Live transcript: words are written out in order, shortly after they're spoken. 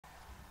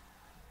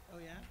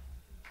yeah?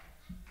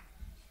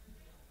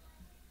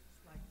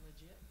 It's like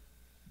legit.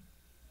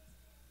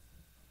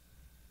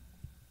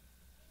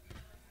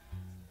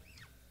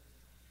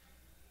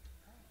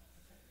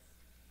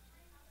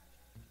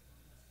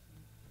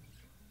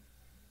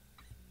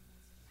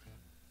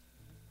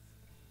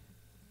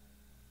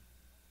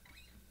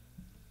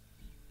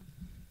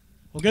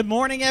 Well, good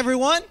morning,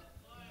 everyone.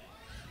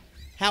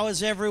 How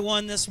is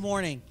everyone this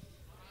morning?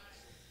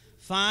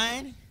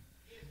 Fine?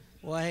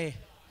 Well, hey,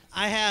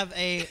 I have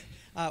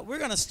we're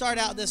going to start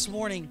out this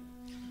morning.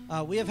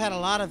 We have had a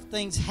lot of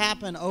things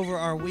happen over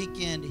our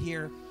weekend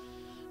here.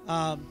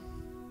 And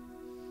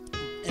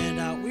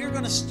we're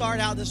going to start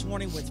out this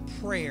morning with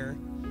prayer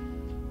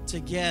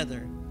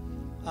together.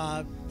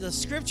 The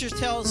scriptures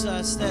tells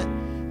us that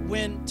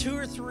when 2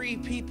 or 3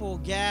 people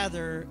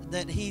gather,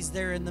 that he's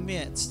there in the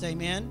midst.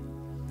 Amen?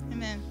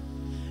 Amen.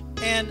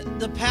 And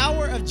the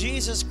power of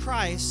Jesus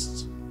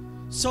Christ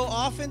so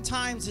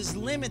oftentimes is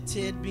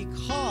limited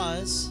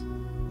because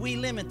we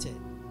limit it.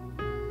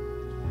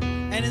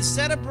 And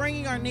instead of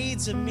bringing our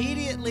needs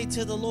immediately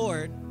to the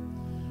Lord,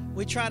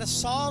 we try to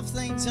solve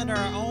things in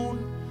our own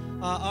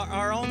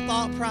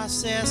thought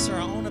process, our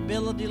own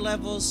ability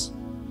levels.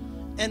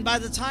 And by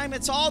the time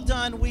it's all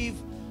done,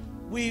 we've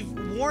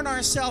worn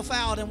ourselves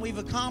out and we've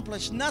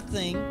accomplished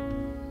nothing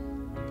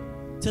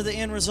to the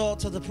end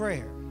result of the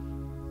prayer.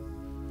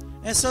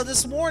 And so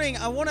this morning,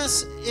 I want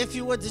us, if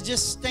you would, to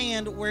just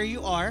stand where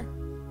you are.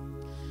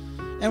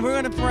 And we're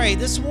going to pray.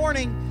 This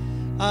morning,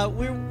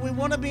 we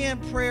want to be in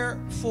prayer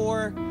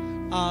for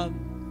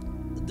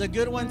the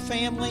Goodwin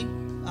family.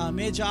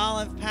 Midge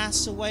Olive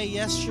passed away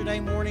yesterday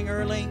morning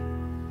early.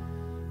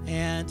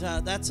 And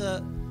that's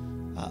a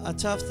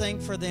tough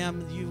thing for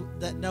them. You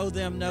that know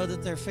them know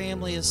that their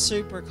family is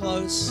super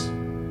close.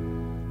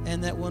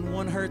 And that when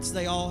one hurts,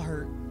 they all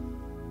hurt.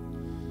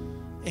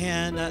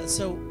 And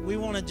so we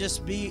want to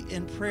just be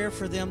in prayer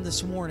for them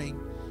this morning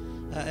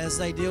as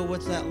they deal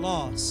with that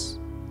loss.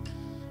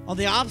 On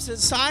the opposite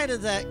side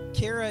of that,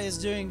 Kara is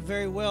doing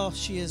very well.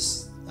 She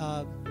is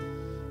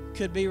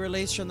could be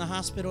released from the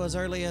hospital as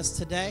early as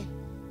today.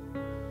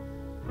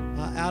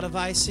 Out of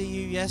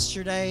ICU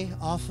yesterday,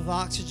 off of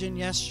oxygen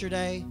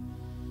yesterday.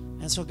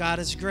 And so God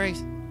is great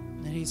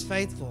and He's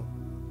faithful.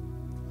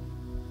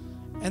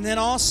 And then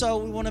also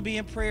we want to be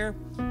in prayer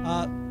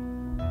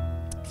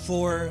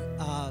for...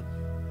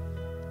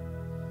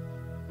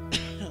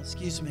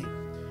 excuse me.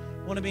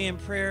 Want to be in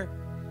prayer.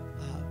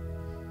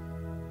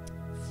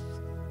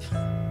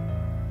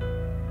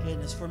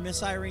 Goodness, for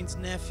Miss Irene's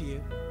nephew,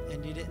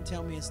 and you didn't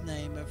tell me his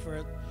name, but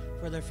for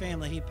their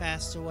family, he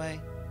passed away.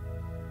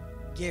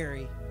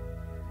 Jerry,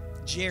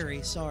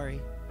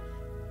 sorry.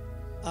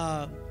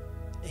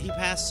 He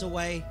passed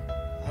away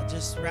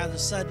just rather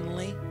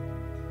suddenly,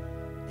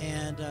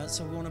 and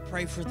so we want to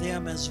pray for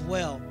them as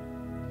well.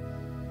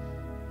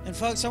 And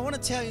folks, I want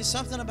to tell you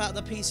something about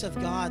the peace of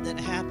God that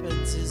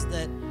happens is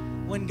that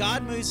when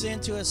God moves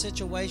into a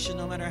situation,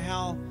 no matter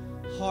how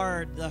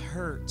hard the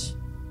hurt,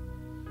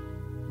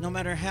 no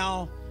matter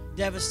how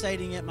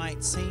devastating it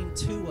might seem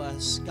to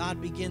us, God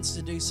begins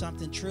to do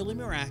something truly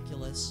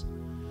miraculous,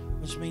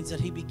 which means that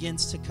He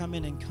begins to come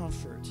in and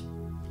comfort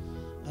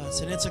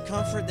us. And it's a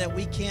comfort that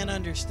we can't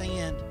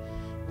understand.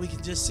 We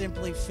can just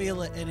simply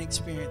feel it and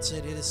experience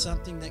it. It is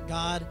something that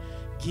God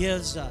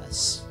gives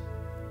us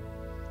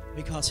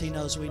because He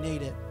knows we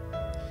need it.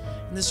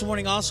 And this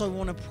morning also we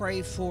want to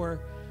pray for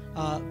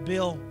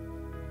Bill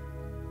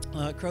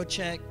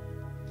Krochek.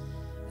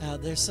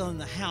 They're selling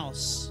the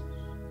house.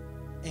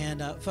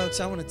 And folks,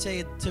 I want to tell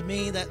you, to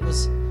me that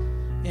was,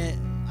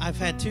 I've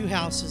had 2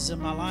 houses in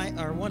my life,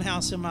 or 1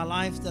 house in my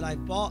life that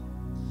I've bought.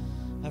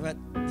 I've got,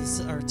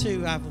 or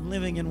 2, I'm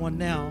living in one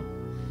now.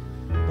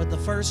 But the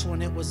first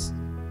one, it was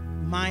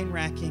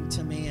mind-racking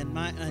to me and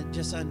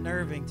just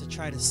unnerving to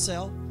try to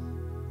sell.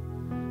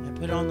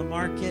 Put it on the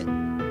market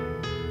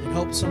and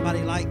hope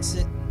somebody likes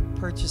it,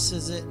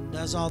 purchases it, and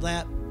does all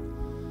that.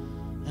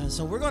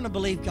 So we're going to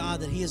believe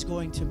God that He is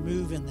going to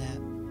move in that.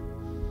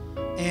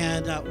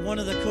 And one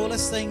of the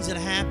coolest things that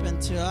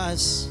happened to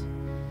us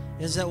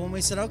is that when we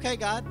said, okay,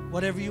 God,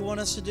 whatever you want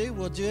us to do,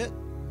 we'll do it.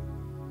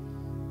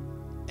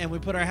 And we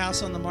put our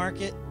house on the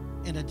market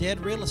in a dead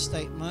real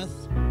estate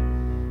month,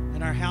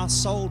 and our house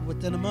sold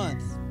within a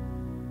month.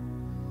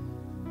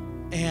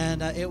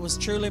 And it was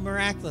truly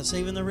miraculous.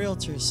 Even the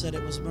realtors said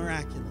it was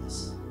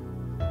miraculous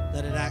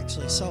that it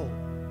actually sold.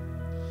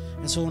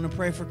 And so I want to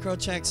pray for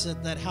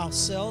Krocheks that house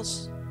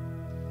sells.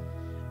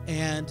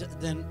 And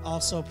then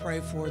also pray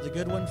for the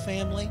Goodwin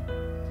family.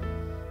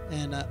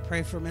 And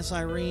pray for Miss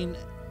Irene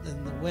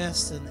in the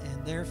West and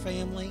their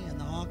family and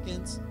the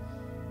Hawkins.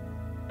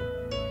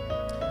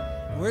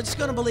 And we're just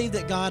going to believe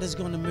that God is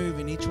going to move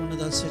in each one of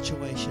those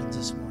situations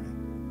this morning.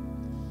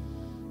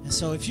 And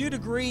so if you'd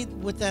agree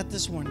with that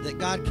this morning, that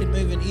God can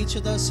move in each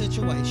of those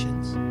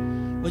situations,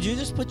 would you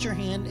just put your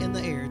hand in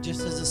the air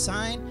just as a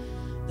sign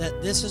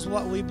that this is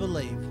what we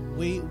believe?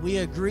 We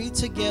agree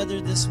together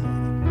this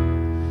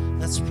morning.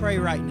 Let's pray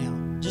right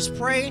now. Just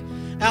pray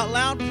out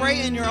loud.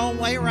 Pray in your own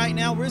way right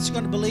now. We're just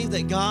going to believe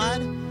that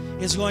God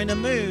is going to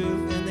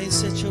move in these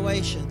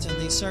situations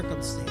and these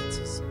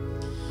circumstances.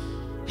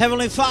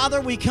 Heavenly Father,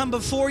 we come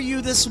before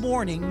you this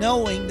morning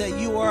knowing that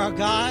you are a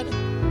God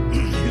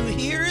who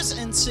hears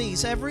and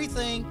sees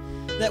everything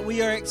that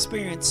we are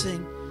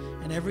experiencing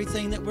and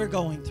everything that we're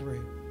going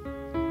through.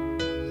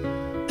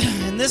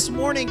 And this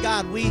morning,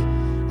 God, we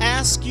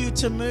ask you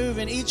to move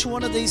in each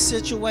one of these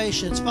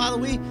situations. Father,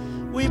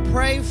 we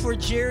pray for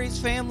Jerry's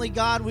family,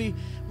 God. We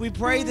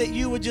pray that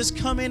you would just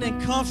come in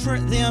and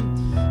comfort them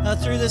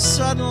through this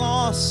sudden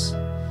loss.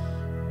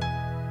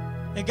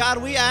 And God,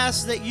 we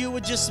ask that you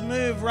would just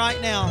move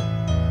right now,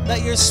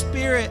 that your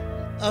spirit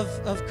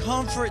of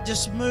comfort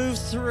just move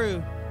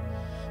through.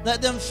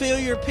 Let them feel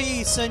your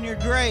peace and your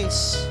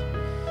grace.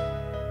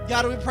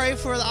 God, we pray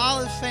for the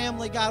Olive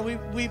family, God.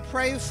 We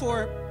pray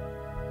for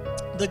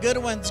the good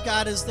ones,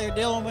 God, as they're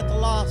dealing with the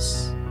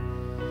loss.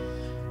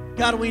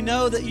 God, we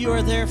know that you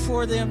are there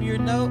for them.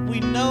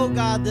 We know,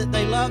 God, that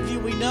they love you.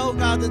 We know,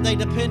 God, that they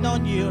depend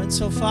on you. And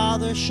so,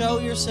 Father, show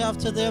yourself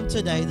to them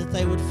today, that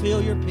they would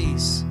feel your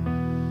peace,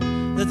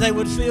 that they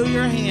would feel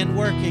your hand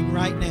working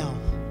right now.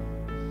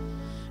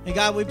 And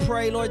God, we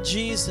pray, Lord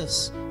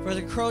Jesus, for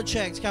the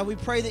Crochetts. God, we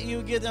pray that you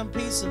would give them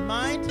peace of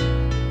mind,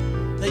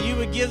 that you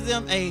would give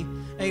them a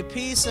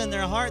peace in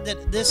their heart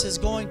that this is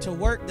going to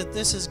work, that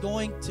this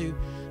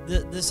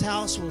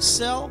house will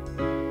sell.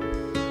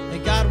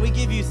 And God, we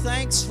give you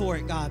thanks for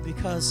it, God,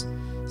 because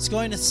it's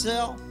going to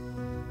sell.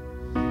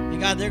 And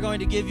God, they're going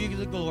to give you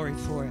the glory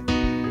for it.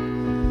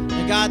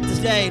 And God,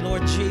 today,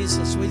 Lord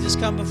Jesus, we just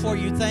come before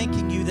you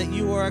thanking you that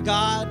you are a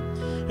God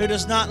who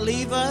does not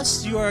leave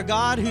us. You are a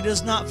God who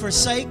does not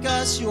forsake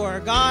us. You are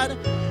a God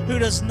who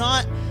does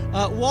not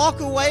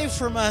walk away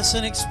from us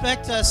and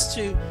expect us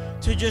to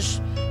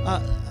just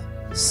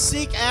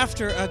seek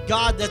after a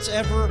God that's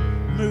ever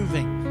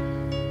moving.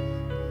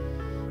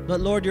 But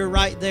Lord, you're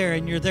right there,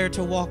 and you're there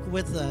to walk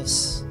with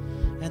us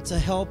and to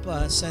help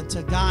us and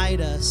to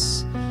guide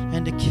us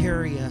and to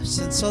carry us.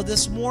 And so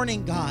this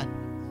morning, God,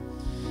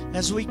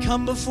 as we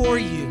come before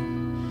you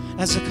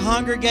as a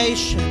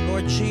congregation,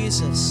 Lord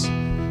Jesus,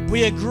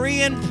 we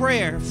agree in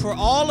prayer for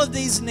all of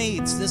these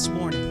needs this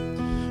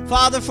morning.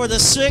 Father, for the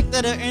sick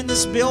that are in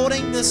this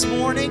building this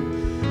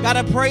morning, God,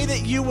 I pray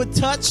that you would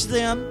touch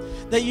them,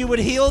 that you would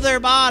heal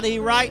their body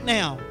right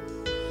now.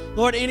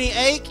 Lord, any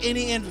ache,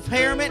 any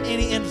impairment,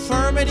 any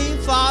infirmity,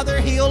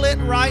 Father, heal it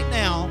right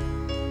now,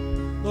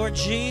 Lord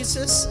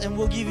Jesus, and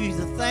we'll give you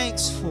the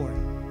thanks for it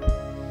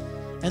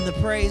and the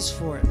praise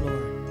for it,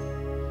 Lord.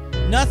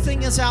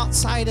 Nothing is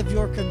outside of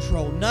your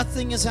control.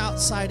 Nothing is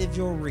outside of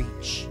your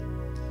reach.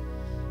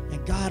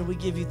 And God, we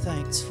give you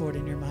thanks for it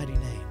in your mighty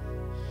name.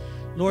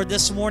 Lord,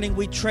 this morning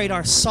we trade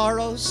our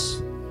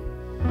sorrows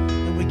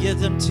and we give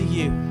them to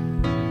you.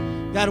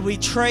 God, we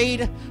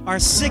trade our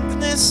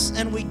sickness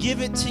and we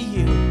give it to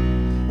you.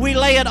 We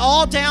lay it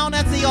all down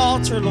at the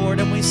altar, Lord,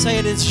 and we say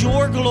it is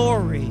your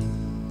glory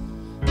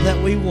that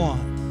we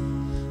want.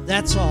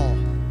 That's all.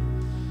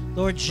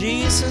 Lord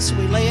Jesus,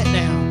 we lay it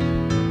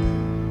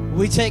down.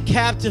 We take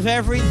captive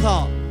every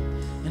thought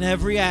and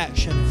every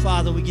action.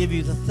 Father, we give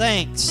you the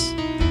thanks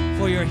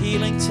for your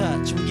healing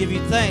touch. We give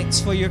you thanks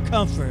for your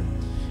comfort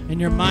in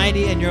your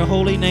mighty and your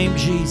holy name,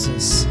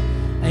 Jesus.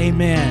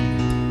 Amen.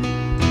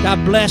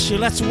 God bless you.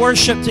 Let's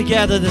worship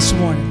together this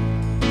morning.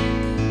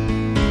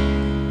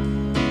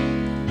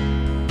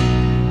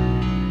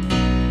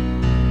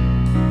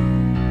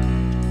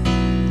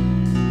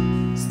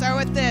 Start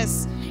with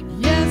this.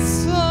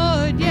 Yes,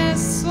 Lord,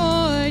 yes,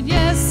 Lord,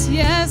 yes,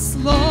 yes,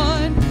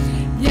 Lord.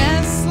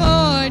 Yes,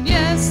 Lord,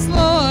 yes,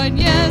 Lord,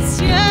 yes,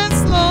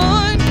 yes,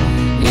 Lord.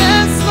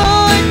 Yes,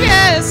 Lord,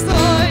 yes,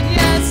 Lord,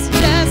 yes,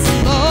 yes,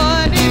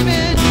 Lord.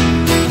 Amen.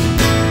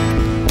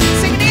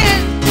 Sing it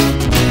again.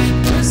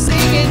 We're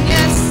singing,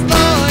 yes,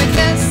 Lord,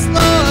 yes,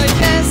 Lord,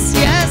 yes,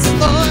 yes,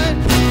 Lord.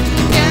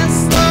 Yes,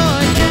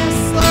 Lord, yes,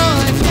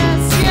 Lord,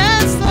 yes,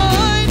 yes,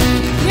 Lord.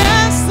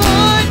 Yes,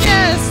 Lord,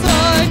 yes,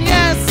 Lord,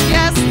 yes,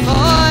 yes,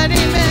 Lord.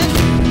 Amen.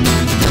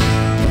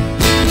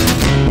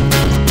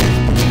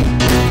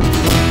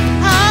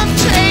 I'm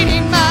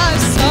trading my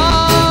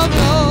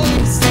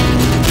sorrows.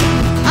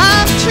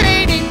 I'm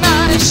trading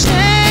my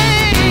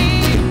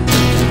shame.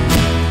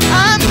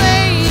 I'm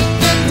laying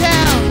them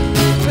down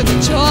for the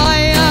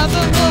joy of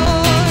the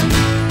Lord.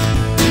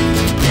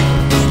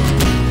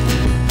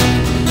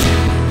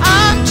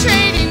 I'm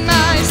trading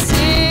my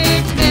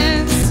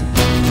sickness.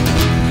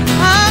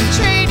 I'm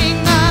trading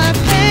my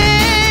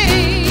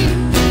pain.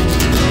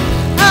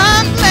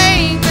 I'm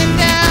laying them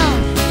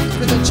down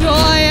for the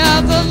joy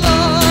of the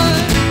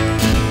Lord.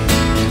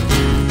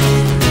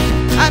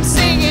 I'm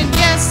singing,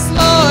 yes,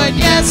 Lord,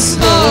 yes,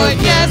 Lord,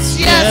 yes,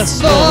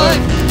 yes, Lord.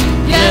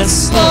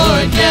 Yes,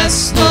 Lord,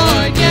 yes,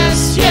 Lord,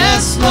 yes,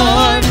 yes,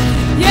 Lord.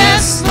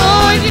 Yes,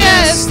 Lord,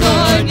 yes,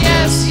 Lord,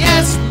 yes,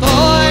 yes,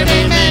 Lord.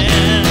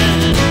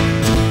 Amen.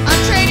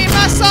 I'm trading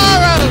my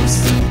sorrows.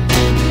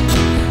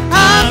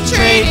 I'm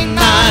trading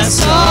my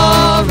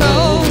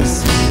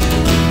sorrows.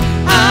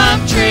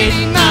 I'm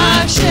trading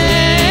my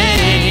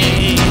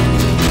shame.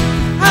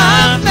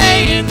 I'm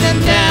laying them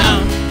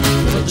down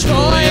for the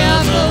joy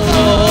of the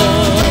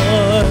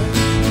Lord.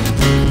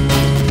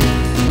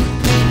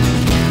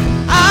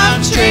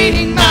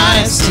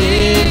 my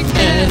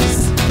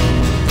sickness.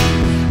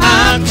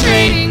 I'm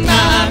trading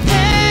my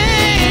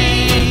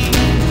pain.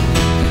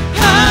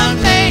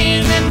 I'm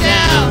laying them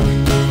down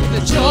for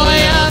the joy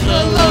of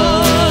the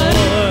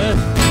Lord.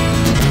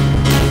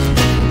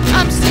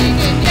 I'm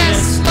singing,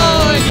 yes,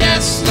 Lord,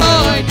 yes,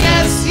 Lord,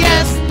 yes,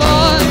 yes,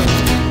 Lord.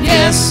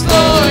 Yes,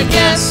 Lord,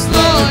 yes,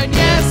 Lord,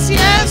 yes,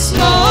 yes,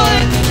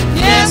 Lord.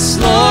 Yes,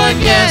 Lord,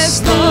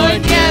 yes,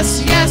 Lord, yes,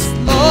 yes,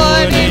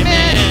 Lord,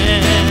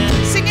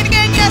 amen. Sing it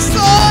again, yes,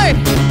 Lord.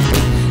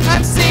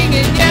 I'm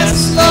singing,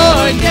 yes,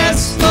 Lord,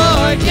 yes,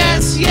 Lord,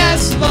 yes,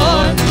 yes,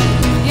 Lord.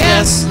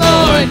 Yes,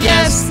 Lord,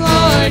 yes,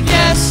 Lord,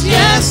 yes,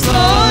 yes,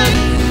 Lord.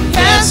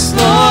 Yes,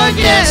 Lord,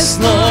 yes,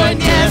 Lord,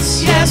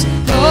 yes, yes,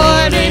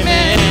 Lord,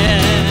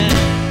 amen.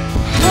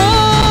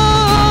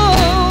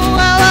 Oh,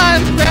 well,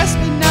 I'm pressed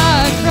but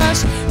not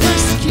crushed,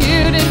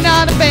 persecuted,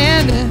 not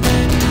abandoned,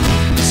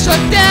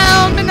 struck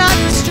down but not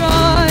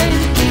destroyed.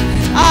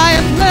 I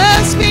am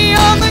blessed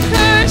beyond the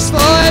curse,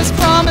 for His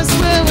promise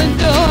will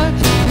endure.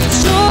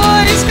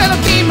 Joy is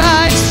gonna be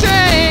my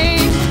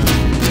strength.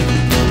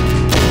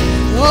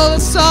 Though the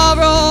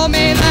sorrow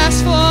may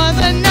last for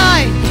the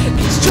night,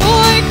 His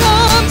joy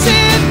comes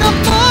in the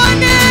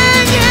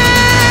morning.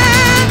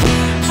 Yeah,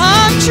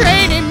 I'm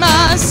trading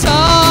my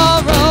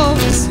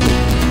sorrows,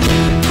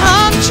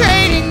 I'm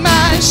trading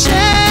my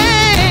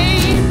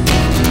shame,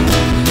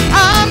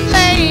 I'm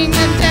laying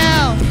them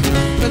down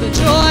for the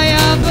joy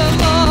of the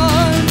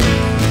Lord.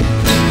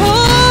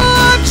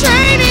 Oh, I'm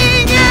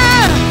trading,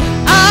 yeah,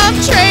 I'm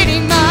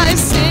trading my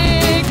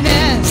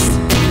sickness,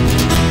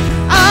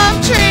 I'm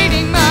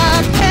trading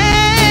my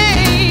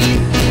pain,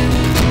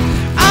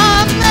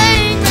 I'm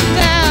laying them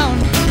down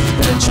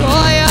for the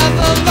joy of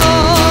the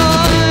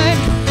Lord.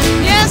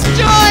 Yes,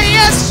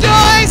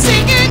 joy,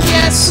 singing,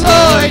 yes,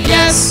 Lord,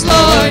 yes,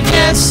 Lord,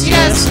 yes,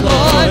 yes,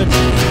 Lord.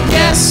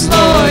 Yes,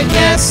 Lord,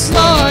 yes,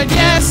 Lord,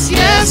 yes,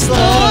 yes,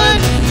 Lord.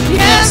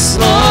 Yes,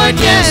 Lord,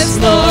 yes,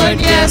 Lord,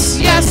 yes,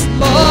 yes,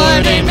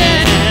 Lord,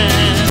 amen.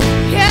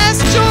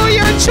 Yes, joy,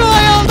 your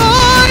joy, oh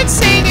Lord,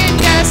 singing,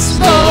 yes,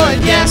 Lord,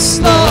 yes,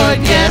 Lord,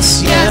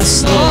 yes,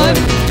 yes, Lord.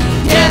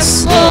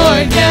 Yes,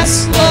 Lord,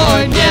 yes,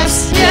 Lord,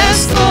 yes,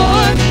 yes,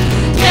 Lord.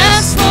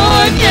 Yes,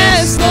 Lord,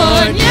 yes,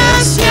 Lord,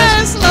 yes,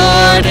 yes,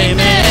 Lord,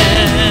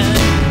 amen.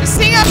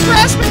 Sing, I'm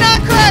pressed but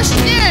not crushed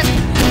again.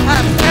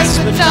 I'm pressed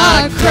but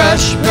not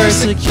crushed,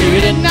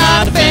 persecuted,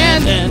 not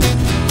abandoned,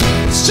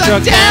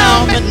 struck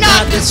down but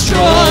not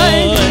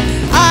destroyed.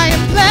 I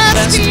am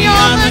blessed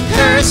beyond the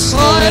curse,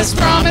 for His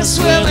promise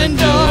will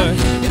endure.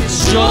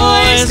 His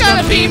joy is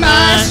gonna be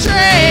my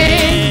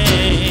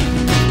strength.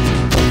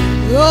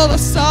 Though the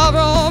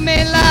sorrow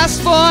may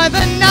last for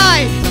the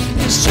night,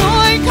 His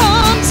joy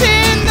comes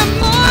in the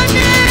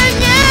morning.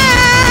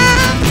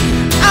 Yeah,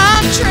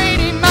 I'm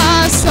trading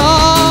my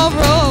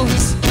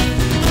sorrows,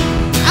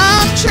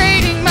 I'm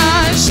trading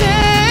my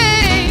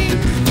shame,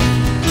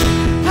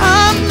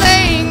 I'm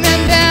laying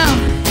them down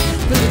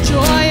for the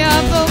joy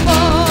of the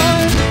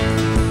Lord.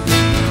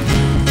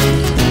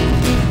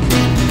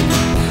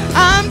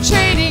 I'm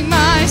trading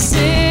my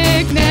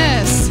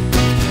sickness,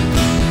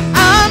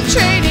 I'm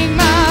trading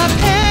my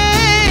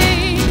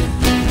pain,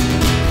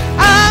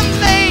 I'm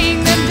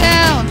laying them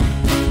down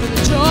for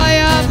the joy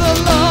of the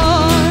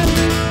Lord.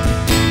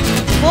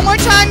 One more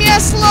time,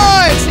 yes,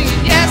 Lord. Sing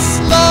it, yes,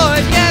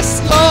 Lord,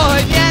 yes,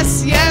 Lord,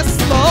 yes, yes,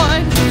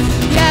 Lord.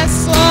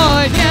 Yes,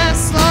 Lord,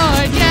 yes,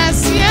 Lord, yes,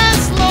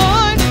 yes,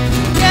 Lord.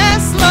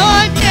 Yes,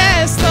 Lord,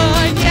 yes,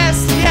 Lord, yes,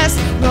 yes,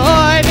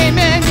 Lord,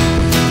 amen.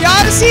 You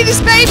ought to see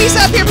these babies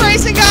up here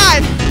praising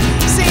God,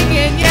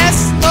 singing,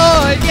 yes,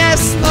 Lord,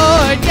 yes,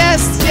 Lord,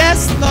 yes,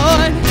 yes,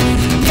 Lord.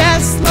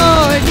 Yes,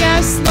 Lord,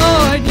 yes,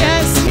 Lord,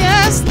 yes,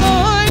 yes,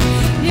 Lord.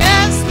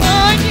 Yes,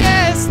 Lord,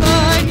 yes,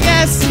 Lord,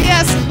 yes,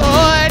 yes,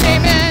 Lord,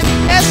 amen.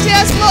 Yes,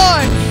 yes,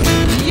 Lord.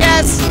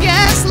 Yes,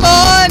 yes,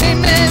 Lord,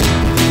 amen.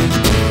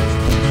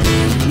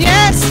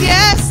 Yes,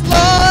 yes,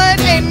 Lord,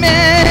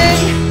 amen.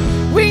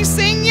 We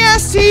sing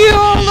yes to you,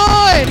 oh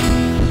Lord.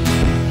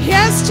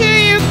 Yes to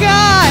you,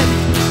 God.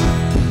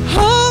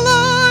 Oh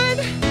Lord,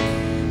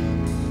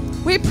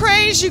 we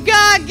praise you,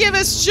 God. Give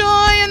us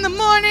joy in the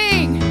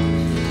morning.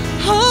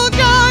 Oh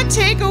God,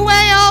 take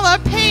away all our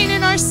pain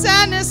and our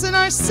sadness and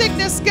our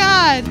sickness,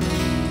 God.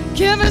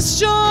 Give us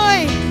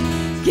joy.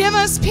 Give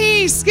us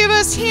peace. Give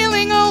us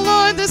healing, oh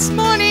Lord, this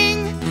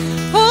morning.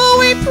 Oh,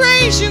 we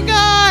praise you,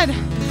 God.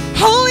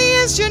 Holy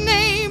is your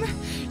name.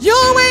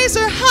 Your ways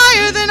are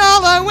higher than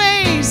all our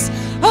ways.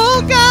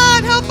 Oh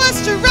God, help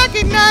us to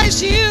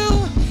recognize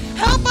you.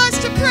 Help us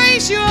to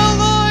praise you, oh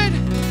Lord.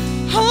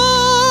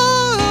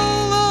 Oh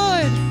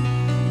Lord,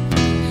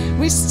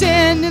 we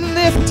stand and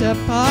lift up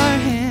our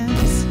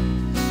hands,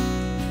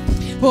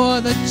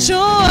 for the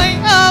joy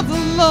of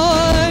the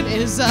Lord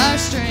is our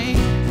strength.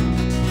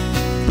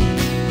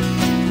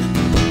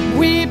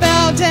 We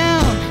bow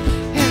down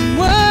and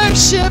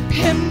worship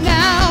Him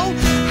now.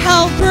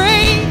 How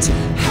great,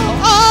 how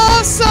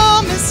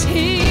awesome is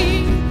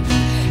He.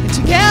 And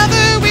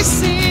together we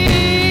sing.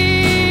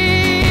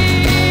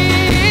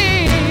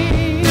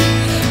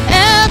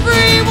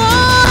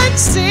 Everyone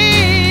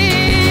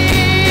sing.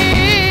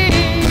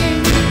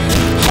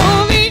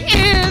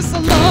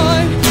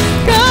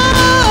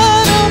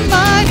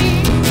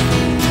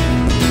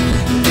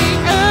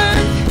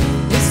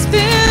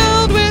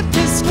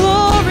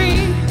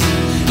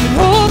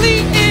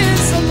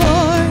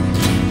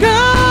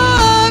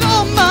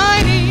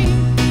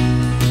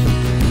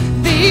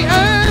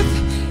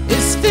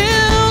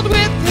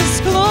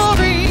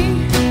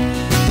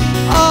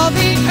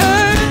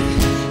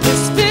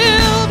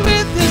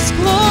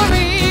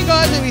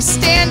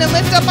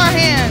 lift up our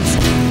hands.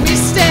 We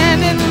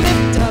stand and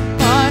lift up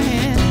our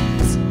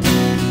hands.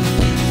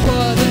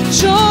 For the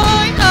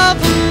joy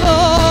of the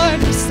Lord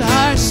is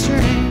our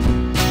strength.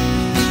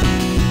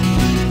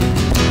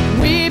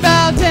 We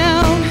bow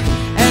down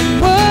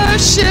and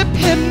worship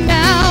him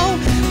now.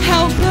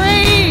 How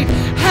great,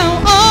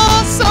 how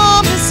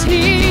awesome is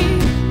he.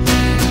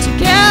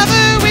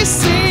 Together we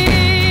sing.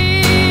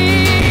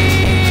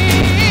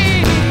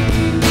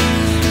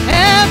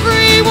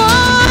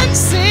 Everyone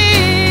sing.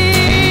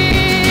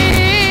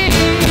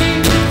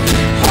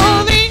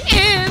 Holy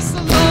is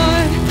the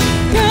Lord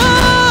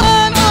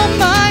God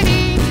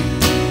Almighty.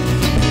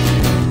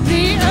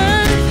 The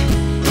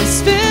earth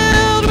is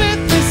filled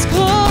with his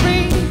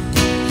glory.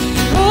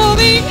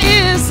 Holy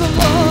is the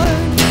Lord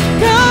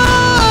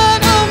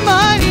God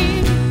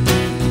Almighty.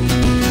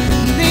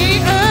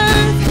 The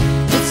earth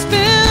is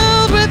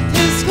filled with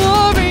his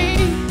glory.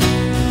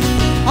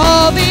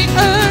 All the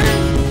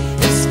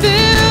earth is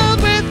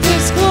filled with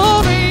his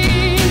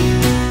glory.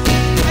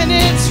 And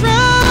it's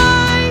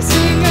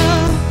rising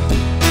up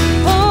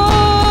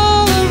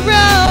all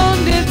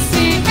around. It's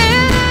the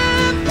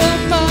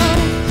anthem of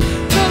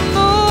the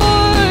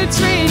Lord's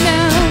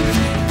renown.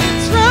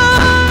 It's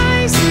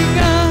rising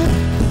up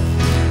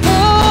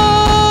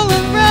all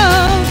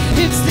around.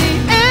 It's the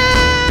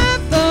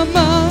anthem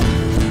of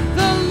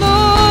the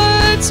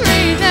Lord's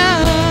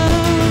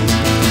renown.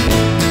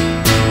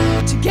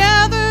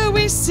 Together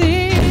we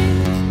sing.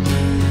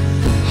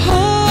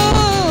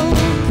 Oh,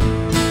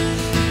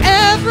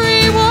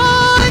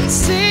 everyone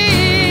sing.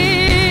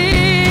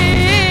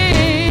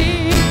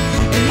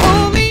 And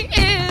holy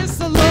is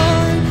the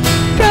Lord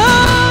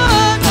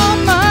God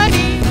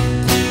Almighty.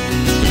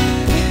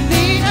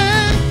 The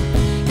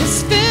earth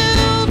is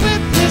filled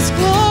with his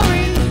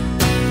glory.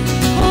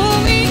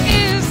 Holy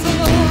is the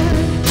Lord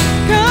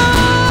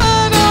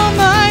God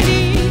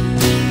Almighty.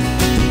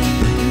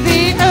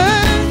 The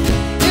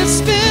earth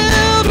is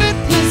filled with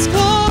his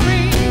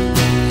glory.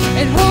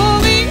 And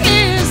holy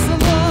is the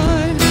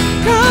Lord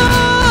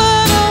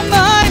God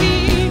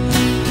Almighty.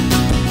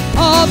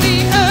 All the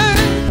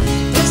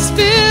earth is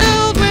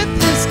filled with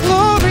his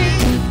glory.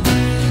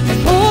 And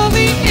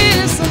holy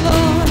is the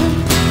Lord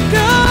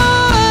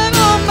God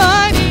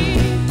Almighty.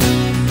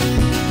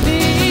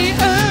 The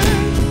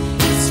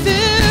earth is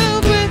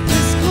filled with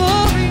his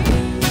glory.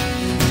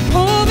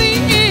 Holy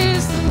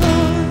is the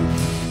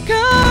Lord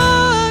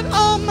God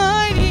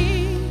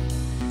Almighty.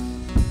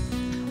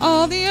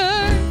 All the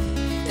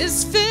earth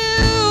is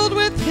filled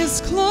with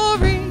his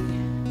glory.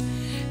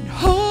 And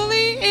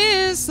holy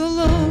is the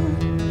Lord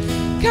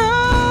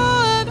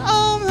God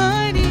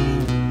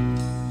Almighty.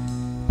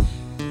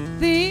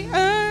 The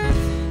earth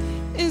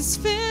is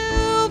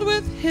filled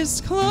with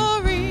his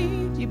glory.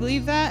 Do you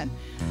believe that?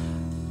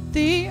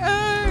 The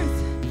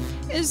earth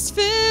is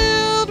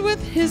filled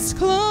with his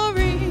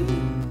glory.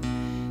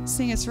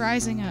 Sing, it's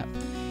rising up.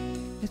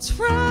 It's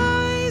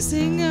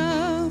rising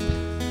up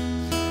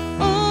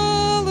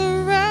all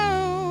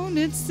around.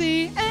 It's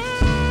the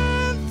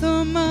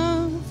anthem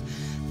of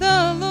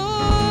the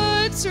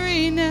Lord's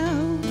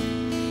renown.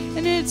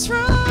 And it's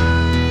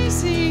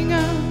rising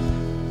up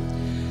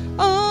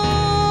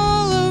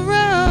all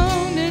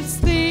around. It's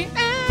the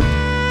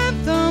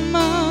anthem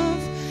of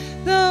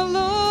the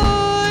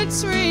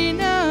Lord's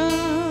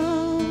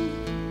renown.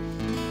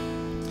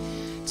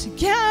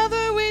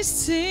 Together we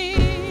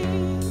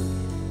sing.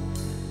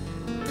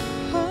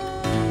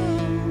 Oh,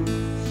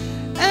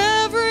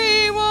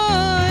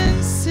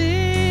 everyone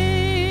sing.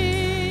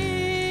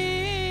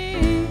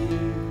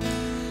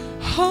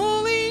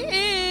 Holy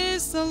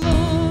is the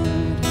Lord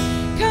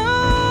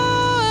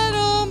God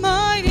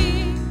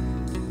Almighty.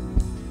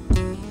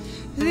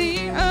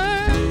 The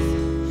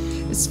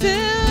earth is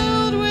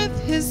filled with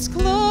his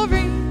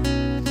glory.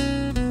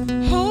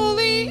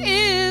 Holy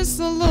is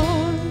the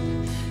Lord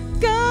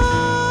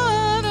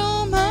God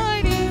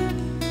Almighty.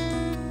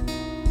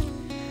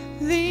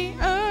 The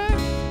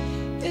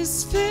earth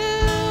is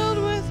filled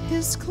with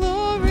his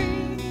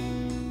glory.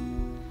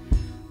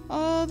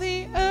 All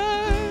the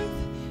earth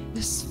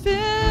is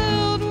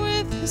filled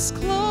with his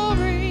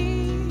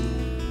glory.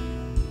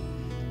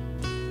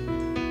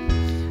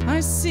 I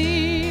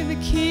see the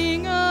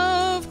King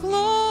of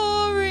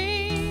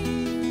glory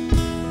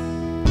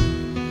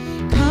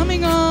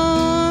coming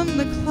on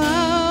the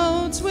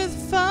clouds with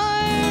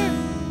fire.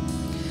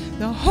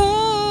 The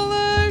whole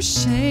earth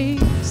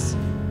shakes.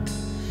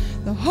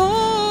 The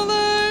whole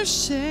earth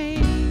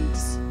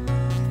shakes.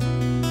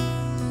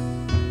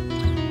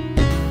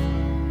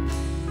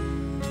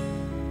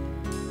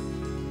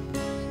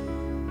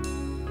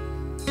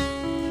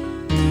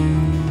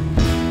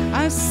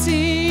 I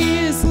see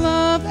his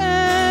love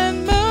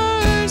and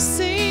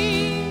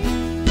mercy.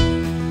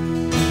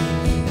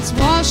 It's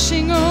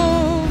washing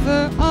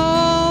over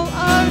all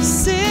our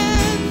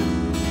sin.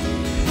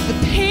 The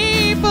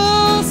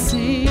people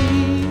sing.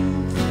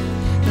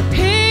 The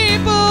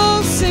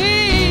people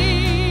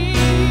sing.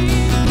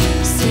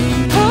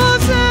 Sing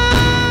Hosanna,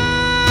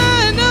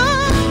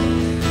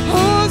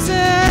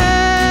 Hosanna,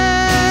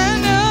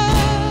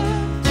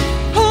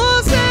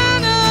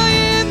 Hosanna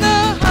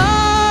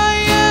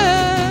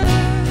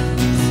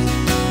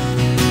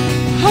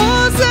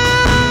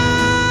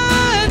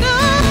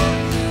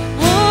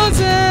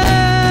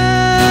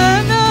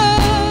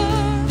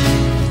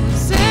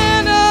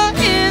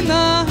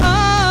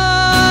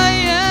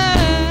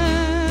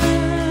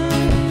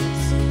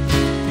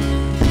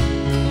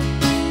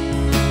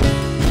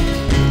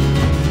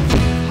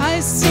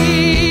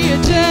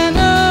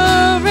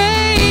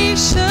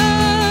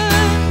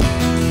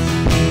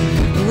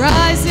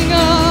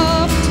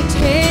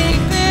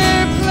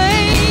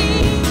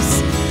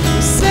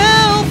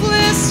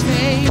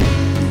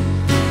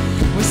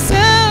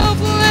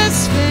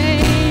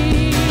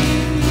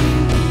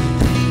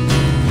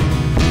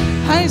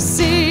I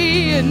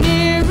see a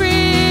near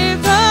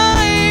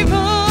revival.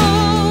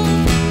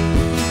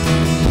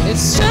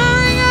 It's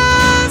stirring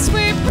as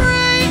we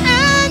pray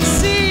and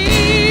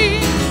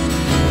sing.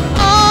 We're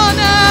on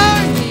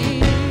our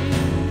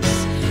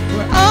knees.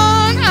 We're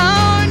on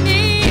our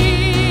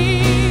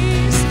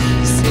knees.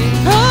 Sing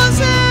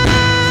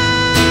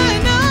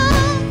Hosanna,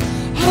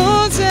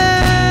 Hosanna,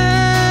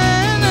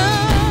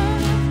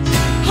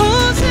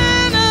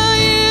 Hosanna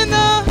in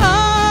the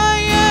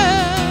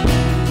highest.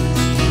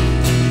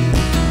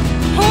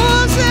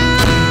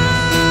 Hosanna,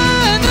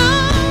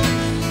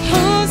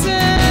 Hosanna,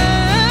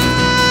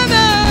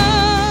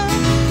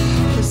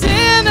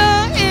 Hosanna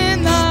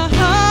in the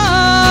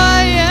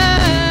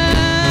highest.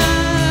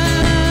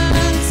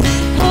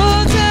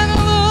 Hosanna,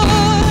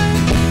 Lord,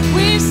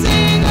 we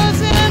sing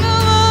Hosanna,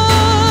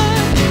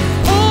 Lord.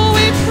 Oh,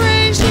 we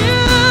praise you.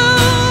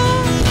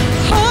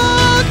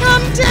 Oh,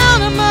 come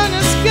down among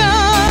us,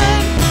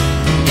 God.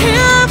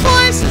 Hear our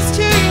voices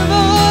to you,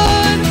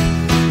 Lord.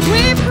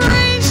 We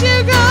praise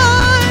you,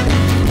 God.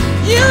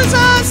 Use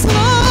us,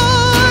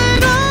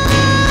 Lord.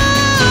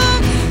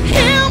 Oh,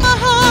 heal my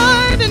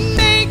heart and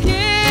make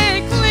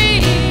it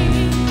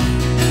clean.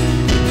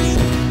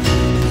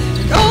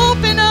 And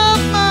open up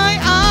my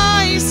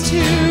eyes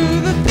to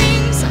the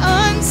things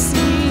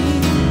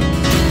unseen.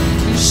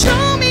 And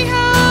show me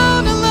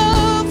how to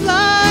love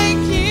like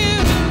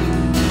you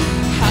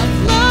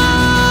have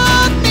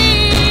loved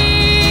me.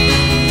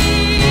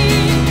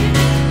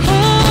 Oh,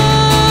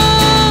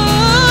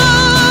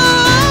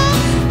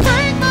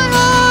 break my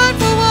heart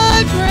for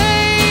what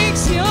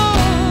breaks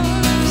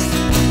yours.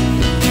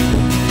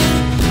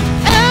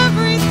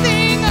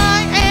 Everything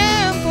I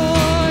am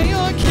for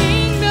your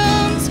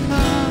kingdom's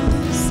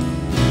cause.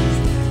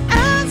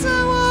 As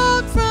I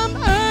walk from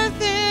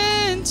earth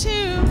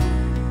into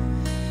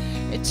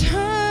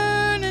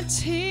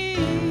eternity.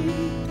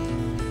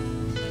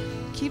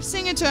 Keep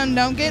singing to him.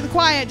 Don't get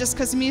quiet just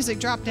because the music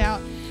dropped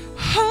out.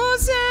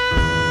 Hosanna,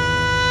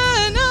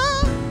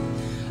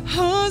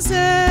 Hosanna,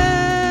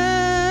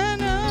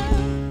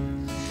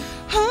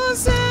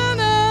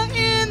 Hosanna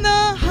in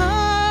the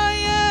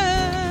highest.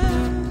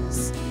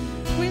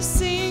 We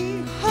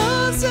sing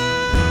Hosanna,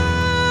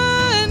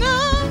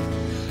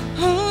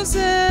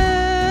 Hosanna,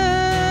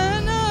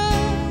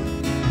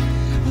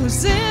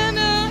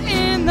 Hosanna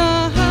in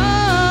the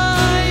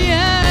highest.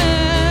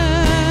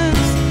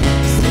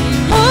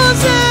 Sing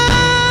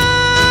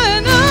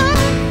Hosanna,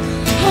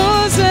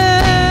 Hosanna,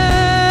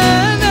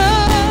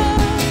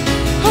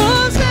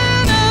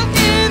 Hosanna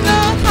in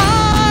the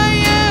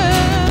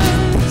highest.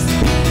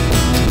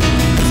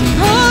 Sing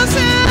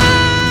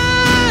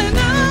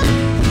Hosanna,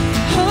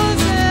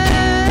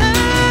 Hosanna,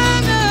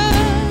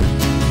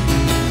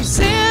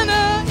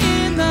 Hosanna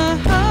in the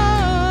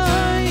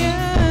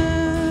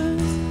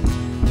highest.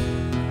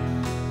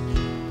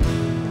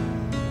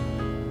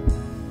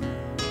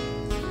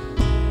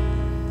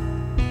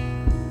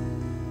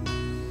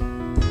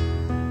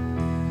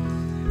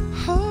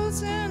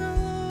 Hosanna,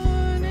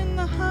 Lord, in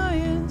the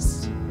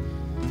highest.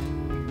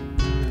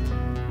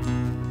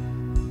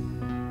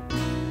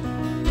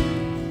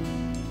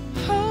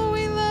 Oh,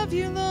 we love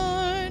you,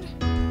 Lord.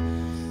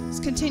 Let's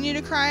continue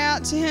to cry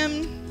out to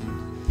him.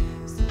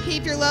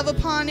 Heap your love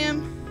upon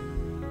him.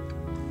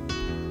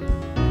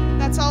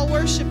 That's all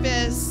worship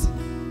is.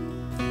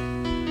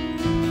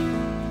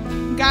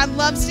 God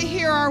loves to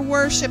hear our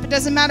worship. It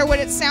doesn't matter what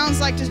it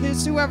sounds like to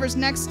whoever's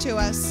next to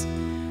us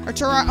or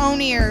to our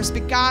own ears,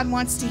 but God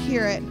wants to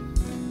hear it.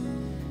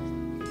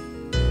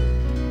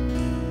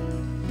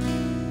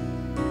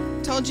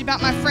 Told you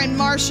about my friend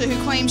Marcia,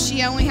 who claims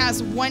she only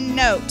has one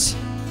note.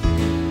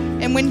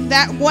 And when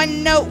that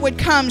one note would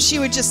come, she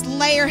would just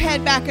lay her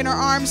head back and her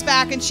arms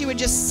back, and she would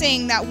just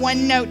sing that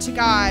one note to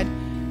God.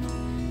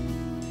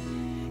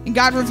 And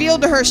God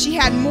revealed to her she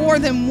had more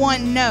than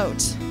one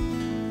note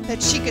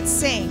that she could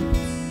sing.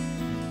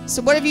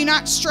 So what have you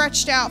not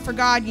stretched out for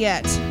God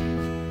yet?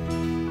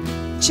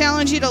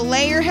 Challenge you to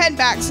lay your head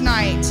back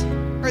tonight,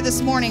 or this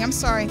morning, I'm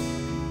sorry.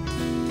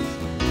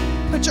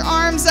 Put your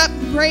arms up,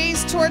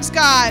 raised towards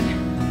God.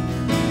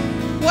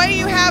 What do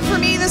you have for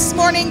me this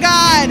morning,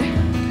 God?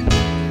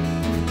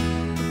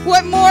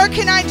 What more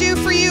can I do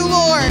for you,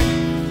 Lord?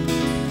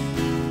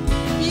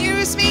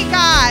 Use me,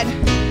 God.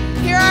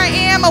 Here I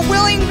am, a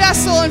willing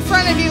vessel in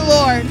front of you,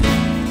 Lord.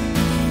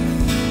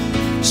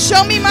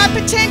 Show me my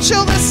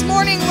potential this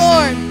morning,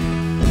 Lord.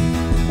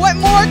 What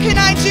more can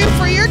I do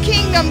for your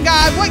kingdom,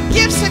 God? What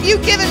gifts have you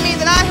given me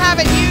that I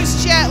haven't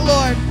used yet,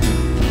 Lord?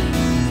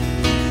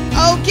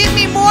 Oh, give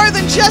me more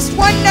than just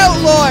one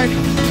note, Lord.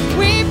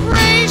 We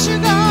praise you,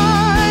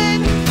 God.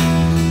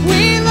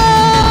 We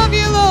love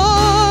you,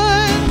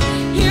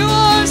 Lord. You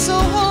are so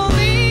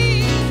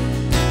holy.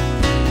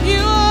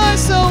 You are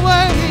so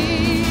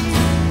worthy.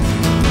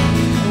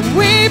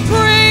 We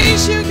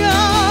praise you,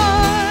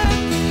 God.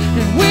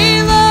 And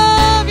we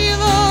love you,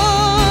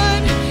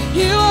 Lord.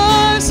 You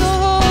are so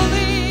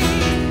holy.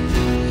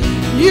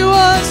 You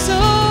are so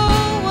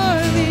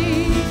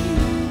worthy.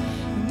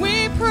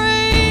 We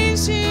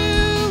praise you,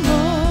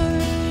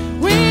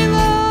 Lord. We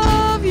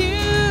love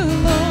you,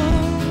 Lord.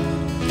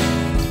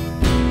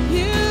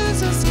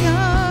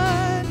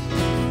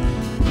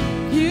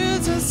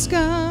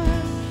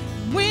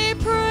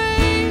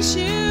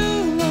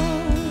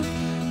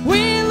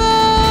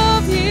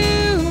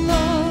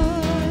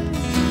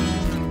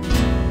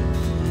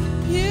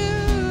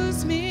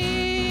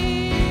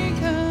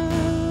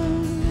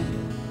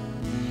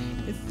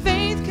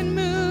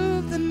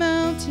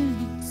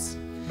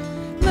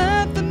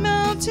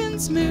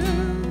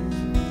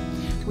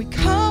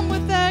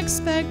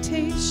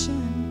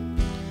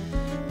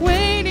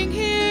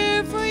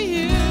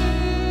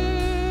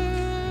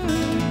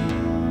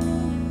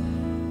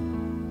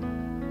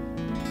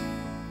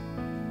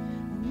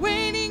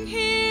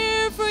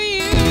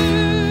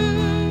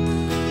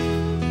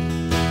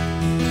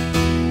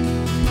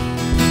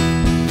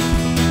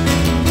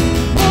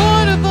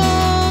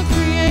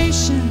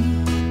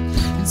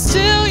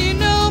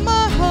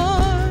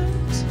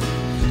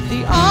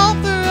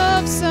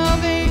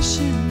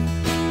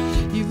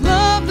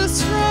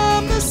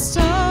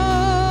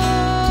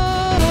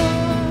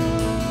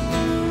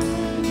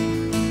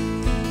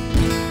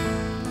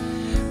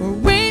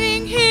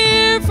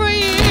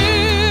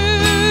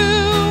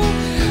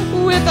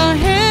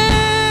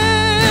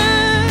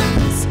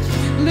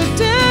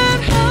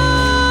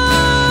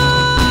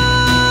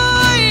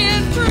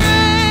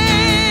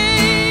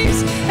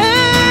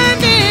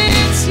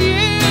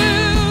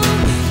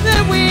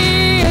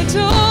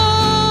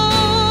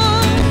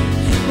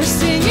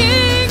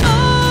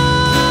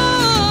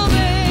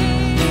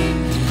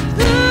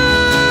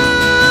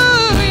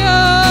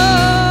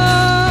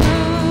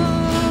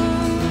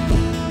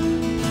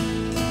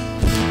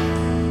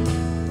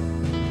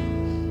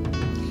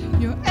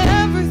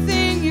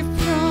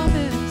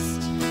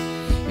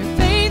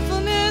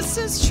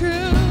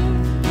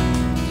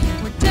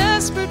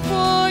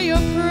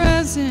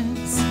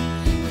 presence.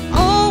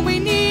 All we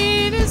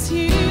need is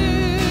you.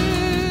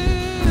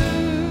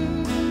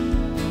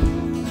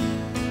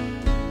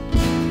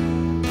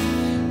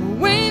 We're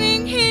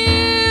waiting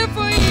here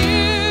for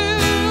you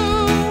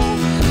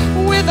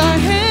with our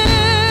hands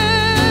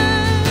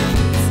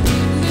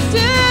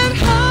lifted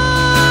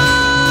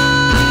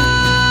high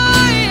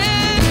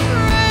in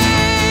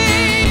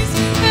praise.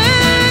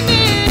 And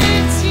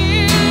it's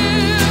you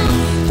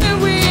that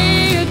we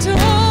adore,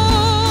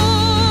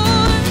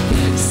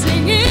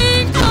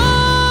 singing hallelujah.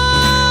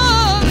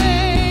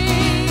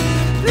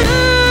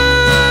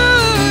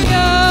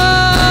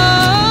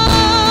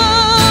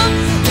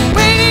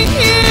 Waiting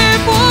here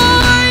for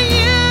you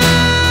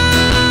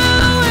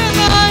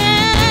with our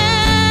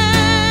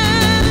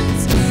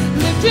hands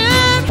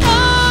lifted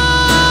high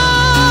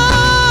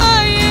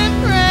in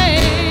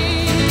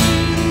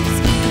praise.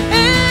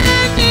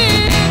 And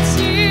it's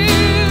you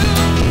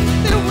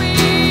that we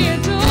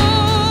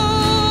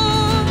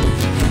adore.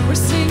 We're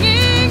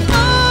singing hallelujah,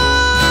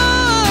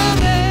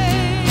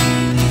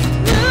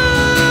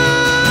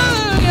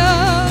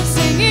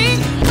 singing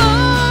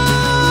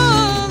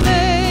hallelujah.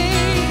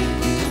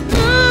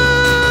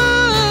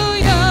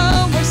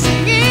 We're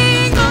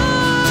singing hallelujah.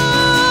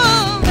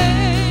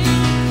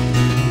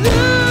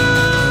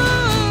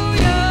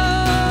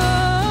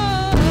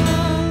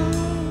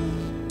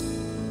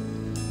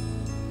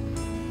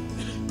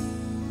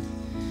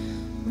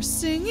 We're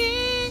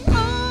singing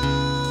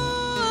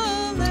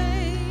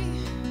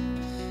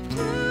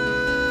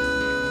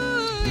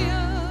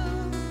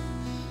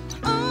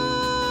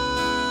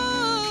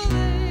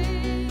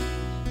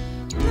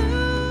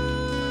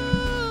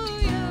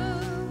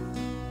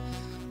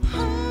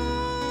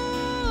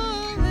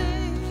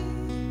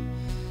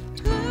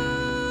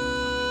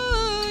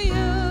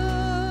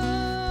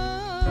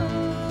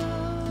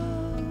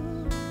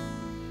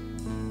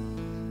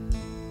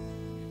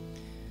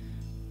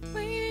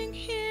waiting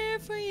here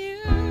for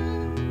you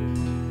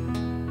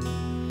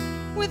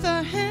with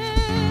our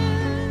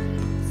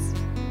hands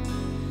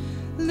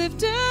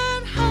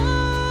lifted high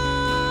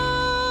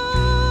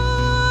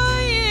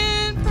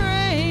in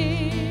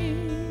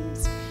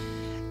praise.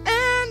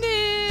 And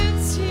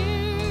it's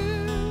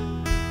you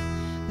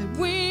that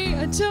we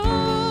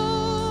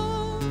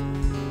adore.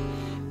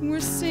 We're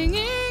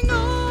singing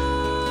hallelujah.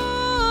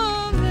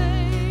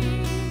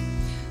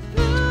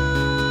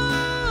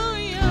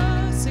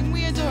 Sing,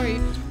 we adore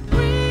you.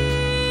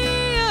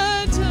 We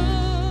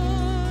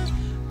adore,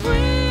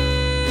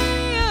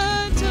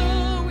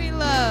 we love, we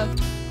love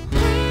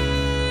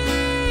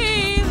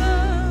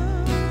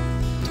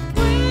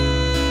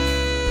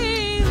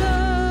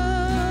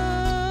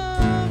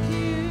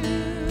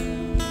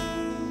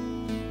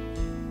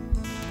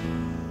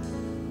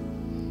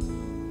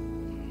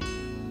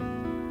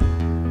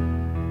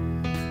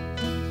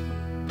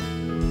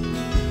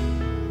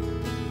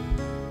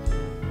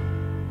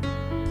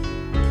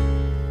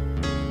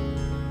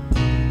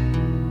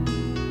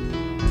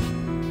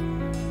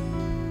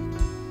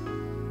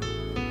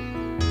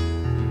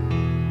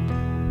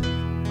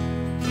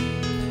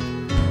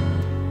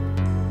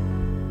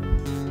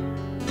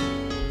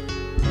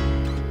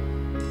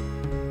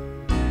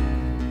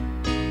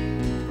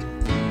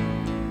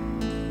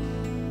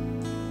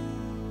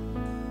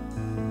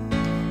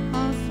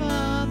Our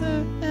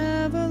Father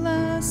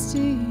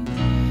everlasting,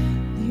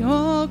 the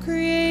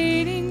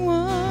all-creating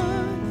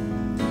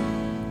one,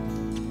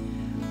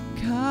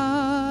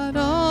 God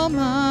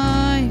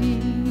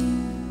Almighty,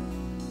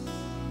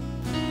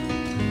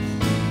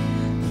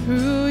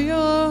 through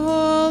your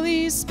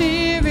Holy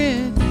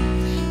Spirit,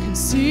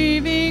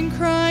 conceiving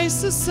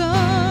Christ the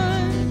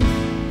Son,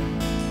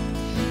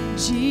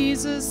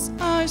 Jesus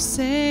our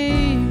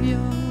Savior.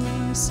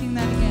 Sing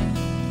that again.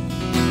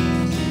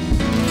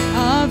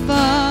 Our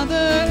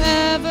Father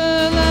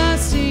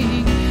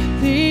everlasting,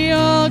 the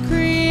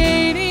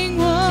all-creating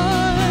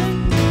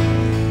one,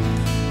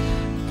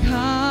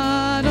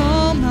 God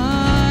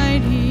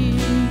Almighty,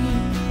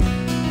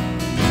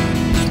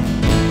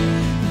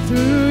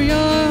 through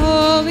your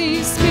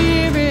Holy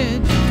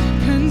Spirit,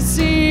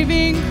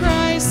 conceiving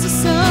Christ the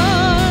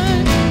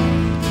Son,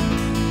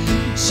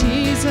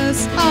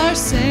 Jesus our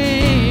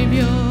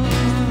Savior.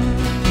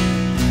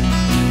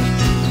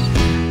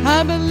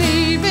 I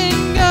believe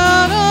in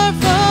God our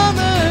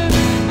Father,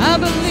 I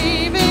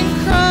believe in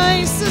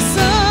Christ the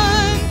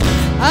Son,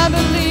 I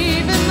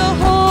believe in the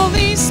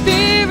Holy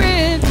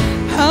Spirit,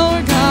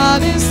 our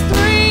God is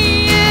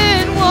 3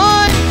 in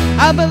 1.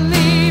 I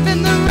believe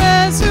in the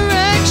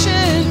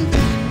resurrection,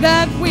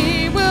 that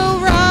we will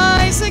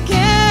rise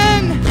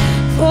again,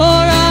 for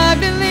I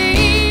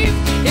believe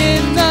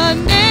in the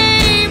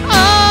name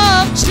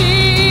of Jesus.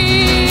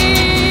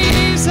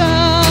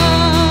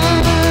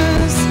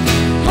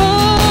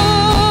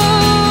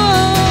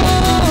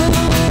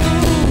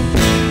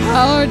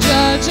 Our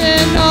judge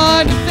and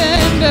our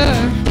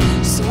defender,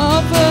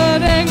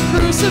 suffered and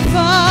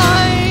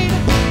crucified.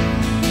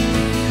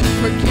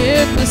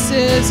 Forgiveness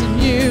is in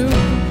you.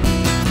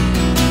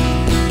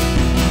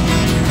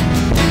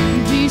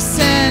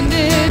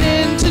 Descended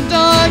into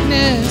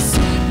darkness,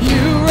 you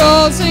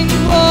and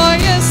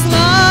glorious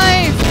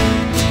life,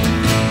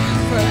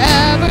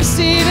 forever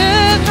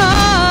seated high.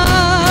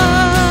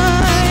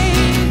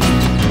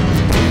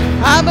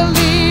 I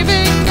believe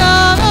in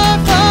God our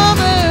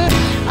Father,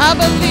 I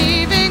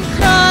believe in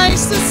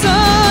Christ the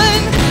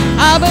Son,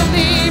 I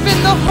believe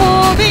in the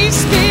Holy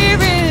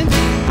Spirit,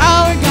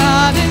 our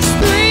God is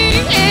three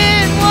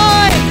in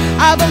one.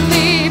 I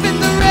believe in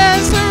the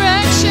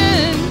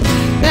resurrection,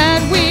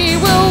 that we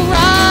will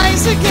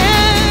rise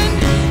again,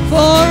 for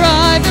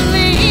I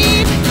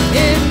believe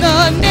in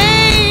the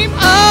name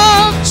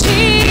of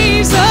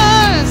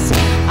Jesus.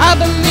 I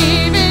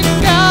believe in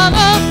God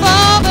our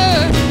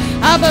Father,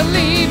 I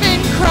believe in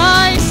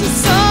Christ the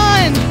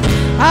Son,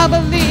 I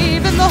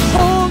believe in the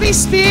Holy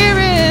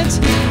Spirit,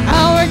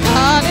 our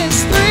God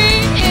is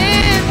three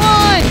in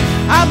one.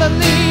 I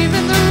believe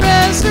in the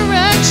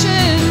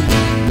resurrection,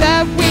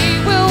 that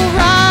we will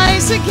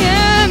rise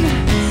again,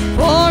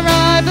 for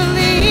I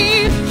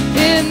believe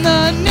in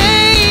the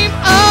name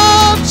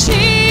of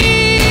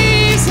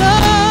Jesus.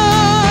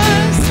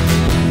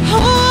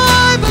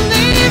 Oh, I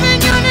believe in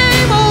your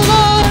name, oh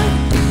Lord.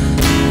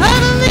 I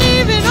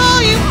believe in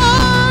all you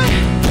are,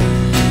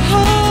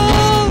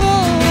 oh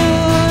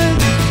Lord.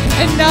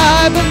 And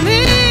I believe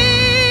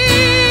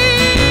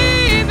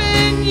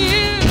in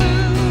you.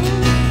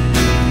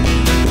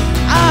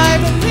 I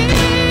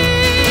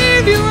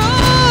believe you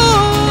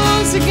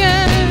rose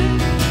again.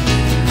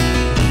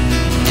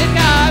 And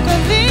I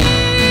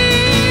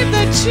believe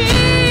that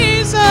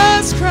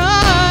Jesus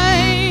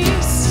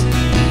Christ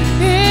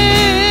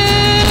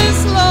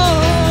is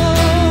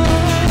Lord.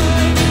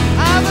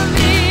 I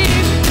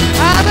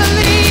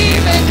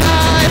believe, and I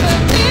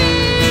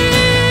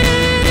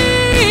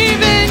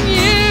believe in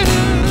you.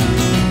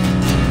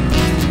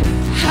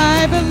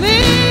 I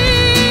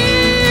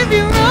believe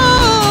you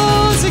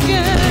rose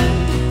again.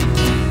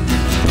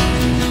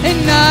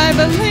 And I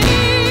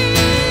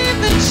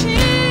believe that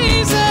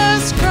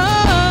Jesus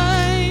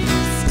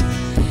Christ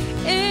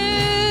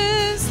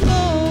is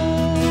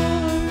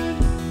Lord.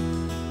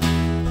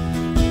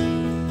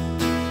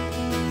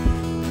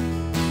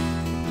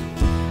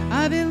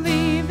 I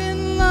believe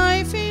in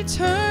life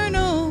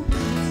eternal.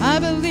 I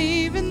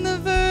believe in the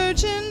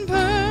virgin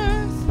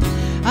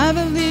birth. I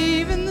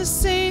believe in the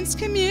saints'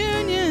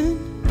 communion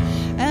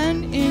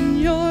and in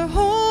your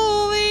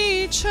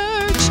holy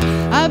church.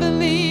 I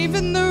believe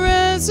in the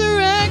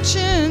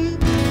resurrection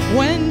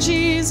when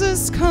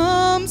Jesus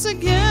comes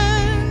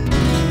again,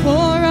 for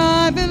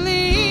I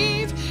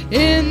believe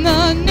in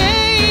the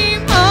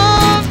name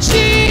of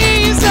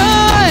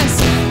Jesus.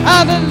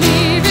 I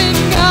believe in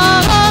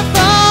God our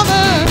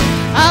Father,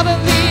 I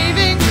believe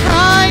in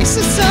Christ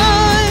the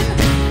Son,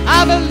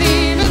 I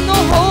believe in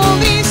the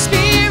Holy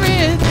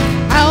Spirit,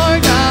 our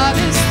God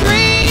is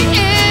three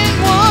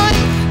in one.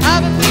 I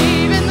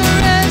believe in the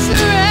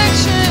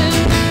resurrection,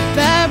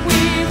 that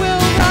we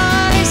will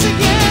rise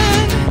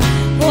again,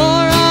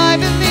 for I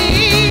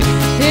believe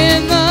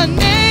in the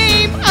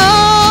name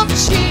of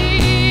Jesus.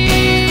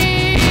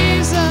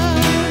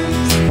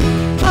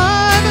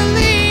 I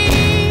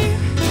believe,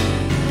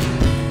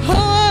 oh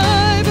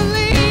I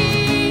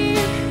believe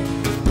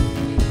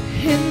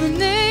in the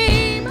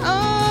name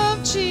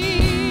of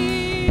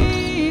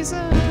Jesus.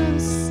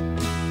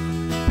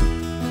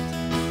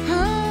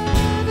 I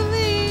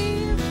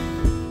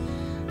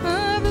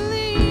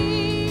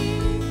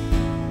believe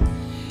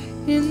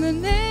in the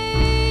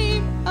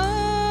name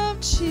of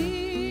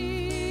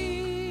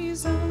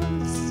Jesus.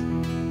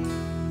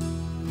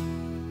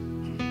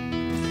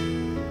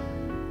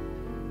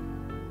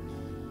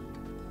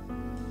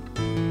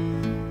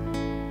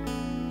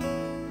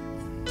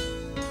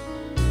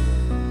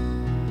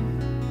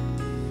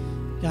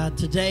 God,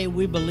 today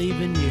we believe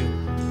in you.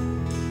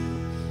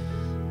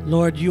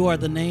 Lord, you are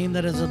the name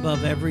that is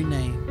above every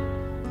name.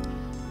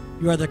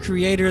 You are the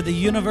creator of the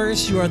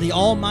universe. You are the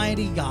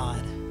almighty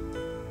God.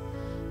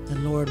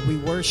 And Lord, we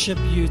worship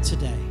you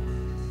today.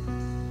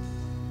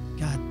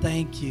 God,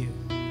 thank you.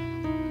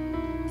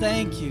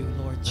 Thank you,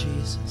 Lord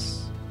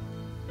Jesus.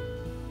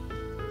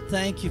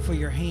 Thank you for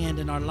your hand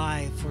in our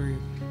life, for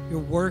your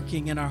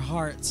working in our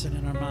hearts and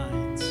in our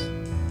minds.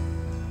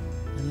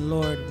 And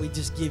Lord, we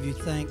just give you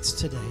thanks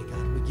today,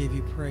 God. We give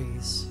you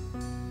praise.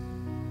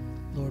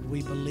 Lord,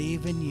 we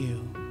believe in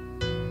you.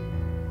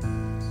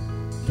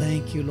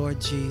 Thank you,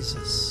 Lord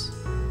Jesus.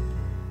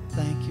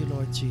 Thank you,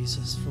 Lord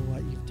Jesus, for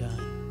what you've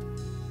done.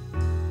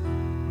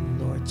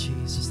 Lord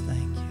Jesus,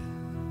 thank you.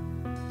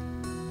 We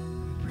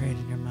pray it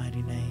in your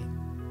mighty name.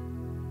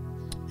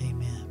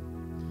 Amen.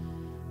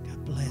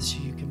 God bless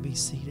you. You can be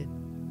seated.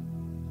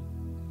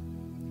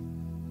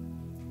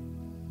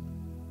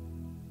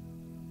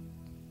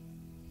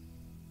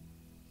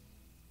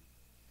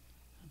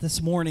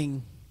 This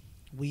morning,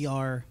 we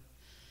are,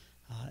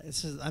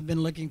 I've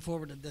been looking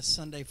forward to this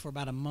Sunday for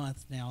about a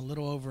month now, a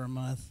little over a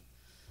month.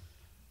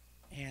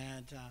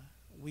 And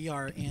we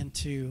are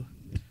into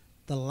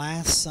the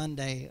last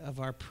Sunday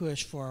of our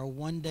push for our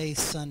one-day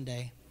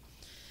Sunday.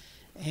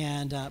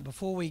 And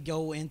before we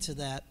go into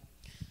that,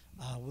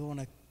 we want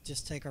to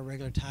just take our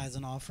regular tithes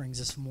and offerings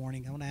this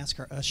morning. I want to ask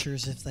our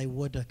ushers if they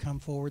would come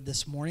forward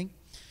this morning.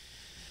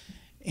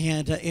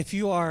 And if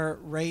you are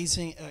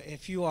writing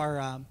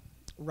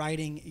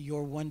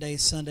your one-day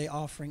Sunday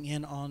offering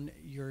in on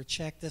your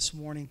check this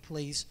morning,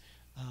 please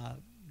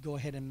go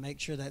ahead and make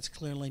sure that's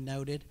clearly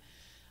noted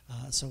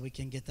so we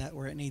can get that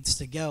where it needs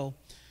to go.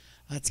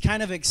 It's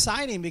kind of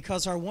exciting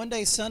because our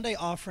one-day Sunday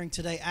offering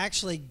today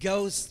actually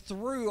goes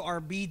through our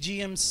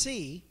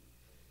BGMC,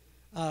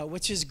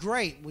 which is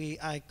great.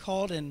 I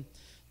called and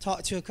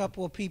talked to a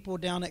couple of people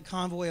down at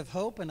Convoy of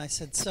Hope, and I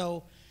said,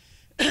 so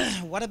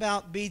what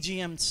about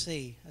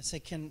BGMC? I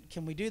said,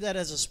 can we do that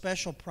as a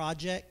special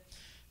project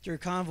through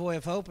Convoy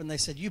of Hope? And they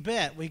said, you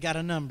bet, we got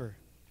a number.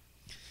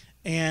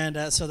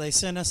 And so they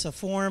sent us a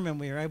form, and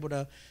we were able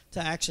to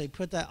actually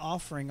put that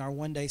offering, our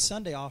one-day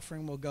Sunday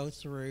offering, will go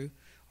through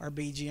our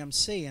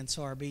BGMC. And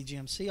so our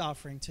BGMC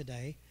offering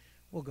today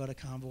will go to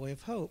Convoy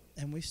of Hope,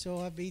 and we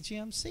still have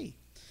BGMC.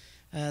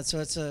 So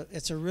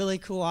it's a really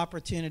cool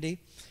opportunity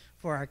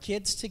for our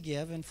kids to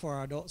give and for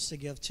our adults to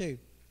give too.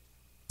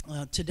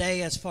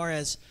 Today, as far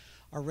as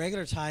our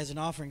regular tithes and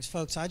offerings,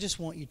 folks, I just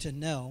want you to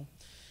know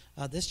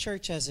this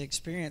church has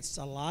experienced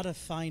a lot of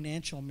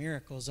financial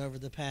miracles over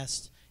the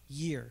past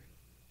year.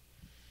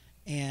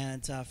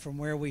 And from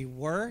where we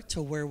were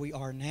to where we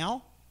are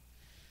now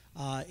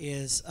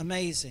is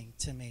amazing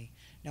to me.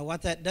 Now,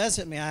 what that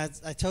doesn't mean,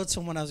 I told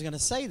someone I was going to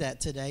say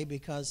that today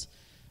because,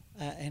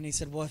 and he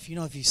said, well, if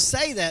you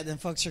say that, then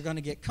folks are going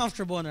to get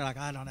comfortable and they're like,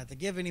 I don't have to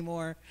give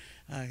anymore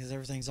because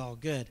everything's all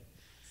good.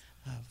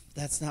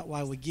 That's not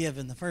why we give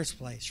in the first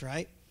place,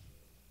 right?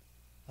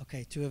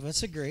 Okay, two of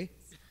us agree.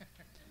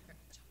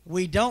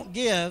 We don't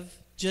give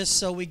just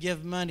so we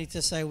give money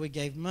to say we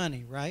gave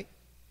money, right?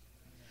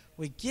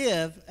 We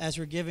give as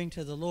we're giving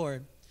to the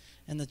Lord,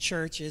 and the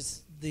church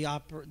is the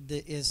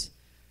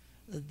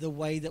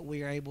way that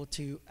we are able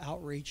to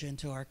outreach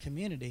into our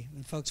community.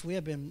 And folks, we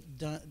have been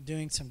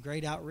doing some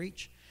great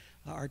outreach.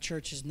 Our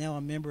church is now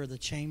a member of the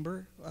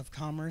Chamber of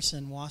Commerce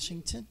in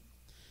Washington.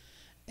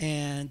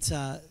 And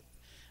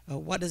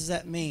what does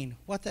that mean?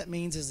 What that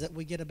means is that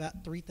we get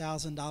about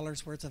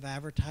 $3,000 worth of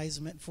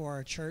advertisement for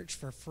our church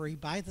for free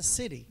by the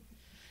city.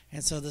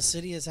 And so the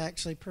city is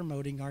actually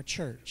promoting our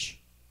church.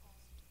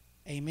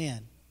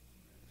 Amen.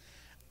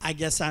 I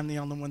guess I'm the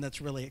only one that's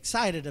really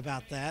excited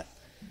about that.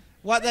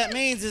 What that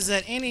means is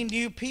that any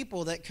new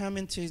people that come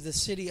into the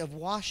city of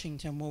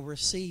Washington will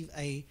receive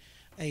a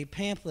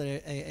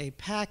pamphlet, a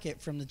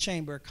packet from the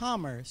Chamber of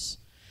Commerce.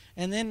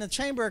 And then the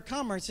Chamber of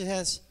Commerce, it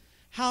has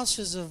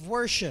houses of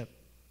worship.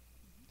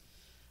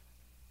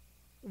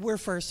 We're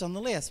first on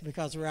the list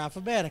because we're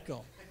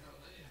alphabetical.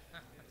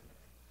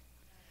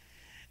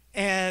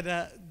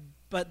 And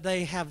but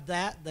they have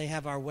that. They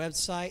have our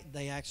website.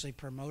 They actually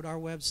promote our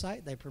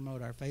website. They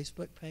promote our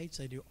Facebook page.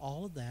 They do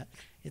all of that.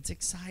 It's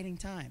exciting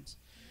times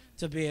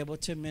to be able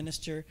to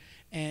minister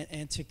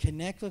and to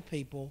connect with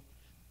people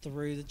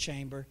through the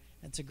chamber.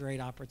 It's a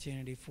great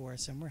opportunity for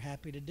us, and we're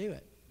happy to do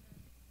it.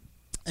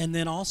 And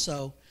then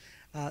also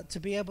to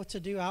be able to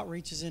do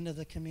outreaches into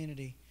the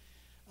community.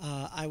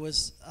 I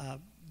was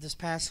this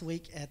past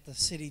week at the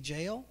city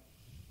jail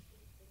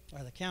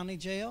or the county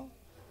jail.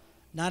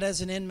 Not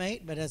as an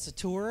inmate, but as a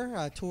tourer.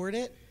 I toured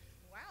it.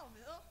 Wow,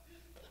 Bill.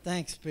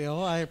 Thanks,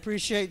 Bill. I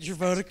appreciate your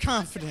vote of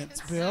confidence,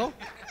 Bill.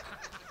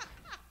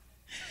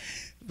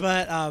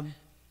 But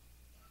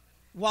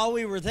while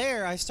we were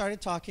there, I started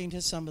talking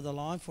to some of the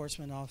law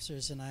enforcement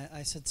officers, and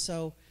I said,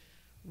 so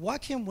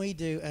what can we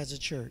do as a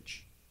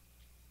church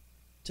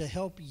to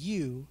help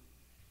you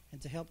and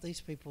to help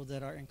these people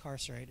that are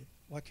incarcerated?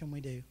 What can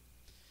we do?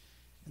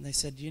 And they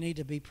said, you need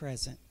to be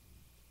present.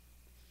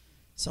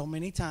 So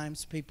many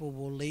times people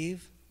will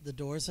leave the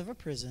doors of a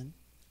prison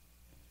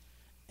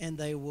and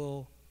they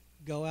will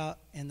go out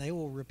and they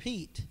will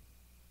repeat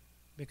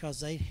because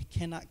they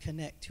cannot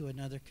connect to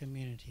another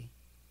community.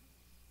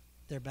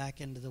 They're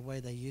back into the way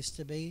they used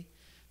to be,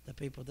 the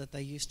people that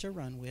they used to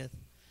run with.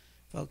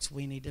 Folks,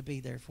 we need to be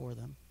there for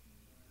them.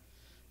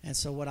 And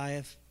so what I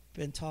have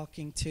been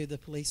talking to the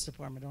police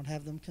department, don't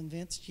have them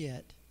convinced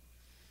yet,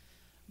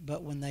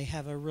 but when they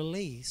have a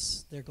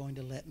release, they're going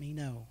to let me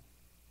know.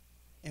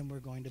 And we're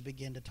going to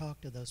begin to talk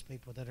to those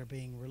people that are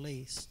being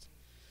released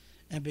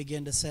and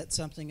begin to set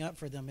something up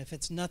for them. If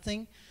it's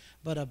nothing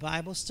but a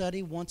Bible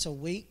study once a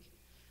week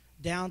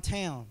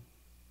downtown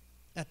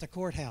at the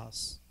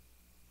courthouse,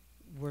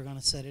 we're going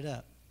to set it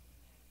up.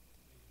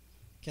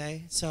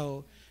 Okay?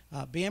 So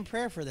be in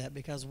prayer for that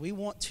because we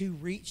want to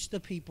reach the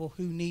people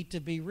who need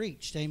to be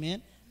reached. Amen?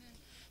 Amen.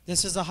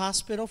 This is a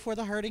hospital for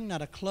the hurting,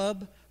 not a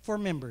club for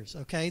members.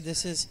 Okay?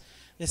 This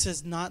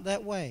is not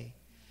that way.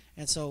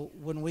 And so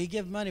when we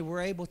give money,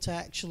 we're able to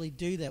actually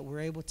do that.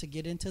 We're able to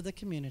get into the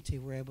community.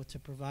 We're able to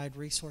provide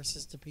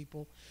resources to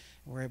people.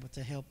 And we're able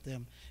to help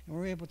them. And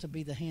we're able to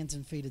be the hands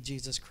and feet of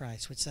Jesus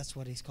Christ, which that's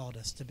what he's called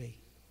us to be.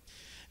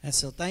 And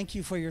so thank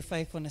you for your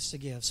faithfulness to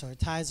give. So our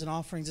tithes and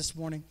offerings this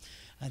morning,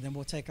 and then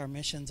we'll take our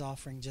missions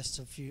offering just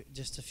a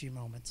few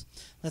moments.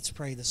 Let's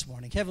pray this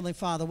morning. Heavenly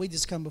Father, we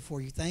just come before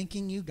you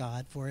thanking you,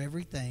 God, for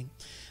everything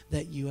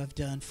that you have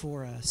done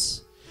for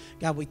us.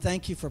 God, we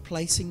thank you for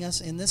placing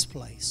us in this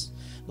place.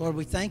 Lord,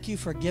 we thank you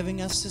for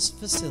giving us this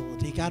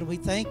facility. God, we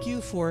thank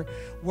you for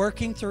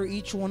working through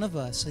each one of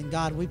us. And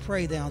God, we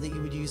pray now that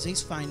you would use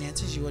these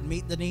finances, you would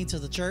meet the needs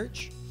of the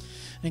church.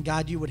 And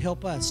God, you would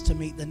help us to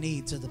meet the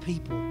needs of the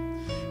people.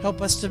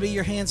 Help us to be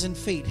your hands and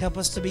feet. Help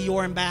us to be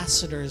your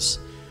ambassadors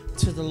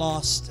to the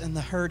lost and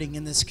the hurting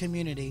in this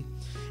community.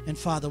 And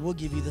Father, we'll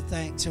give you the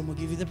thanks and we'll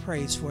give you the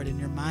praise for it in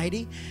your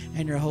mighty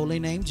and your holy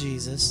name,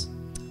 Jesus.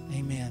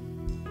 Amen.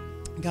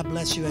 God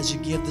bless you as you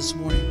give this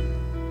morning.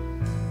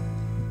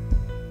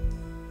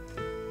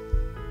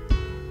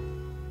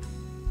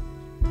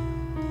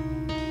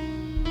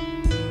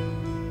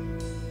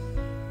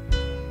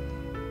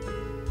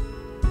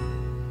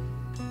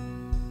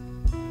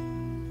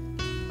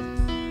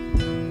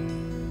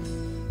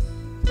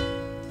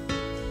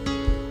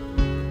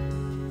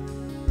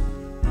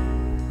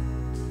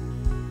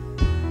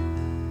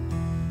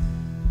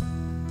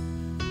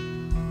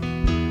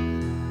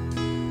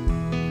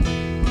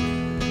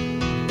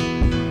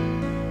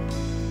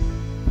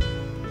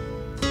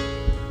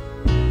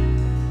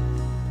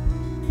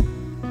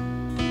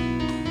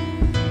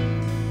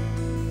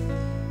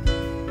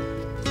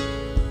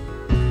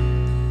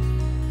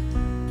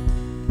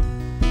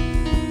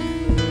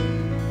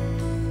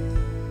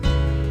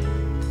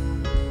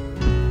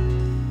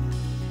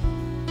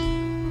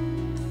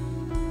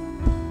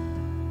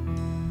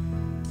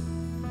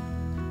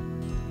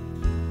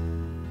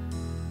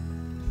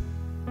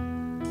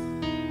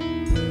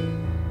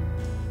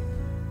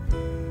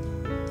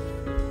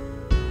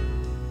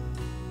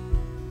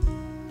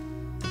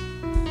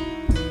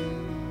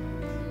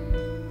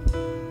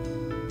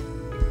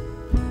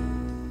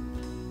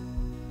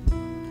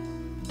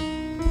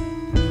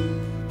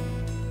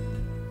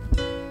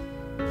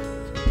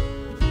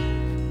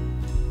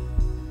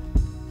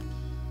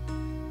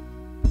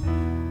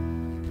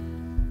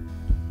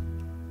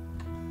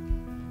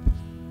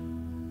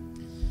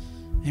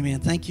 Amen.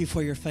 Thank you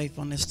for your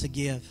faithfulness to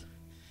give.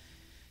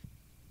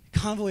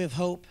 Convoy of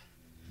Hope,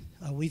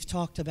 we've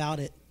talked about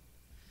it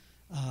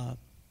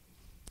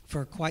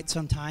for quite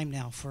some time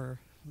now, for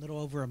a little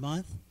over a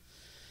month.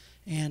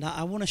 And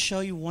I want to show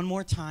you one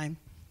more time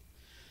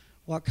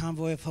what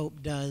Convoy of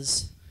Hope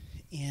does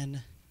in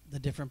the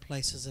different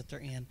places that they're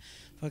in.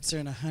 Folks, they're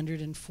in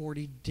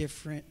 140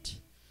 different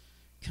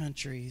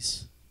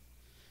countries.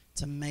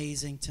 It's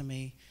amazing to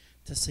me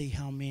to see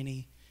how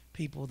many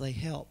people they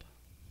help.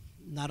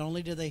 Not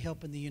only do they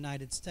help in the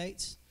United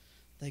States,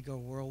 they go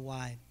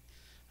worldwide.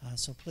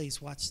 So please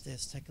watch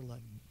this. Take a look.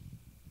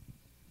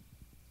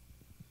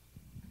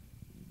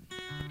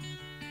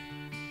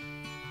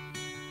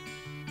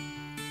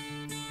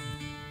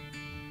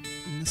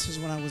 And this is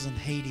when I was in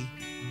Haiti.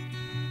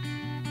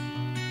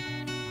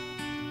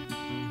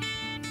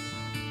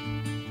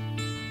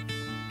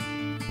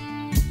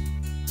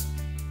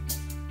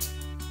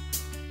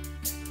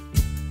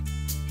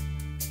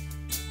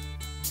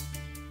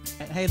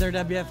 Hey there,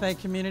 WFA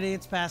community.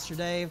 It's Pastor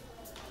Dave.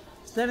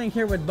 Standing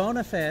here with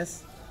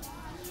Boniface.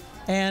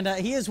 And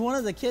he is one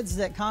of the kids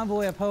that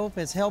Convoy of Hope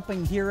is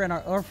helping here in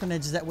our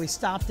orphanage that we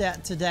stopped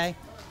at today.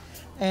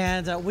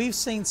 And we've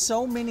seen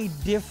so many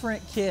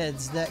different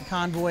kids that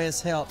Convoy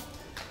has helped.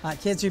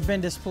 Kids who've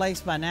been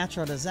displaced by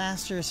natural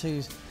disasters,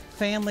 whose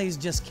families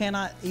just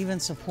cannot even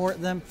support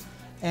them.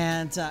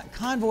 And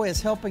Convoy is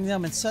helping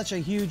them in such a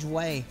huge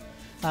way.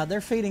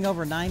 They're feeding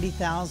over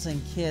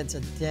 90,000 kids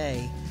a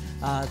day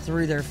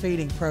through their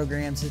feeding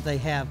programs that they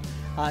have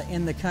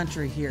in the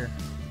country here.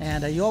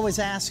 And you always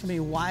ask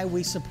me why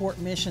we support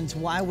missions,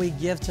 why we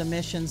give to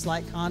missions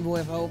like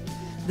Convoy of Hope.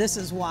 This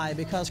is why,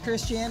 because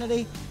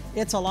Christianity,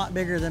 it's a lot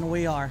bigger than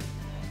we are.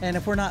 And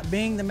if we're not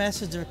being the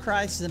message of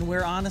Christ, then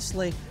we're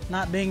honestly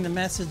not being the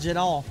message at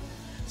all.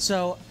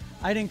 So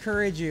I'd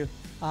encourage you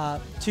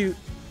to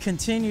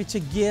continue to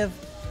give,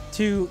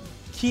 to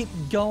keep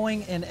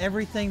going in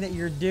everything that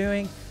you're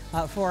doing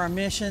for our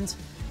missions,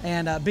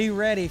 and be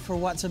ready for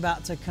what's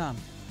about to come.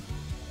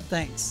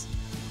 Thanks.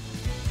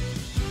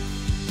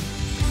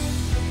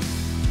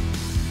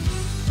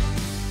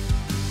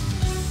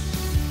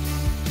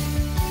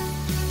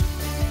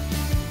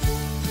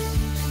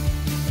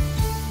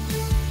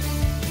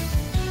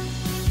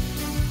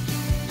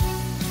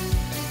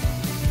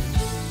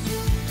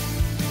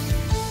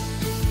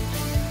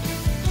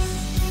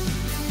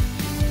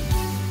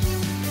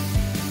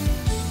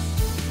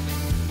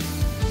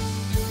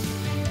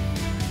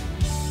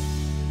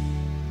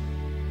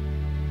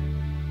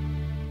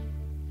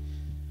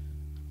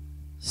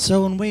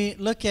 So when we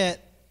look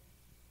at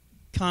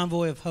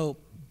Convoy of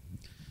Hope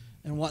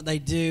and what they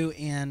do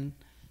in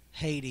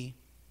Haiti,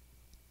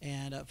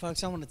 and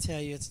folks, I want to tell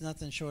you, it's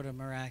nothing short of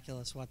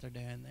miraculous what they're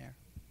doing there.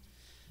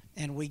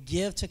 And we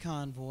give to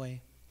Convoy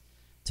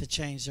to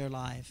change their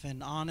life.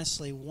 And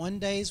honestly, one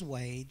day's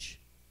wage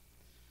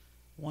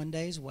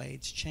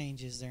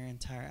changes their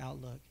entire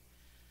outlook.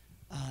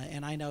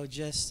 And I know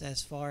just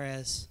as far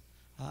as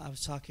I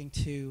was talking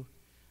to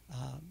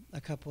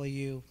a couple of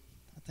you,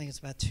 I think it's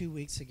about 2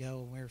 weeks ago,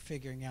 when we were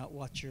figuring out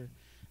what your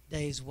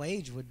day's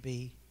wage would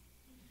be.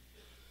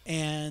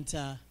 And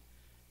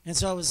And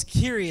so I was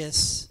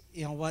curious,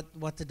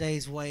 what the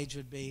day's wage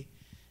would be.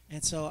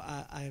 And so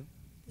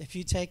if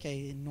you take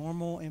a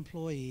normal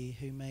employee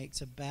who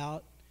makes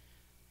about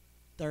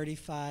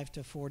 $35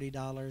 to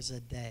 $40 a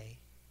day,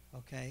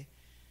 okay,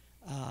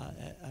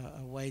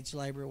 a wage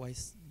laborer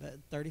weighs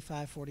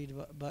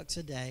 $35-$40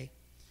 a day,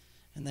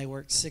 and they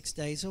work 6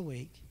 days a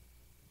week,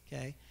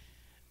 okay.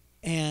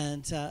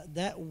 And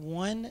that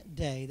one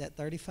day, that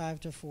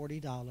 $35 to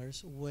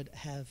 $40 would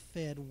have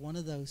fed one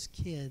of those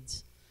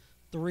kids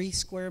 3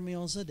 square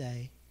meals a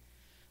day,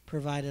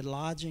 provided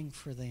lodging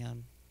for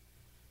them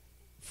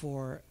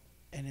for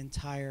an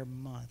entire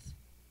month.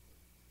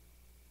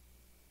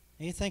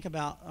 And you think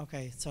about,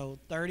 okay, so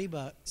 $30,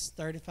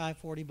 $35,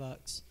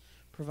 $40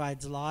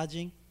 provides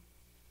lodging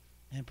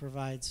and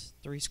provides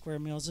 3 square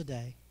meals a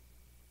day.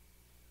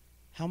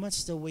 How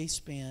much do we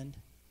spend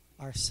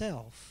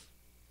ourselves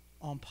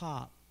on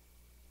pop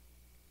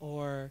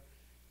or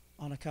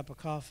on a cup of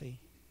coffee?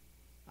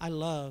 I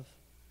love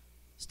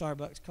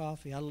Starbucks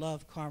coffee. I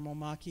love caramel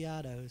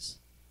macchiatos.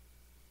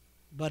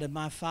 But in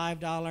my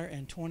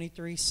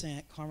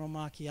 $5.23 caramel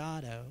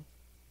macchiato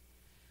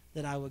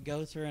that I would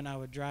go through and I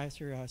would drive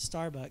through a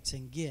Starbucks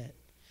and get,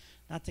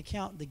 not to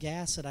count the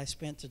gas that I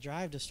spent to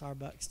drive to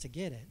Starbucks to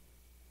get it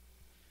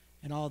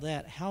and all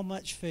that, how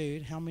much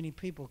food, how many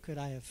people could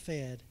I have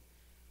fed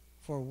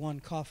for one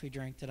coffee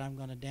drink that I'm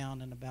going to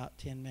down in about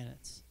 10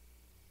 minutes?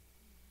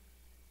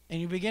 And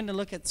you begin to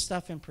look at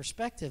stuff in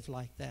perspective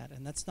like that.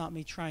 And that's not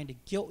me trying to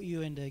guilt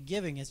you into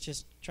giving. It's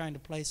just trying to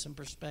place some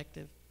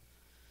perspective.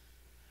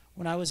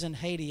 When I was in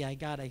Haiti, I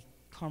got a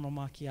caramel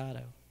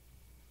macchiato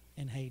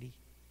in Haiti.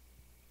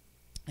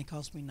 It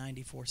cost me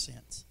 94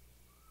 cents.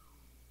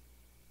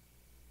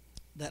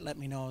 That let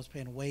me know I was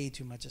paying way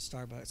too much at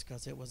Starbucks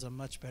because it was a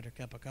much better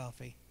cup of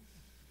coffee.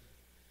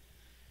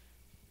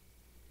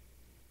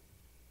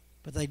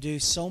 But they do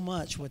so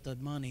much with the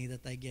money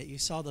that they get. You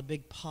saw the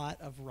big pot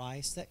of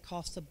rice that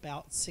cost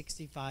about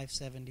 65,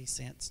 70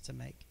 cents to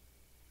make.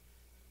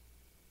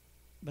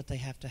 But they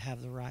have to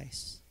have the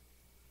rice.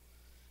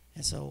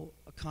 And so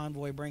a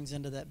convoy brings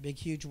into that big,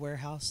 huge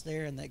warehouse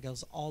there, and that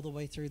goes all the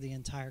way through the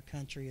entire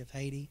country of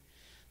Haiti.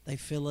 They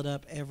fill it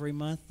up every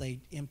month. They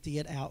empty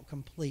it out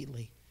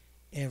completely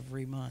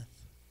every month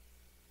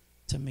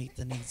to meet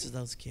the needs of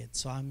those kids.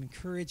 So I'm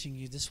encouraging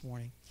you this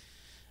morning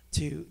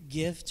to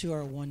give to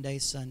our One Day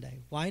Sunday.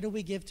 Why do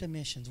we give to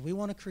missions? We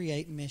want to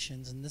create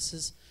missions, and this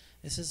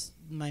is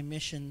my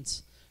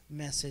missions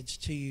message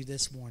to you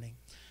this morning.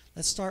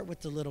 Let's start with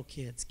the little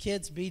kids.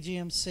 Kids,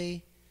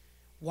 BGMC,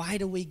 why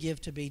do we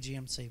give to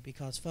BGMC?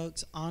 Because,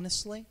 folks,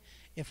 honestly,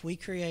 if we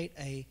create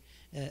a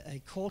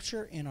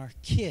culture in our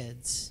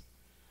kids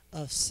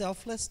of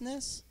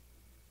selflessness,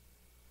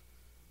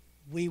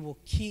 we will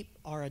keep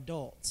our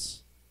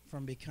adults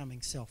from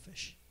becoming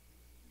selfish.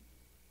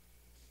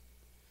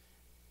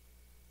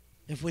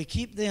 If we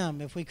keep them,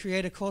 if we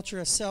create a culture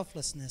of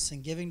selflessness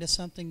and giving to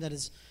something that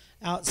is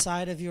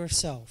outside of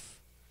yourself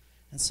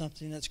and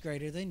something that's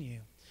greater than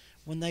you,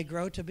 when they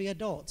grow to be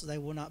adults, they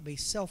will not be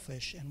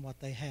selfish in what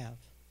they have.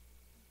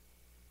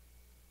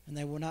 And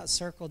they will not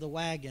circle the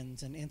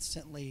wagons and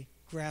instantly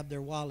grab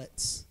their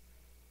wallets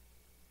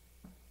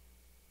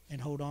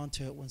and hold on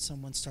to it when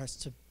someone starts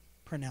to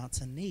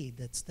pronounce a need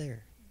that's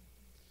there.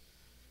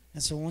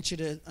 And so I want you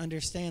to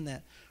understand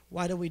that.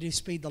 Why do we do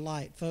Speed the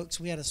Light? Folks,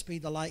 we had a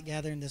Speed the Light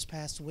gathering this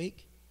past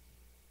week.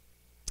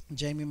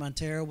 Jamie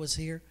Montero was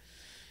here,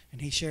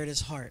 and he shared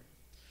his heart.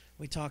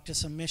 We talked to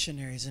some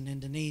missionaries in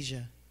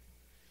Indonesia.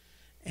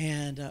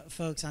 And,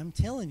 folks, I'm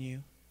telling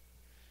you,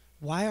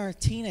 why our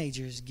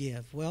teenagers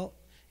give? Well,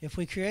 if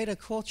we create a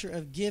culture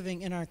of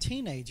giving in our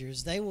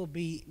teenagers, they will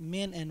be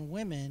men and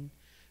women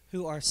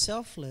who are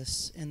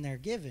selfless in their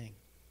giving.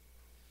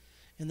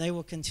 And they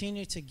will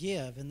continue to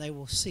give, and they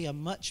will see a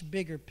much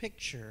bigger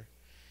picture,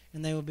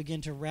 and they will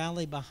begin to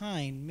rally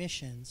behind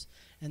missions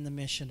and the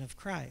mission of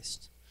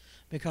Christ.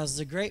 Because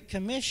the Great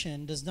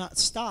Commission does not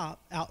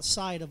stop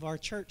outside of our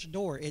church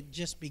door. It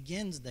just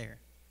begins there.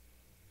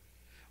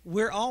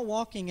 We're all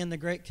walking in the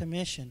Great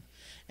Commission,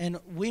 and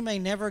we may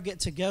never get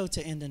to go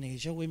to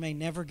Indonesia. We may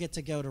never get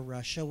to go to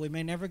Russia. We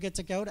may never get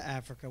to go to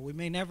Africa. We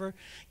may never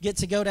get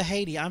to go to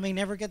Haiti. I may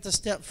never get to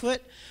step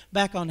foot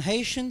back on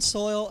Haitian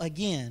soil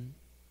again.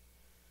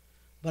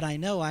 But I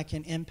know I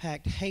can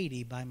impact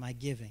Haiti by my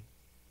giving.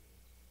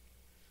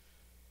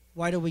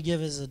 Why do we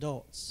give as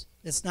adults?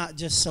 It's not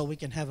just so we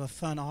can have a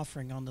fun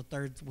offering on the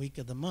third week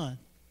of the month.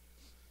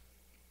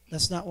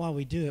 That's not why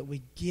we do it.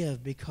 We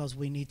give because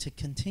we need to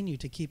continue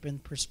to keep in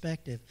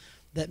perspective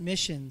that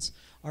missions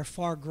are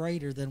far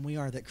greater than we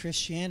are, that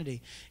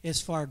Christianity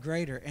is far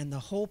greater, and the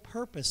whole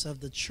purpose of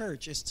the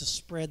church is to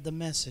spread the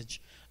message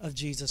of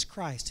Jesus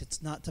Christ.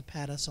 It's not to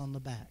pat us on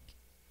the back.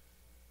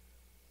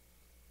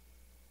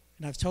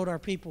 And I've told our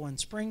people in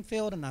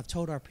Springfield, and I've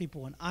told our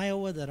people in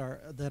Iowa that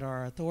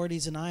our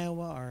authorities in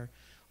Iowa,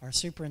 our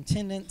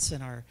superintendents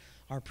and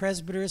our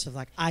presbyters have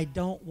I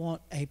don't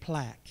want a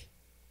plaque.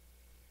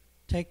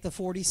 Take the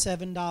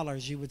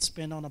 $47 you would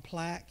spend on a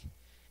plaque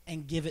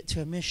and give it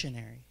to a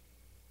missionary.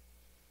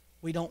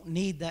 We don't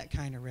need that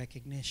kind of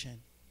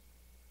recognition.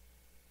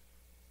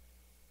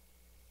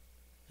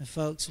 And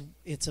folks,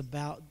 it's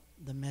about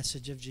the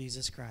message of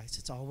Jesus Christ.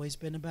 It's always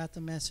been about the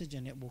message,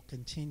 and it will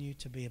continue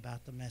to be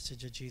about the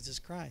message of Jesus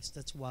Christ.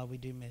 That's why we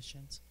do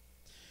missions.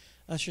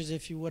 Ushers,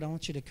 if you would, I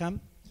want you to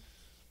come.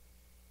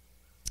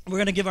 We're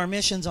going to give our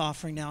missions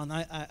offering now, and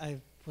I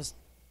was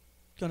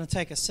going to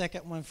take a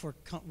second one for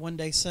One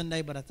Day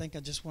Sunday, but I think I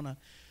just want to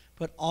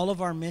put all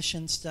of our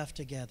mission stuff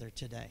together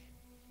today.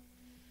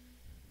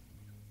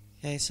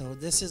 Okay, so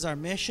this is our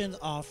mission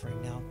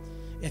offering. Now,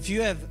 if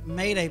you have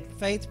made a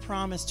faith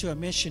promise to a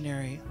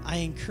missionary, I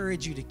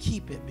encourage you to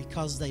keep it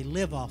because they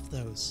live off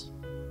those.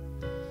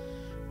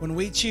 When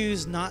we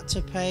choose not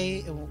to pay,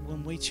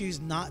 when we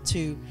choose not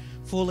to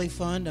fully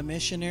fund a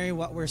missionary,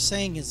 what we're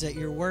saying is that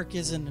your work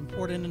isn't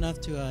important enough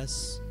to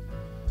us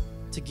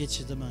to get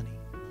you the money.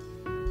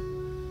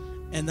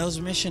 And those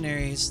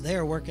missionaries, they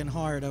are working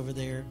hard over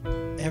there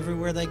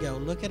everywhere they go.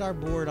 Look at our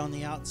board on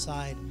the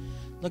outside.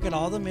 Look at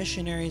all the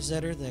missionaries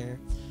that are there,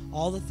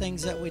 all the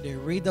things that we do.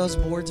 Read those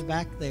boards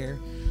back there.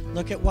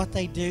 Look at what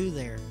they do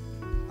there.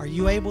 Are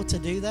you able to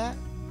do that?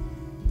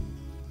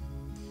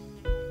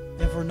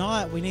 If we're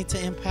not, we need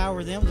to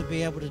empower them to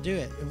be able to do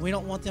it. And we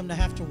don't want them to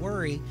have to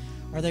worry,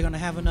 are they going to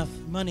have enough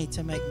money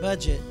to make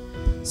budget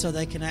so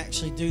they can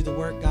actually do the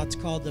work God's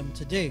called them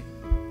to do.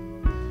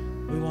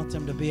 We want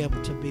them to be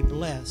able to be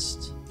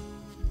blessed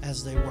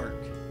as they work.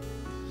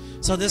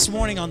 So this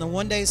morning on the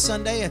One Day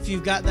Sunday, if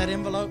you've got that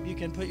envelope, you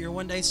can put your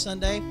One Day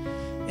Sunday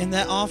in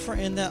that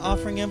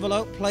offering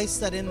envelope. Place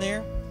that in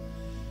there.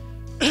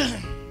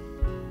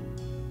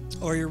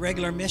 Or your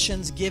regular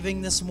missions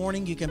giving this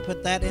morning, you can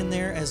put that in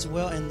there as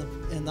well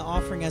in the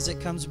offering as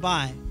it comes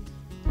by.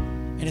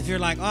 And if you're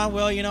like, oh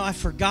well, you know, I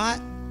forgot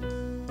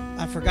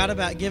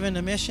about giving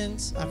to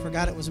missions. I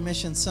forgot it was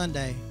Mission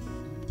Sunday.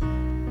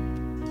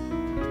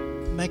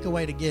 Make a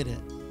way to get it.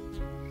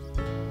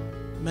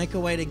 Make a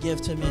way to give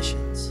to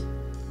missions.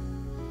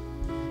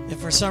 If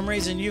for some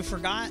reason you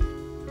forgot,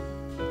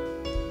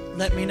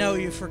 let me know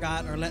you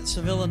forgot, or let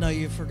Sevilla know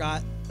you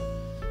forgot,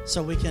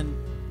 so we can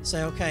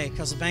say, okay,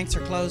 because the banks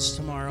are closed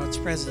tomorrow. It's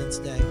President's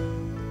Day.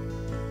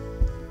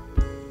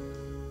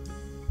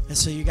 And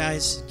so you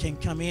guys can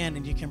come in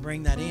and you can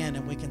bring that in,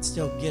 and we can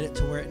still get it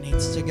to where it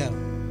needs to go.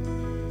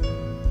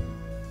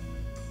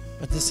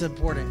 But this is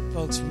important.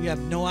 Folks, you have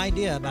no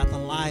idea about the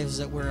lives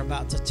that we're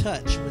about to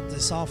touch with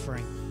this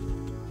offering.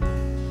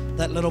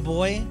 That little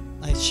boy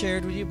I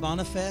shared with you,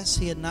 Boniface,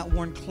 he had not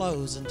worn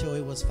clothes until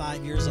he was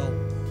 5 years old.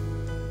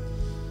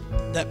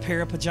 That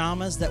pair of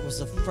pajamas, that was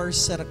the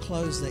first set of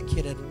clothes that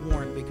kid had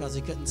worn because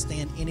he couldn't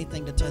stand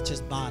anything to touch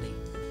his body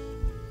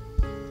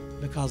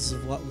because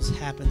of what was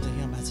happened to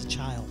him as a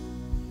child,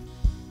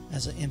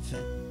 as an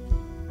infant.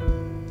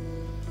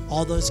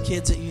 All those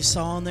kids that you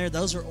saw in there,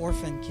 those are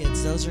orphan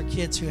kids. Those are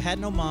kids who had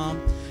no mom,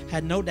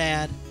 had no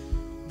dad.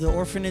 The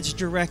orphanage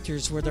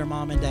directors were their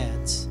mom and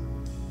dads.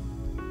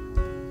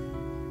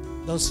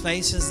 Those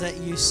faces that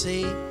you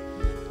see,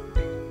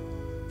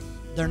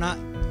 they're not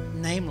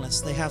nameless.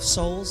 They have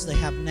souls, they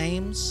have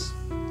names,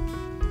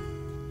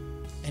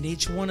 and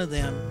each one of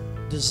them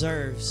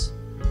deserves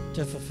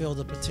to fulfill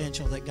the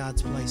potential that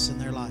God's placed in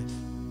their life.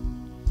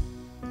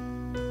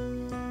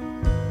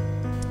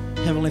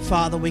 Heavenly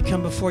Father, we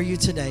come before you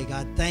today,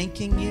 God,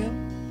 thanking you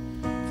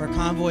for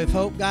Convoy of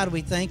Hope. God,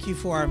 we thank you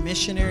for our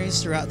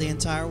missionaries throughout the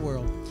entire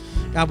world.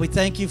 God, we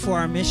thank you for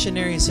our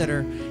missionaries that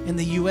are in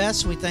the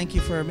U.S. We thank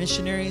you for our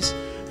missionaries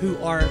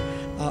who are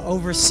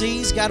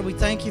overseas. God, we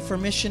thank you for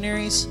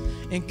missionaries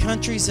in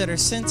countries that are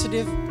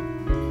sensitive,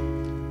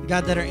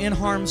 God, that are in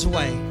harm's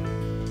way.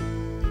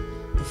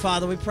 But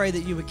Father, we pray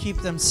that you would keep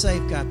them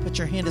safe, God. Put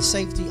your hand of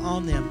safety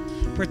on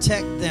them.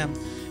 Protect them,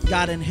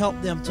 God, and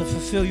help them to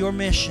fulfill your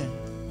mission.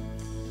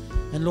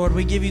 And Lord,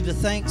 we give you the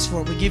thanks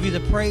for it. We give you the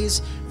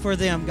praise for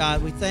them,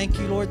 God. We thank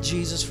you, Lord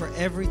Jesus, for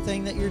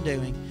everything that you're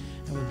doing.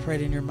 And we pray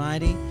it in your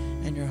mighty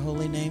and your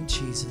holy name,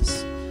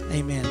 Jesus.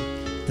 Amen.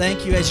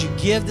 Thank you as you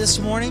give this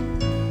morning.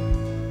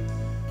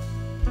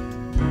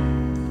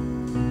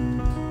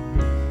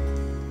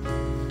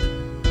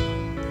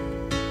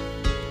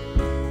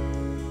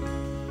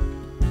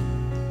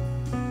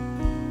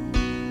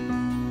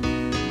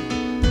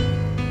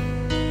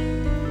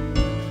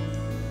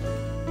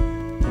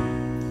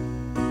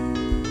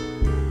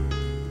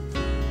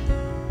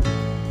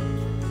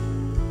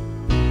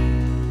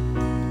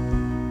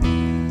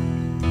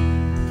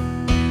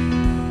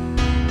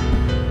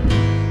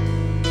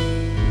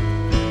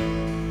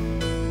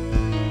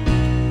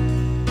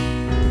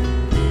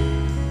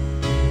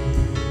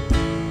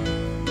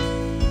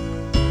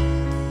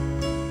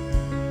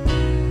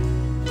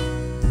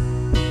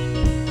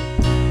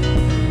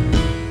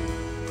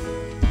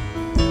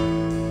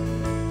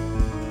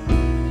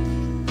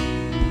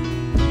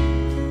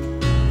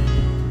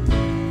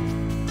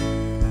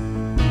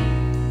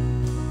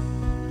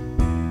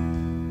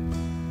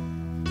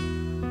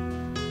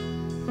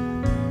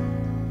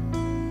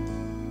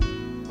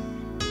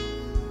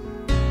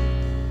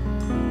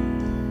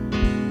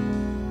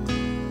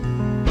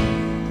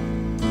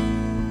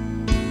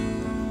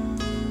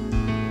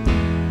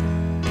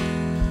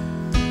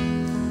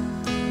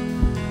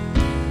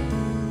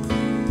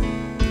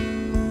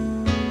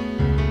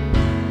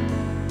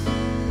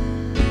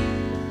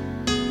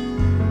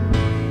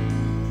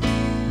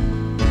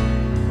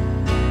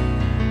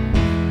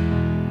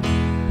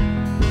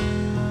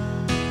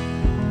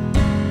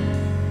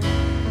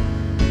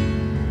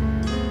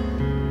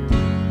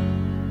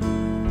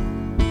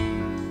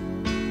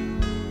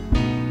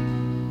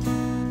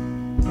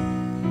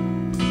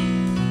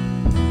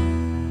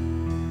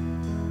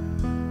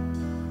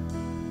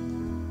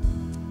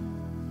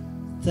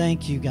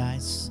 Thank you,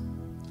 guys.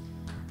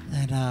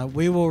 And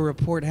we will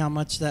report how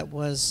much that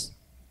was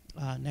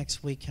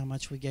next week, how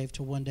much we gave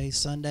to One Day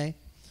Sunday.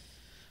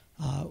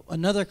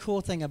 Another cool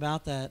thing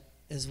about that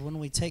is when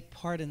we take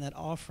part in that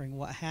offering,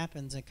 what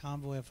happens at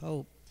Convoy of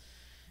Hope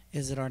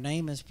is that our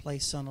name is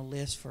placed on a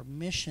list for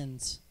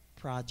missions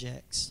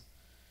projects.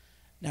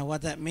 Now,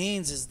 what that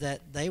means is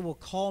that they will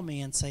call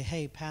me and say,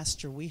 hey,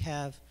 Pastor, we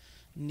have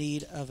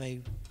need of a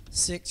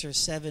 6 or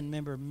 7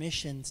 member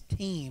missions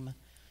team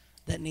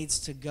that needs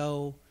to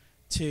go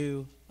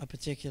to a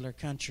particular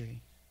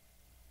country.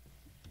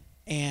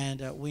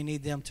 And we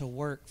need them to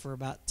work for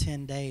about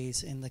 10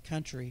 days in the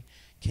country.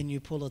 Can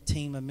you pull a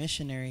team of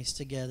missionaries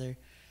together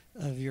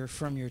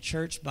from your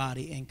church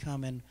body and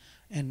come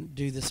and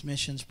do this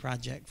missions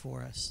project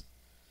for us?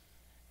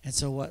 And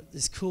so what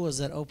is cool is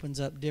that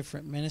opens up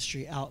different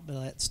ministry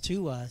outlets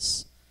to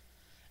us,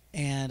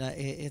 and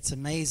it's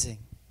amazing.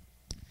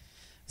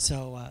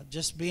 So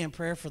just be in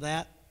prayer for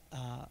that.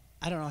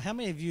 I don't know, how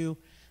many of you,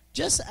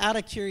 just out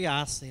of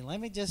curiosity, let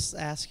me just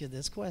ask you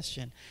this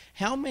question.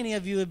 How many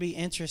of you would be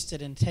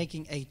interested in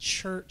taking a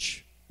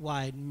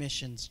church-wide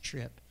missions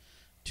trip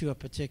to a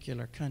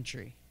particular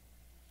country?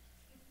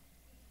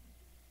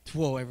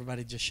 Whoa,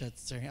 everybody just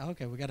shuts their hand.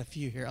 Okay, we got a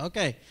few here.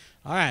 Okay,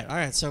 all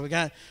right. So we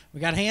got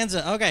hands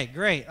up. Okay,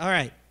 great. All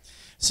right.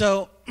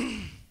 So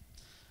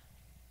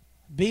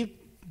be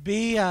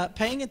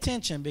paying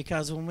attention,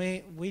 because when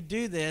we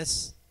do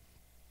this,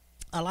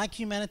 I like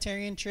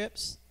humanitarian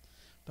trips,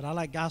 but I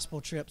like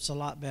gospel trips a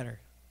lot better.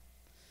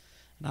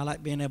 And I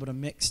like being able to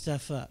mix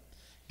stuff up.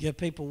 Give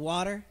people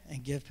water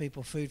and give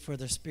people food for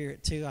their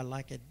spirit too. I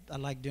like it. I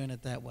like doing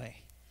it that way.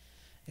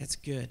 It's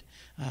good.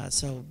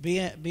 So be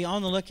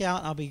on the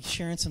lookout. I'll be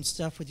sharing some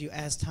stuff with you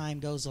as time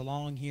goes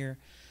along here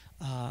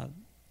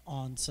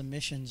on some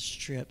missions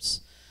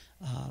trips.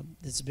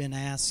 It's been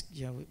asked,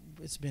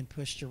 it's been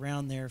pushed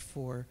around there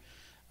for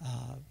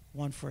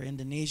one for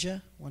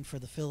Indonesia, one for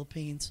the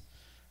Philippines,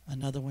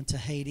 another one to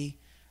Haiti,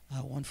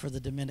 one for the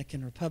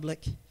Dominican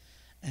Republic,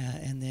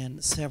 and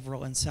then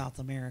several in South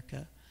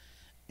America.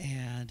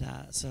 And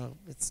so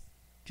it's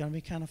going to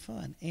be kind of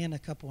fun. And a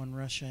couple in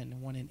Russia and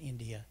one in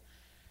India.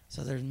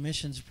 So there's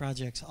missions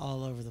projects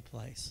all over the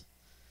place.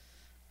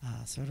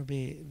 So it'll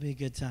be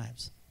good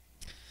times.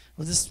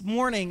 Well, this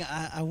morning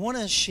I want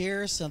to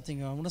share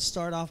something. I want to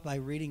start off by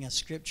reading a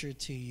scripture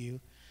to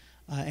you.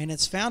 And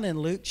it's found in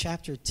Luke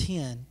chapter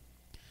 10,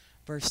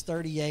 verse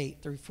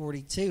 38 through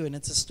 42. And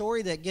it's a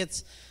story that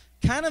gets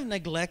kind of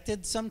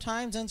neglected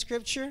sometimes in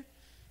Scripture.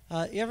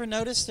 You ever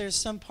notice there's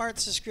some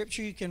parts of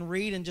Scripture you can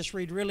read and just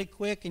read really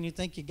quick and you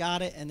think you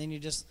got it, and then you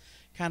just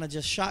kind of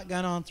just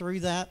shotgun on through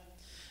that.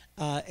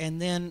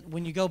 And then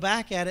when you go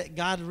back at it,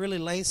 God really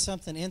lays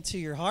something into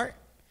your heart.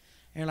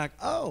 And you're like,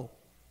 oh,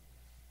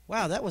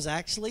 wow, that was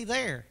actually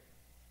there.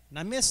 And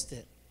I missed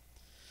it.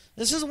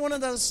 This is one of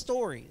those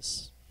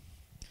stories.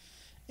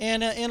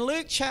 And in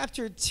Luke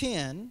chapter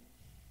 10,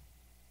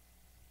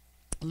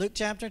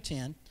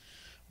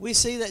 we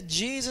see that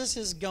Jesus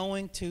is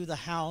going to the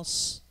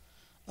house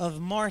of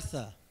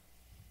Martha.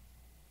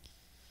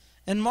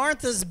 And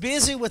Martha's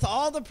busy with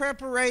all the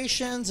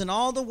preparations and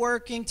all the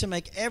working to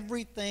make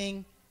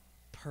everything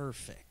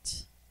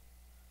perfect.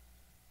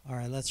 All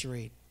right, let's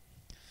read.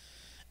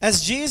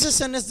 As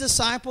Jesus and his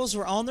disciples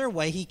were on their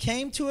way, he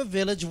came to a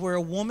village where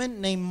a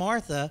woman named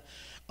Martha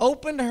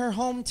opened her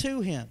home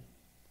to him.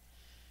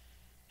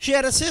 She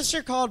had a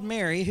sister called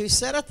Mary who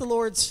sat at the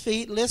Lord's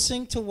feet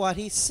listening to what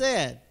he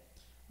said.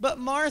 But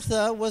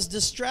Martha was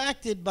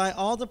distracted by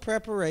all the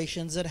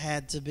preparations that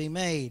had to be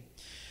made.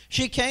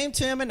 She came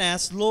to him and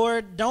asked,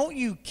 Lord, don't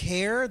you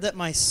care that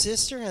my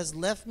sister has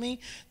left me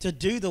to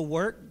do the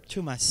work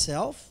to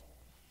myself?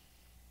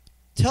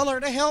 Tell her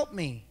to help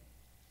me.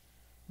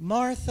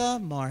 Martha,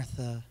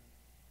 Martha.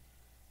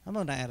 I'm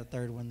going to add a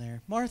third one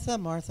there. Martha,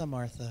 Martha,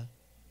 Martha.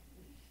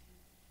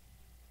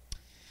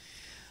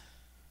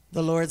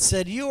 The Lord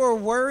said, you are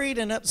worried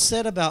and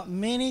upset about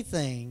many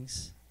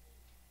things,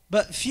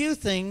 but few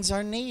things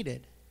are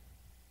needed.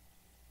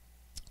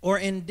 Or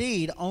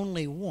indeed,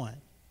 only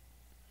one.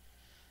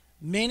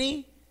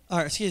 Mary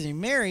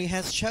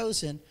has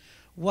chosen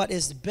what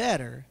is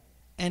better,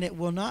 and it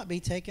will not be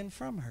taken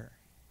from her.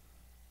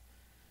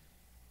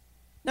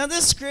 Now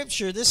this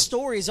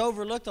story is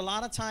overlooked a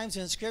lot of times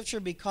in Scripture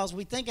because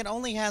we think it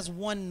only has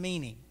one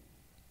meaning.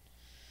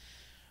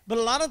 But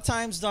a lot of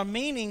times the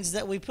meanings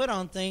that we put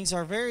on things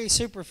are very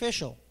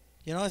superficial.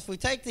 You know, if we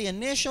take the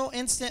initial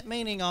instant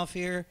meaning off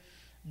here,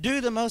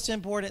 do the most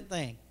important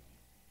thing.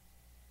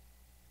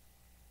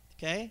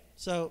 Okay?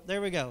 So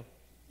there we go.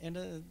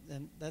 And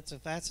that's the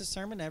fastest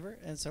sermon ever,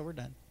 and so we're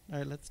done.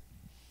 All right,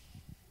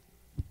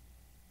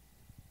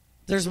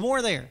 there's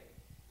more there.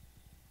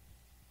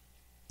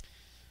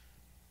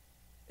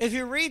 If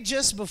you read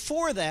just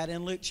before that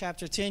in Luke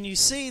chapter 10, you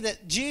see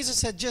that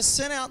Jesus had just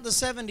sent out the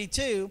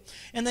 72,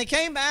 and they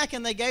came back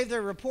and they gave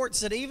their reports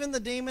that even the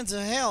demons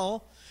of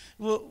hell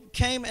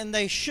came and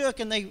they shook,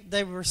 and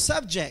they were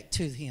subject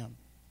to him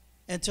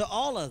and to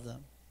all of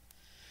them.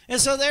 And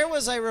so there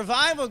was a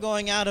revival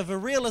going out of a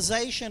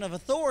realization of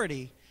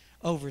authority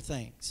over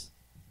things.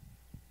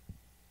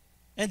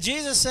 And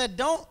Jesus said,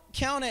 don't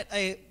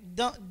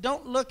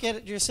don't look at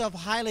it yourself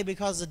highly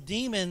because the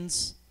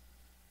demons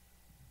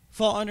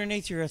fall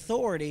underneath your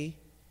authority,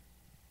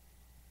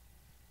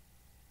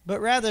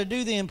 but rather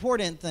do the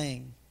important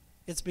thing.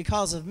 It's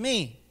because of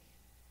me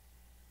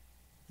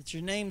that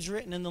your name's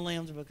written in the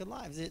Lamb's Book of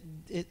Life.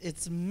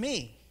 It's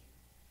me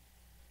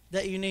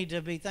that you need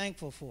to be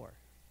thankful for.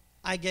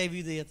 I gave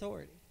you the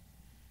authority.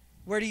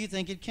 Where do you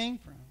think it came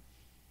from?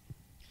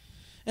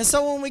 And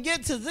so when we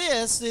get to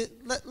this,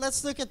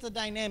 let's look at the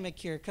dynamic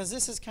here, because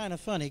this is kind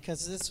of funny,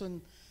 because this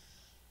one,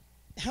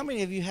 how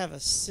many of you have a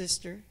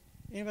sister?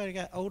 Anybody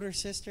got older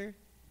sister?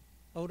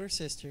 Older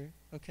sister,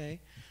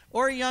 okay.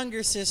 Or a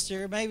younger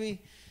sister, maybe,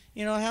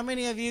 how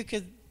many of you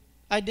could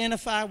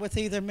identify with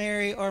either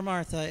Mary or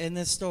Martha in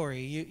this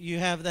story? You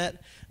have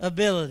that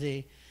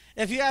ability.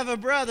 If you have a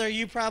brother,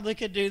 you probably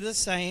could do the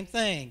same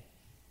thing.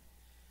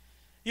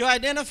 You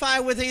identify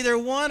with either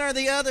one or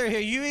the other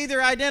here. You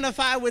either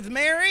identify with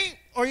Mary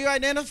or you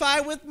identify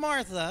with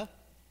Martha.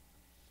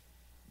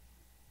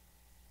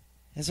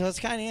 And so it's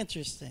kind of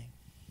interesting.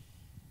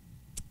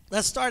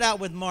 Let's start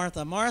out with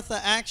Martha. Martha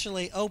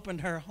actually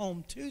opened her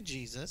home to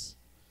Jesus.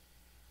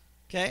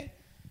 Okay?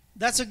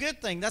 That's a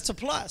good thing. That's a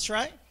plus,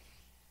 right?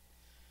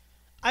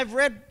 I've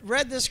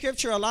read this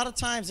scripture a lot of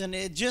times, and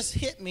it just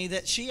hit me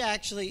that she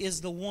actually is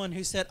the one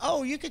who said,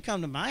 oh, you could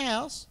come to my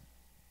house.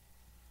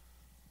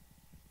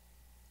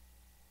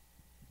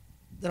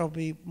 That'll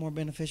be more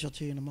beneficial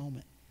to you in a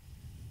moment.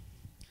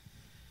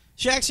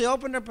 She actually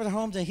opened up her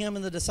home to him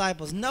and the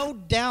disciples. No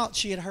doubt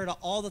she had heard of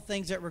all the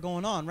things that were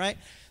going on, right?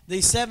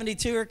 These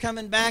 72 are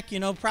coming back.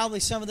 Probably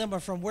some of them are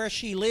from where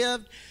she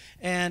lived.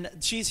 And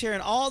she's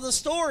hearing all the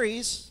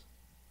stories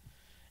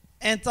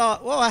and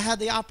thought, well, I had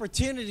the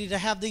opportunity to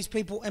have these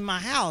people in my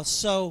house,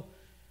 so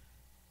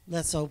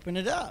let's open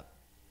it up.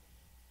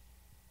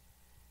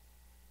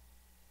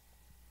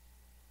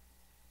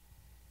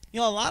 A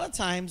lot of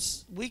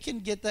times we can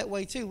get that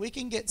way too. We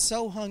can get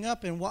so hung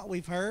up in what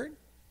we've heard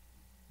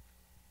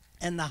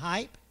and the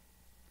hype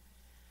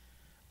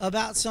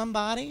about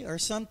somebody or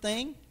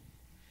something,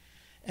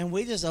 and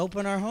we just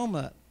open our home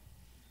up.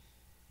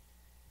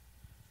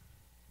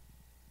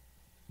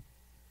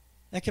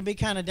 That can be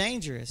kind of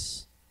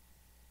dangerous.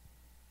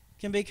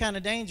 Can be kind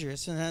of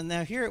dangerous. And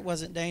now here it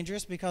wasn't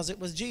dangerous because it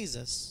was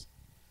Jesus.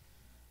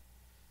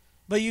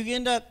 But you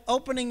end up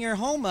opening your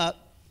home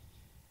up.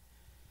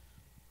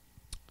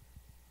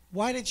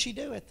 Why did she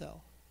do it,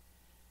 though?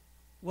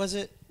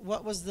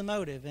 What was the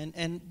motive?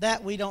 And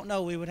that we don't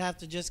know. We would have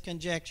to just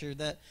conjecture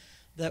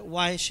that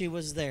why she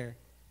was there.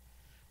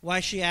 Why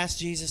she asked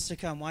Jesus to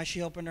come. Why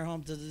she opened her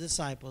home to the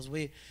disciples.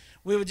 We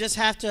would just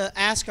have to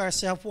ask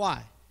ourselves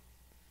why.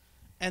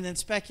 And then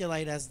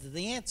speculate as to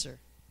the answer.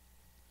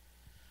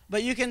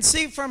 But you can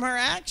see from her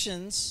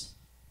actions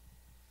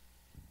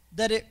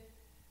that it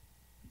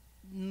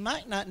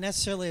might not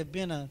necessarily have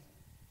been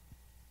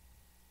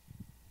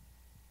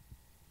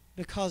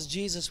because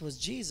Jesus was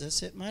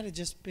Jesus. It might have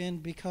just been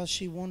because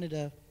she wanted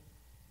to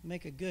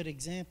make a good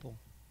example.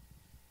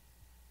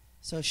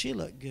 So she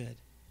looked good.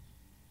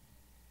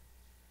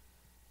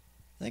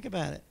 Think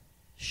about it.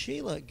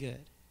 She looked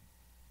good.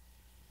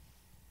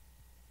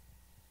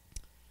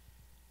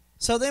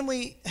 So then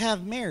we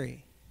have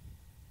Mary.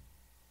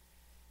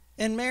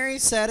 And Mary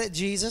sat at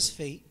Jesus'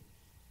 feet,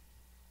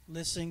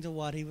 listening to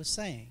what he was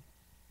saying.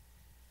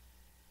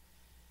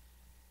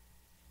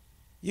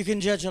 You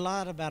can judge a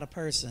lot about a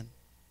person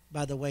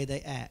by the way they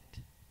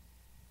act.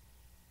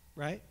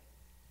 Right?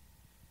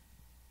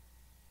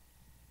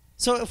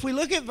 So if we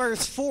look at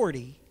verse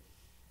 40,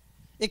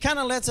 it kind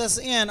of lets us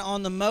in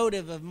on the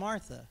motive of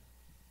Martha.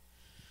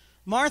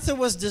 Martha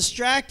was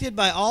distracted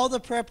by all the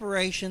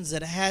preparations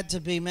that had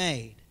to be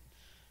made.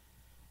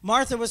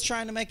 Martha was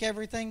trying to make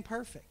everything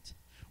perfect.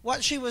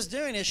 What she was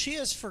doing is she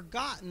has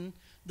forgotten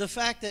the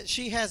fact that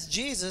she has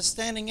Jesus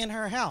standing in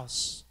her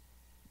house.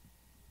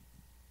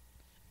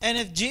 And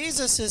if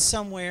Jesus is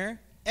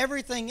somewhere,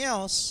 everything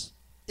else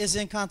is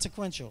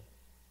inconsequential.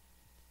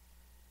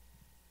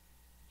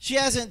 She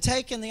hasn't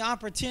taken the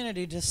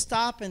opportunity to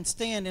stop and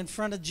stand in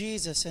front of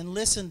Jesus and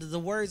listen to the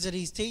words that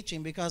he's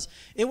teaching, because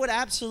it would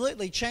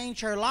absolutely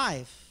change her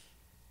life.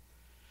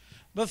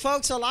 But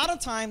folks, a lot of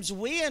times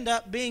we end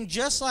up being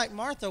just like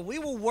Martha. We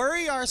will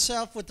worry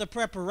ourselves with the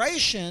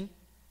preparation,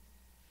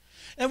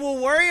 and we'll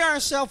worry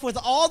ourselves with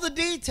all the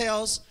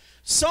details,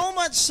 so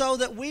much so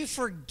that we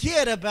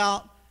forget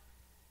about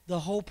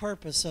the whole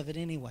purpose of it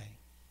anyway.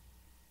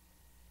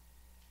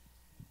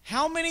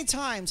 How many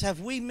times have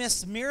we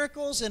missed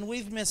miracles and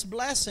we've missed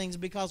blessings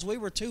because we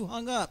were too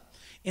hung up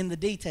in the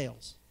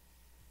details?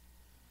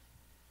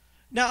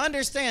 Now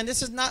understand,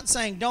 this is not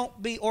saying don't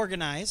be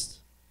organized.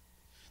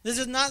 This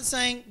is not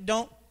saying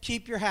don't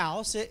keep your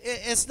house.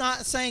 It's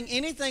not saying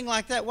anything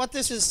like that. What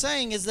this is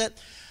saying is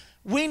that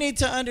we need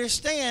to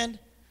understand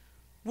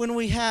when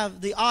we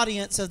have the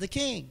audience of the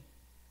King.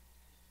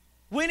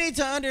 We need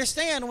to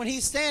understand when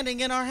he's standing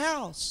in our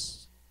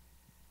house.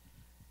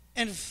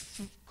 And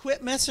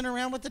quit messing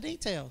around with the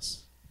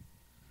details.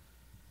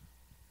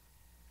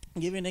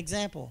 I'll give you an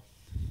example.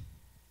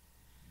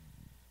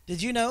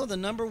 Did you know the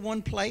number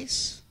one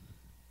place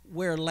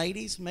where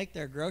ladies make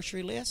their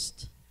grocery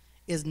list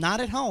is not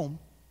at home,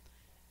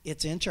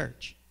 it's in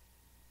church?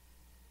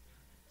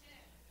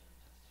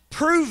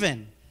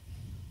 Proven.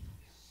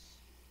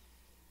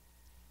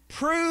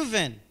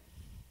 Proven.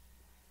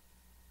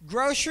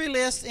 Grocery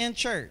list in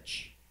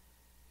church.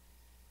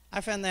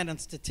 I found that in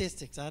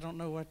statistics. I don't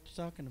know what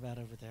you're talking about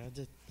over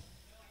there.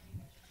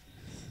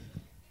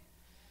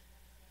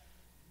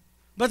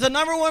 But the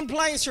number one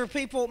place where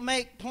people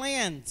make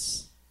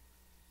plans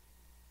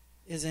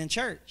is in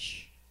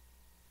church.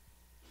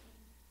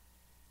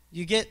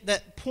 You get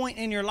that point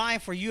in your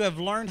life where you have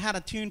learned how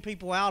to tune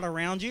people out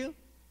around you,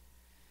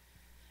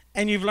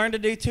 and you've learned to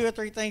do 2 or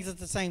 3 things at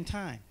the same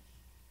time.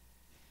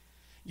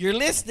 You're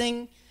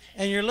listening,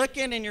 and you're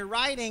looking, and you're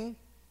writing.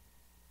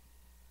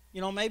 You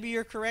know, maybe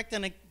you're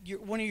correcting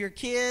one of your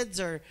kids,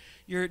 or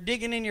you're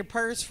digging in your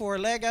purse for a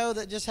Lego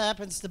that just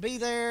happens to be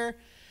there.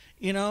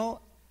 You know,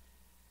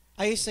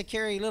 I used to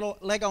carry little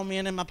Lego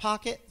men in my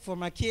pocket for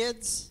my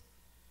kids.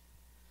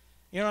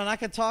 You know, and I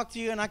could talk to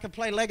you, and I could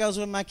play Legos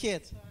with my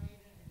kids. So how are you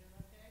doing?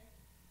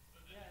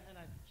 Okay? Yeah, and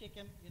then I kick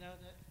him, you know,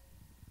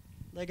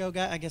 that Lego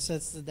guy. I guess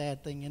that's the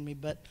dad thing in me,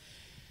 but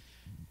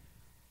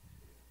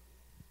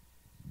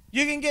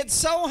you can get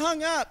so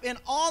hung up in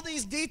all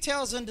these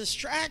details and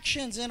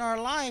distractions in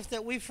our life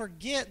that we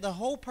forget the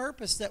whole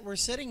purpose that we're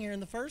sitting here in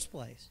the first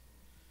place.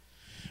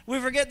 We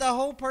forget the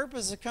whole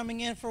purpose of coming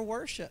in for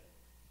worship.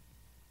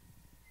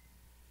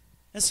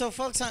 And so,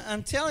 folks,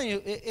 I'm telling you,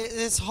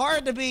 it's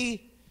hard to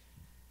be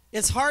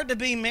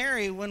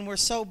Mary when we're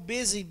so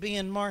busy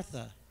being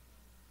Martha.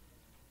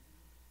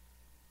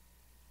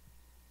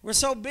 We're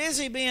so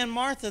busy being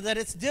Martha that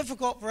it's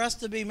difficult for us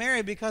to be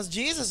Mary, because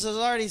Jesus has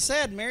already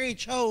said Mary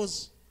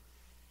chose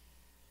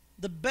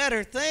the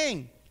better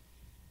thing.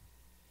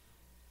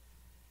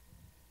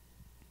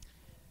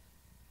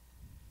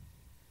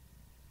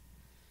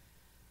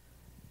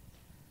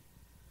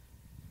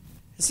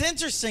 It's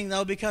interesting,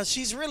 though, because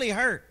she's really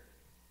hurt.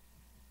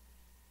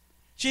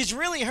 She's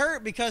really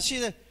hurt because she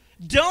said,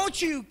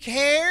 don't you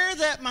care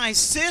that my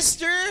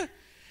sister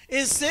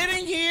is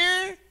sitting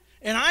here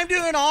and I'm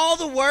doing all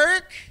the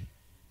work?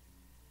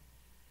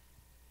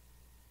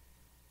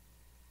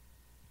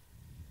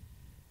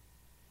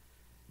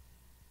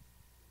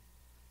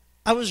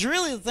 I was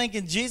really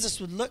thinking Jesus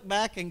would look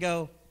back and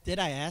go, did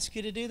I ask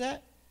you to do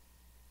that?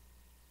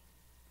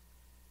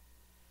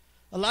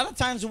 A lot of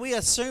times we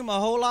assume a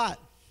whole lot.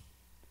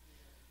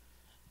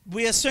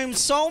 We assume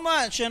so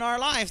much in our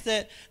life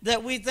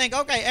that we think,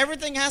 okay,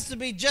 everything has to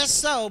be just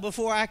so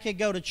before I could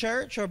go to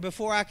church, or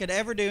before I could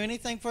ever do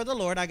anything for the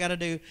Lord. I got to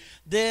do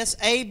this,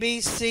 A, B,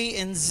 C,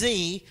 and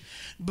Z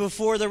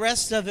before the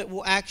rest of it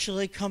will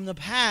actually come to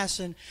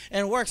pass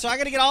and work. So I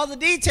got to get all the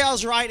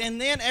details right,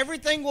 and then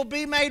everything will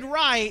be made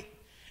right,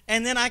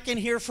 and then I can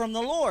hear from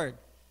the Lord.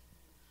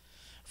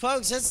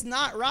 Folks, it's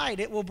not right.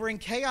 It will bring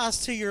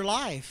chaos to your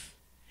life.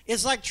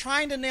 It's like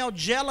trying to nail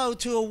Jell-O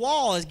to a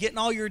wall, is getting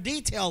all your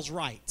details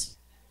right.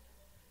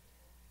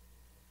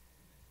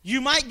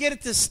 You might get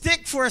it to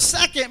stick for a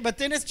second, but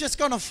then it's just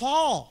going to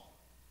fall.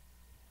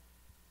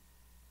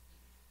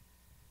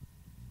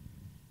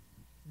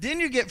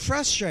 Then you get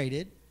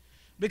frustrated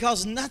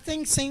because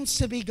nothing seems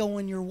to be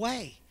going your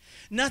way.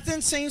 Nothing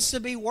seems to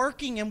be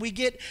working, and we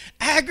get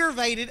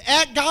aggravated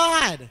at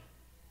God.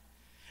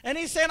 And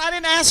He's saying, I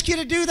didn't ask you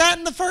to do that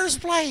in the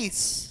first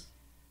place.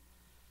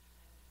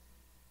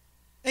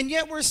 And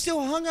yet we're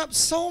still hung up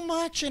so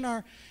much in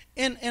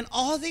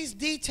all these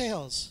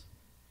details.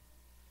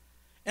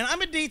 And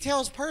I'm a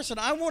details person.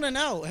 I want to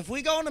know. If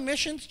we go on a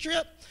missions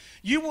trip,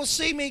 you will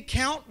see me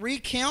count,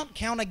 recount,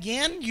 count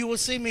again. You will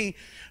see me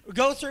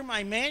go through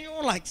my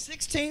manual like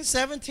 16,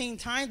 17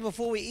 times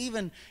before we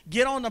even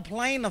get on the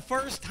plane the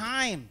first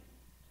time.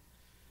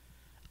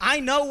 I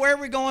know where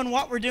we're going,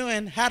 what we're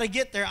doing, how to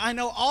get there. I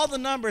know all the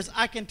numbers.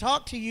 I can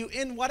talk to you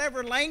in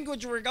whatever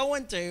language we're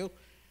going to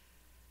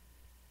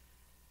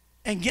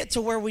and get to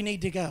where we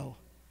need to go.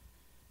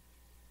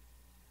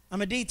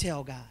 I'm a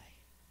detail guy.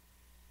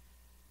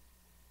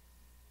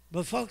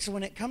 But folks,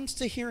 when it comes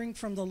to hearing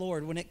from the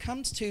Lord, when it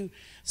comes to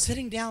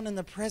sitting down in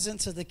the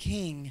presence of the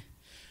King,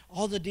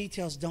 all the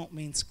details don't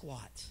mean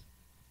squat.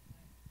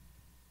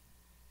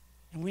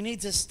 And we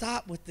need to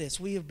stop with this.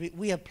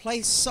 We have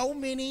placed so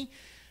many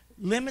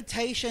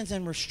limitations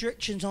and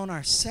restrictions on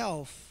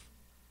ourselves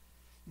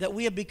that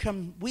we have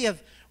become,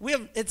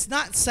 it's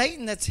not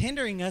Satan that's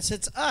hindering us,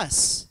 it's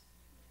us.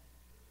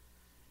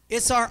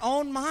 It's our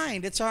own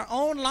mind. It's our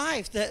own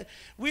life that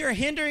we are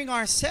hindering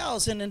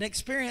ourselves in an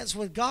experience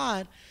with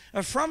God,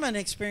 or from an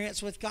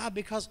experience with God,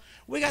 because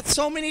we got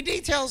so many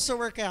details to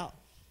work out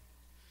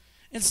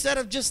instead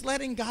of just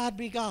letting God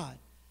be God.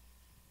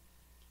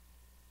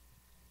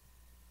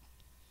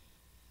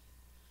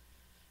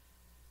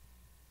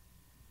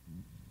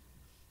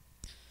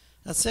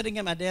 I was sitting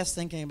at my desk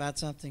thinking about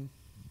something,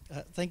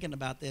 thinking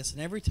about this, and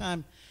every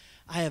time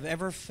I have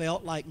ever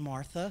felt like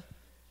Martha,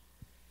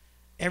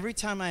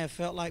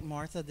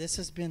 this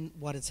has been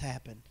what has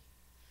happened.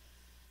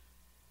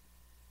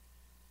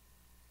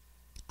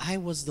 I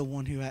was the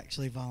one who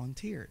actually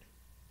volunteered.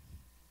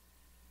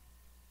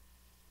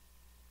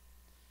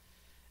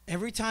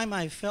 Every time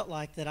I felt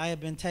like that I had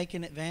been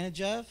taken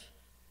advantage of,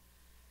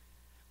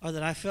 or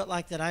that I felt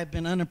like that I had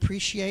been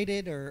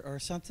unappreciated or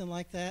something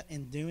like that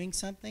in doing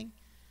something,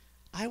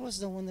 I was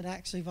the one that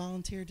actually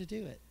volunteered to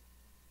do it.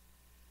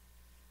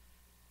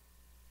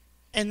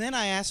 And then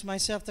I asked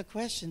myself the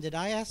question, did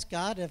I ask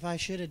God if I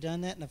should have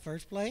done that in the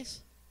first place?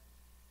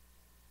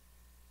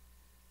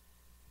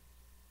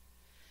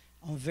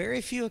 On very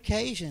few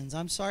occasions,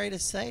 I'm sorry to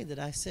say that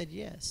I said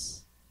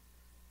yes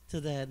to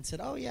that and said,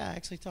 oh yeah, I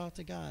actually talked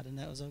to God and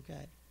that was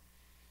okay.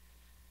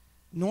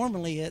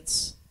 Normally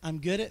it's, I'm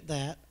good at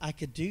that, I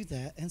could do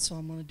that, and so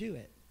I'm going to do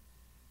it.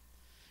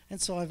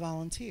 And so I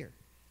volunteer.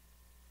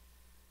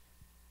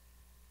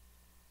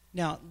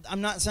 Now, I'm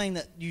not saying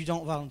that you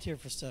don't volunteer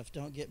for stuff,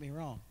 don't get me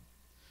wrong.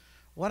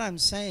 What I'm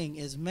saying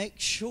is make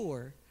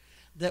sure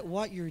that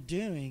what you're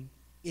doing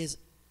is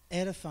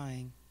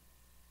edifying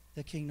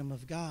the kingdom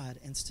of God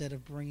instead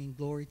of bringing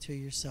glory to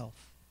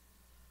yourself.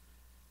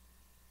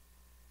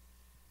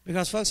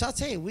 Because, folks, I'll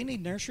tell you, we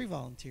need nursery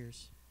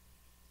volunteers.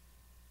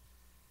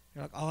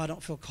 You're like, oh, I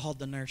don't feel called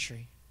to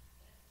nursery.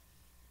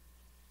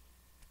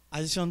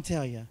 I just want to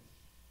tell you,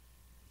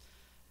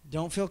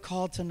 don't feel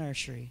called to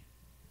nursery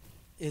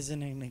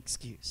isn't an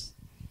excuse.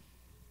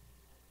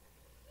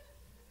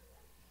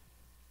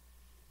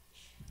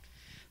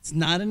 It's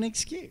not an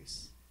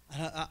excuse.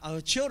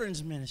 A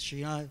children's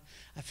ministry. I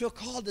feel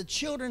called to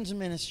children's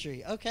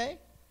ministry. Okay,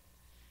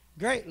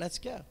 great, let's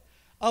go.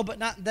 Oh, but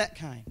not that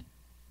kind.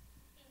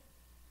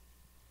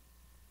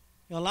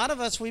 You know, a lot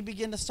of us, we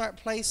begin to start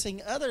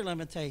placing other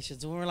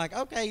limitations. And we're like,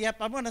 okay, yep,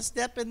 I'm going to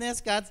step in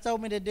this. God's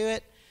told me to do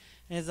it.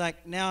 And it's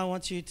like, now I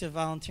want you to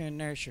volunteer in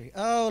nursery.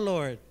 Oh,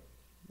 Lord,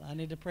 I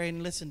need to pray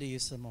and listen to you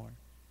some more.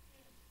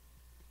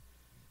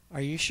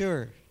 Are you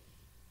sure?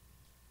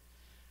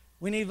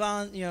 We need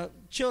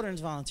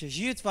children's volunteers,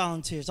 youth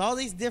volunteers, all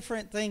these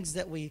different things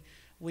that we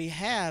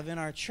have in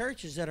our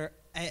churches that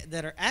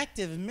are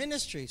active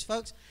ministries.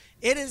 Folks,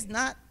 it is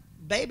not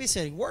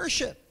babysitting.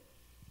 Worship.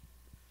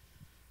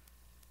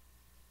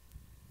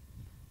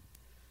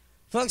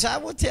 Folks, I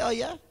will tell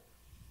you,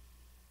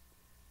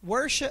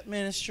 worship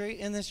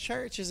ministry in this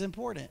church is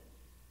important.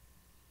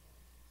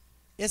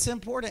 It's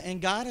important,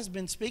 and God has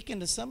been speaking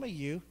to some of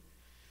you,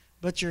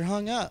 but you're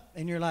hung up,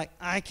 and you're like,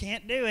 I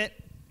can't do it.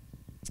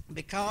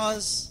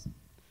 Because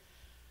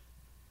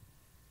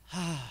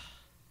I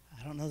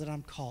don't know that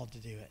I'm called to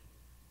do it.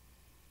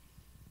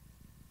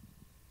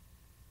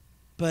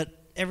 But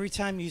every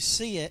time you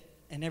see it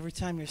and every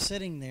time you're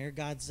sitting there,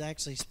 God's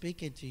actually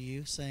speaking to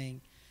you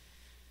saying,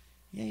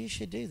 yeah, you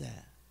should do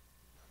that.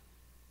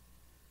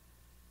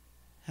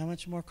 How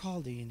much more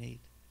call do you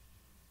need?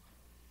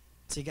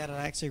 So you got to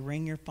actually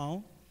ring your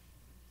phone?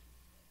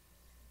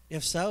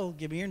 If so,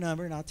 give me your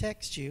number and I'll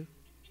text you.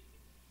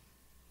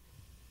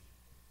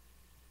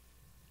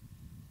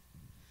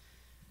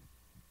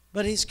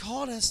 But he's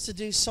called us to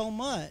do so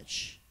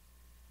much.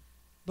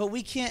 But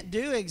we can't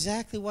do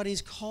exactly what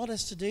he's called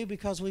us to do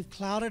because we've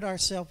clouded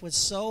ourselves with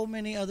so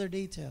many other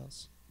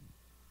details.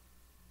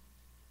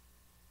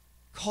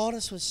 Called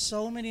us with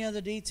so many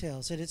other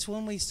details. And it's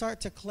when we start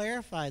to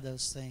clarify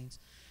those things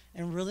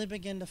and really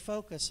begin to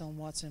focus on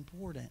what's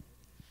important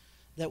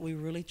that we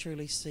really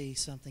truly see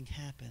something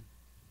happen.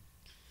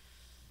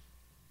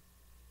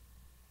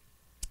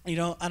 You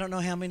know, I don't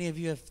know how many of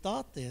you have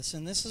thought this,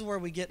 and this is where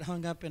we get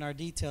hung up in our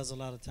details a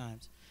lot of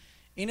times.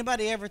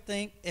 Anybody ever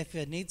think if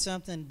I need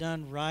something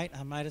done right,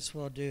 I might as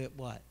well do it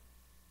what?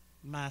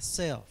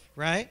 Myself,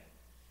 right?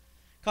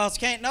 Because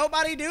can't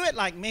nobody do it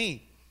like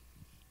me.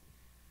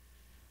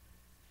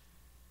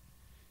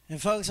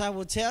 And folks, I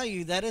will tell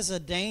you that is a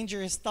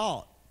dangerous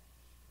thought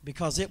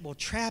because it will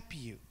trap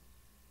you.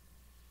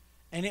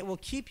 And it will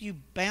keep you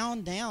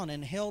bound down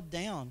and held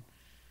down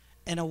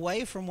and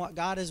away from what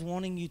God is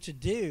wanting you to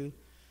do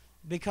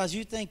because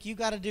you think you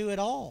got to do it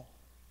all.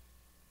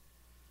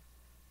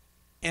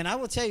 And I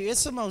will tell you,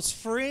 it's the most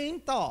freeing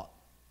thought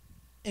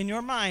in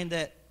your mind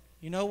that,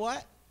 you know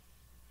what?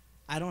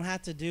 I don't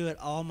have to do it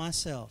all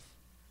myself.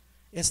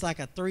 It's like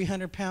a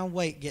 300-pound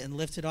weight getting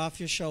lifted off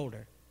your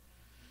shoulder.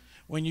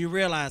 When you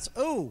realize,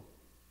 oh,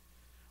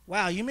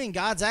 wow, you mean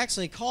God's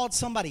actually called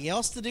somebody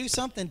else to do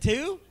something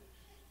too?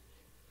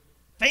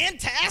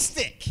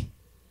 Fantastic.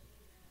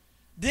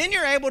 Then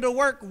you're able to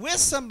work with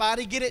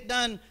somebody, get it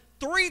done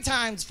 3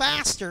 times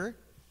faster,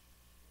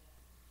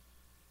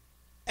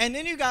 and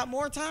then you got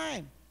more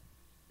time.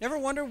 Ever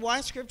wonder why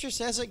Scripture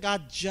says that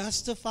God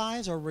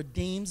justifies or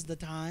redeems the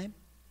time?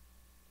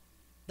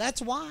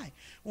 That's why.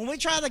 When we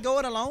try the go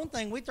it alone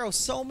thing, we throw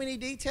so many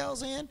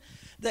details in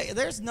that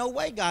there's no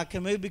way God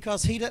can move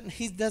because he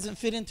doesn't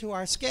fit into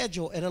our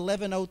schedule at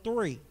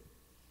 11:03.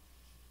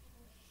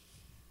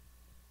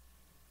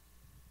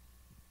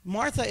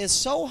 Martha is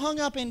so hung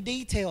up in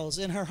details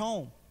in her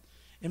home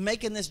and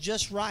making this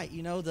just right.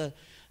 You know, the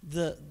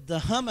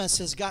hummus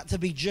has got to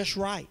be just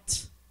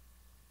right.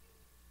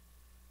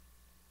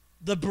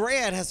 The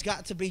bread has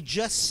got to be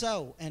just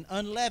so and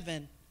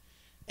unleavened,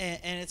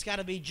 and it's got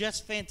to be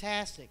just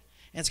fantastic.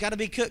 And it's got to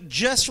be cooked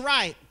just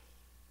right.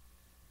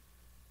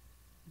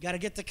 You got to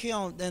get the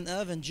kiln in the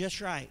oven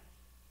just right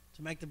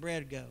to make the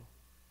bread go.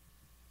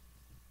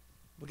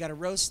 We got to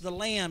roast the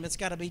lamb. It's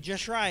got to be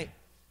just right.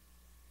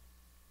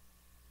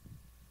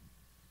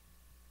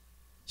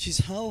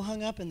 She's so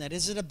hung up in that.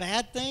 Is it a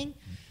bad thing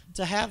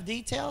to have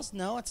details?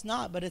 No, it's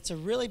not. But it's a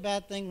really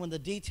bad thing when the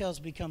details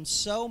become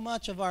so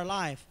much of our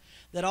life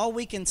that all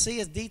we can see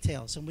is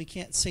details and we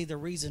can't see the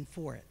reason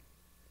for it.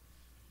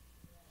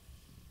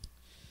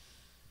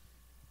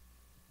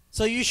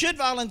 So you should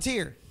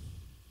volunteer.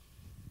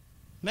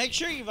 Make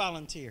sure you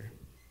volunteer.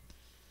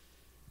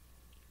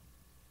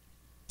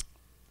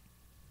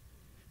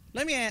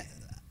 I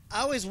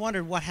always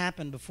wondered what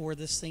happened before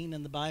this scene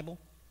in the Bible.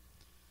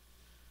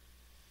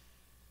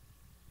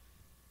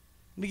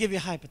 Let me give you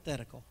a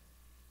hypothetical.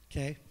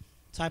 Okay?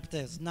 It's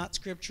hypothetical. It's not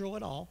scriptural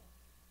at all.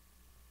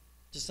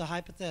 Just a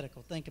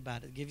hypothetical. Think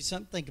about it. Give you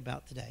something to think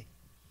about today.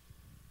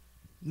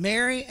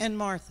 Mary and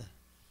Martha.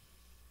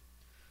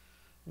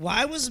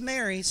 Why was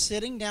Mary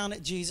sitting down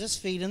at Jesus'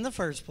 feet in the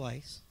first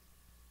place?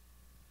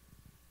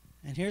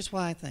 And here's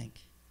why I think.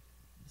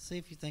 See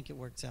if you think it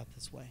works out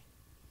this way.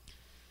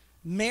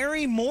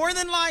 Mary, more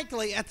than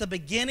likely, at the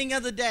beginning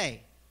of the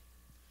day,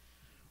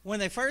 when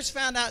they first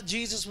found out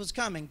Jesus was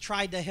coming,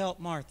 tried to help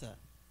Martha.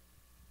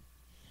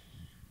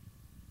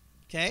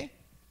 Okay?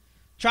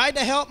 Tried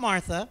to help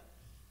Martha.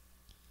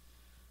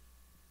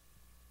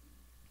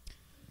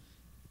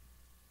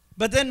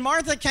 But then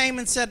Martha came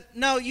and said,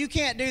 no, you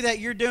can't do that.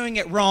 You're doing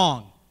it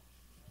wrong.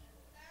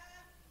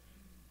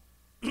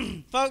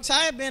 Folks,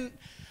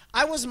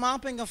 I was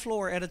mopping a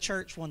floor at a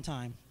church one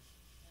time.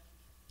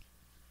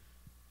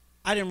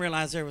 I didn't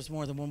realize there was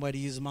more than one way to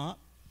use a mop.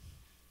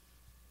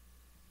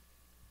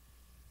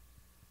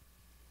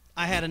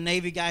 I had a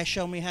Navy guy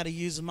show me how to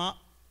use a mop.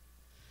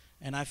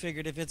 And I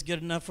figured if it's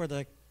good enough for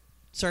the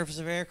surface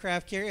of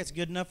aircraft carrier, it's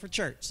good enough for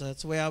church. So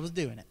that's the way I was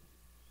doing it.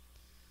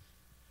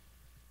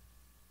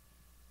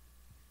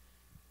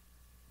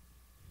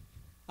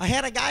 I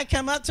had a guy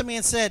come up to me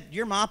and said,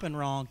 you're mopping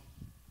wrong.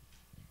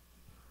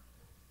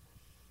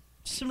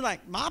 So I'm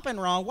like, mopping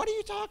wrong? What are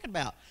you talking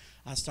about?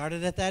 I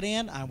started at that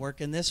end. I'm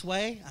working this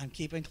way. I'm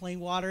keeping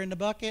clean water in the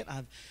bucket.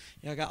 I've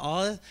got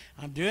all this.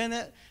 I'm doing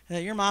it.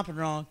 You're mopping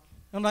wrong.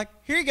 I'm like,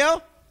 here you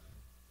go.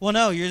 Well,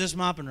 no, you're just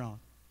mopping wrong.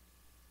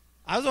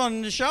 I was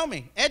wanting to show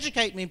me.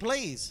 Educate me,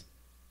 please.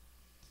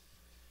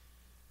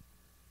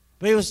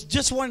 But he was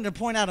just wanting to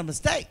point out a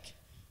mistake.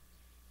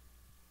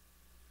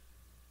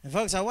 And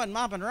folks, I wasn't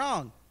mopping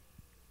wrong.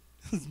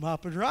 I was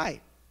mopping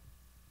right.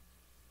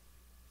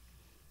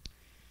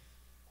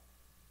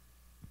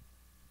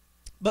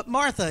 But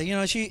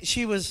Martha,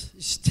 she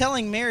was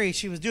telling Mary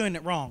she was doing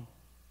it wrong.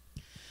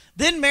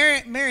 Then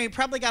Mary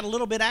probably got a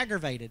little bit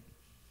aggravated.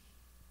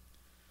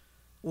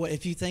 Well,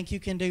 if you think you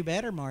can do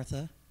better,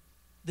 Martha,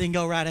 then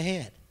go right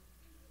ahead.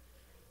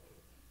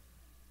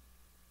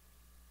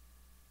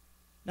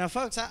 Now,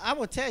 folks, I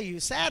will tell you,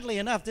 sadly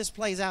enough, this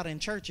plays out in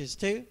churches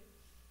too.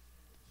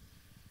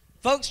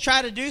 Folks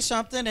try to do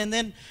something and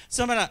then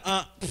somebody,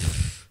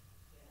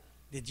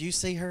 did you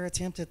see her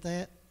attempt at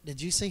that?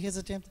 Did you see his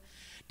attempt?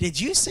 Did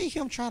you see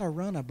him try to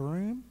run a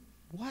broom?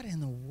 What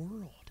in the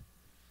world?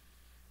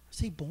 Was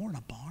he born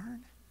a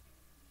barn?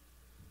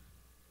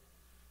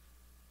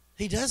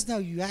 He does know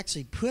you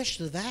actually push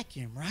the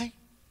vacuum, right?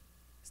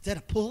 Instead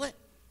of pull it.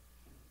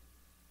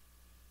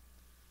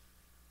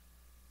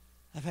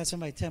 I've had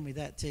somebody tell me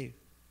that too.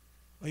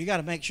 Well, you got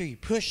to make sure you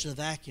push the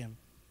vacuum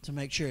to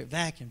make sure it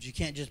vacuums. You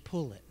can't just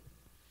pull it.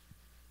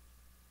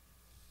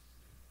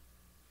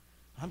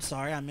 I'm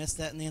sorry, I missed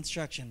that in the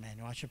instruction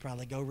manual. I should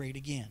probably go read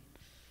again.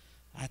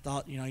 I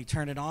thought, you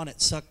turn it on, it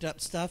sucked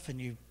up stuff,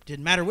 and you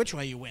didn't matter which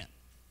way you went.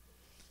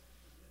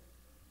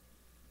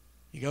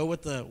 You go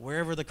with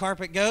wherever the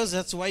carpet goes,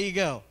 that's the way you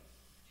go.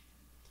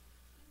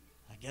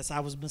 I guess I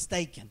was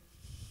mistaken.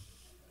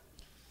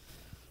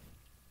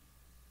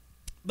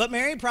 But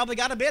Mary probably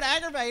got a bit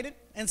aggravated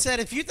and said,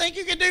 if you think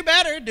you can do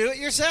better, do it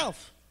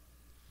yourself.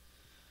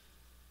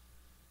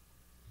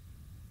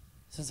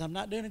 Since I'm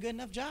not doing a good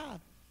enough job.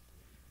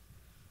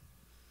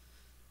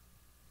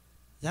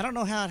 I don't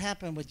know how it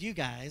happened with you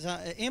guys.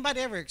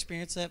 Anybody ever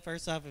experienced that,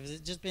 first off? Has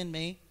it just been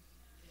me?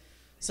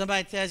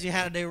 Somebody tells you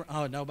how to do...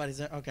 Oh, nobody's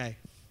there? Okay.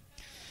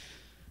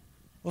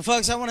 Well,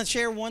 folks, I want to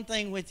share one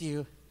thing with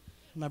you.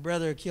 My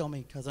brother will kill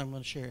me because I'm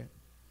going to share it.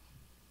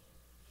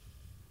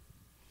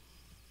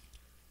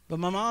 But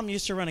my mom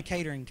used to run a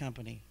catering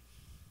company.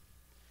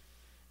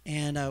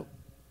 And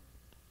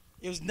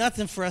it was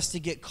nothing for us to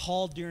get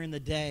called during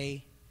the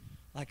day,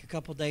 like a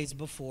couple days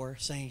before,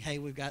 saying, hey,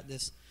 we've got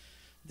this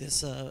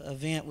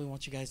event. We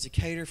want you guys to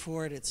cater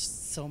for it. It's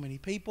so many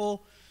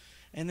people.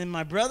 And then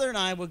my brother and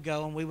I would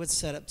go and we would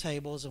set up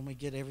tables and we'd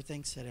get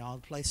everything set, all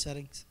the place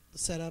settings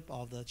set up,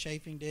 all the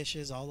chafing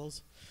dishes, all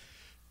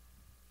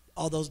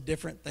those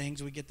different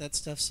things. We get that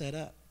stuff set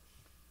up.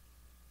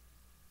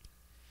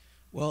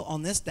 Well,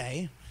 on this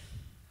day,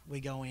 we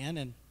go in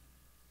and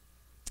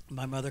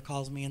my mother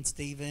calls me and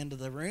Steve into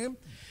the room.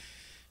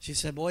 She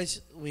said,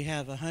 boys, we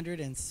have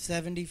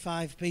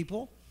 175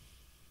 people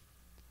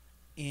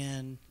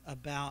in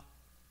about,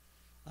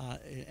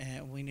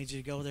 and we need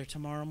you to go there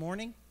tomorrow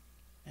morning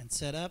and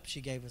set up. She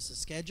gave us a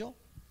schedule.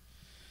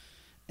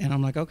 And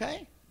I'm like,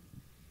 okay.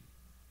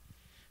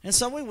 And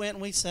so we went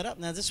and we set up.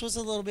 Now, this was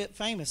a little bit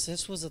famous.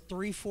 This was a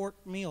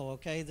 3-fork meal,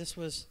 okay? This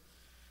was,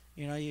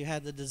 you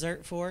had the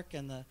dessert fork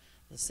and the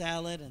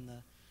salad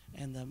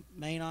and the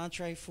main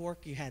entree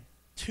fork. You had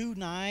 2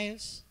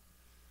 knives,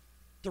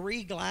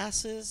 3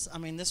 glasses. I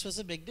mean, this was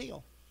a big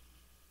deal.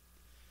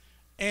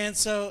 And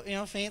so,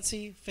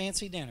 fancy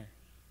dinner.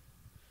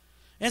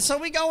 And so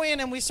we go in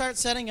and we start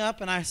setting up,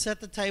 and I set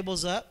the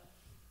tables up.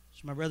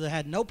 So my brother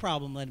had no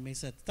problem letting me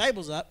set the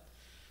tables up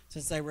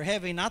since they were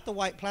heavy. Not the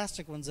white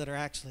plastic ones that are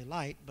actually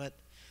light, but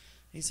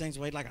these things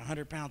weighed like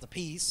 100 pounds a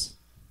piece.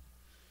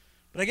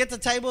 But I get the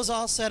tables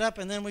all set up,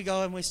 and then we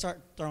go and we start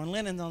throwing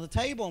linens on the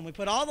table, and we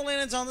put all the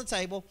linens on the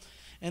table.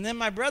 And then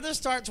my brother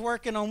starts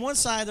working on one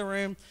side of the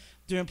room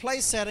doing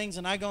place settings,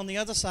 and I go on the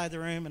other side of the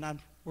room, and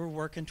we're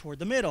working toward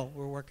the middle.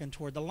 We're working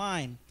toward the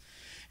line.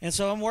 And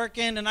so I'm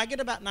working, and I get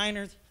about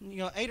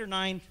 8 or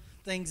 9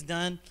 things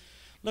done.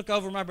 Look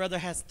over, my brother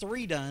has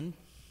 3 done.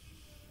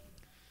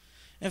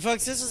 And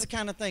folks, this is the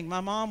kind of thing.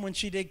 My mom, when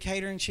she did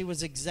catering, she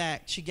was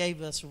exact. She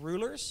gave us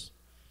rulers,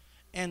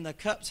 and the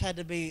cups had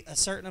to be a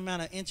certain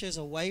amount of inches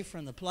away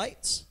from the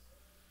plates.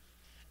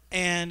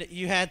 And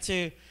you had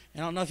to, I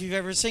don't know if you've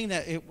ever seen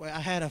that. I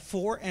had a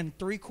 4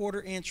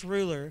 3/4 inch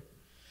ruler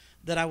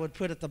that I would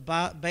put at the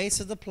base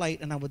of the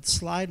plate, and I would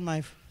slide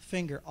my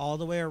finger all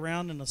the way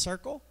around in a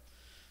circle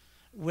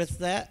with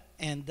that,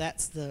 and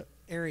that's the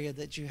area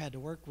that you had to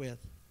work with.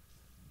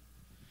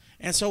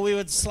 And so we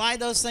would slide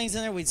those things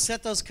in there. We'd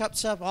set those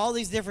cups up, all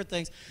these different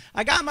things.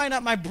 I got mine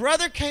up. My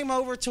brother came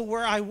over to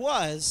where I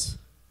was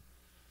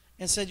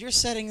and said, "You're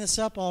setting this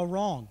up all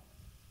wrong."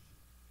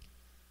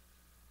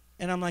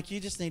 And I'm like, "You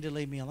just need to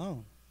leave me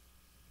alone."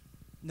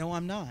 "No,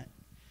 I'm not."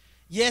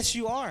 "Yes,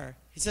 you are."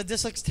 He said,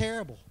 "This looks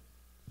terrible."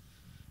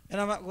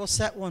 And I'm like, "Well,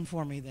 set one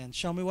for me then.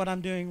 Show me what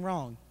I'm doing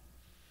wrong."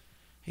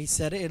 He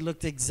said it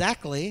looked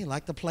exactly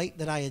like the plate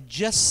that I had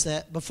just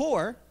set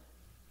before.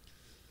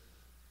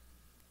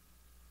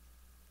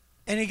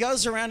 And he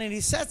goes around and he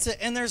sets it,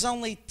 and there's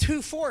only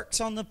 2 forks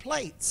on the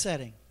plate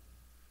setting.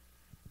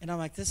 And I'm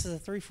like, "This is a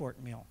 3-fork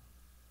meal,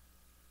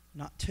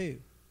 not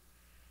 2.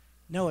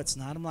 "No, it's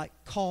not." I'm like,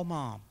 "Call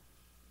Mom."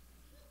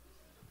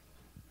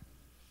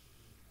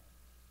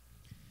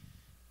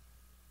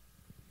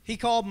 He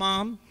called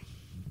Mom.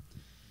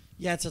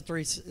 "Yeah, it's a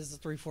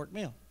 3-fork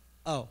meal."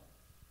 "Oh."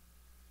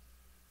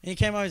 And he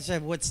came over and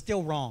said, "What's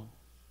still wrong?"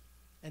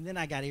 And then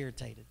I got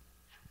irritated.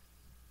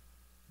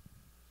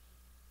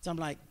 So I'm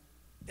like,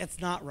 "It's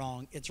not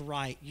wrong. It's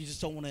right. You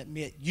just don't want to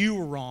admit you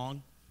were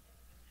wrong,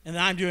 and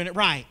then I'm doing it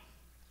right."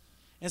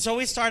 And so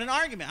we started an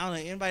argument. I don't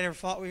know, anybody ever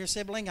fought with your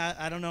sibling?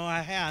 I don't know,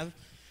 I have.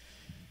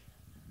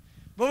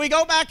 But we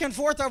go back and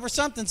forth over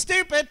something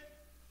stupid,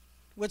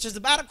 which is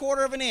about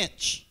 1/4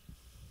 inch.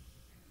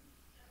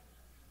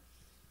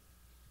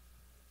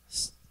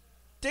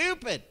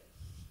 Stupid.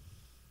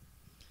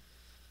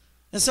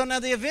 And so now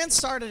the event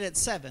started at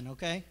 7,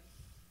 okay?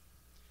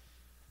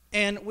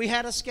 And we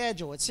had a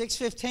schedule. At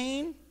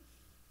 6:15,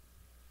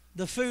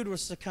 the food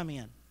was to come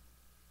in.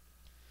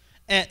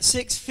 At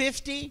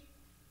 6:50,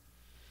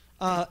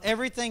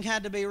 everything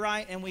had to be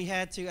right, and we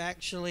had to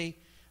actually,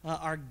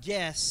 our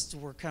guests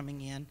were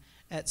coming in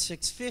at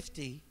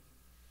 6:50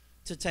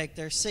 to take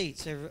their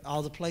seats.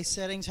 All the place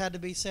settings had to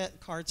be set.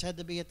 Cards had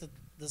to be at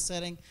the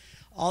setting.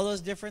 All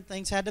those different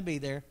things had to be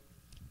there.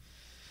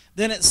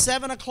 Then at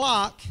 7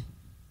 o'clock,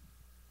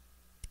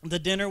 the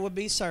dinner would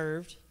be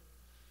served.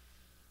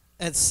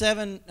 At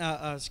 7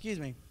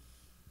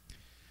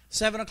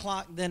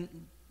 o'clock,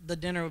 then the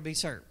dinner would be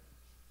served.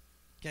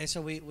 Okay,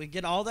 so we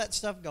get all that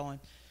stuff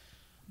going.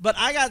 But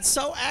I got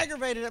so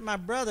aggravated at my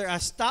brother, I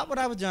stopped what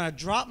I was doing. I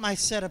dropped my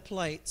set of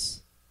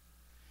plates.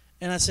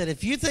 And I said,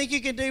 "If you think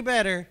you can do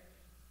better,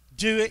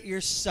 do it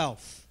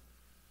yourself."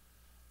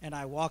 And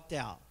I walked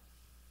out.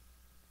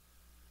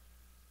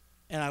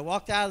 And I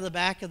walked out of the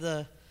back of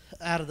the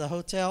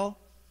hotel.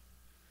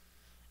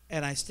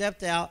 And I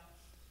stepped out.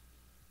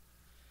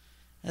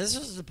 And this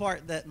was the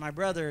part that my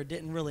brother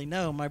didn't really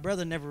know. My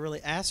brother never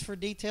really asked for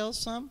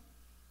details,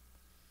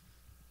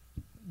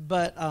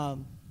 but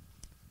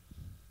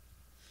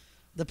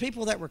the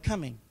people that were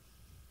coming,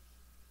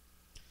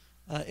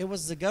 it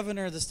was the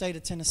governor of the state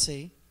of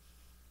Tennessee,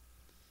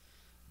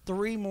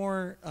 3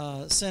 more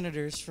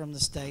senators from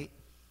the state,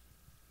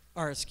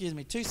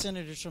 2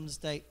 senators from the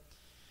state,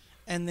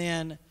 and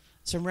then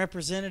some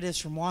representatives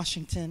from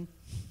Washington,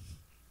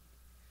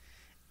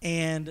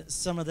 and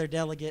some of their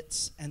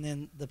delegates, and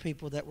then the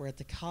people that were at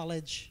the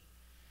college.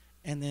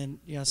 And then,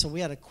 so we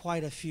had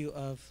quite a few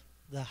of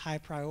the high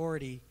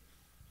priority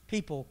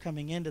people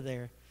coming into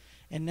there.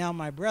 And now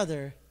my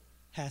brother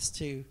has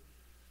to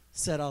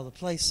set all the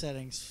place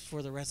settings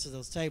for the rest of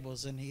those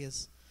tables, and he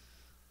is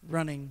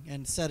running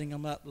and setting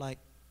them up like,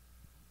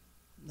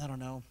 I don't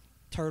know,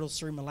 turtles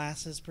through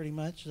molasses pretty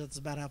much. That's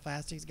about how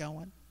fast he's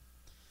going.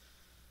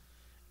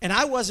 And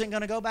I wasn't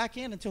going to go back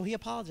in until he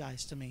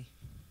apologized to me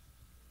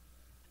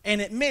and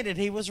admitted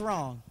he was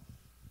wrong.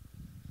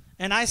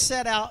 And I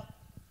sat out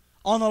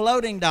on the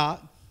loading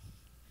dock,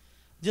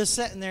 just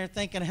sitting there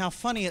thinking how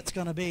funny it's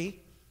going to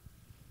be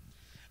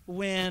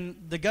when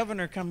the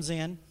governor comes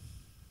in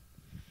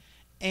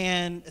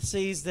and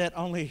sees that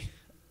only,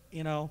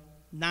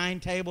 9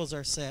 tables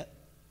are set.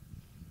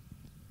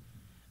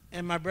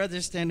 And my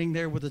brother's standing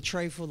there with a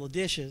tray full of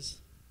dishes,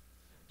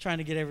 trying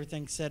to get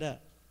everything set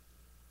up.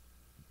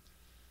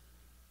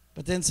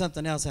 But then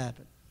something else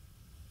happened.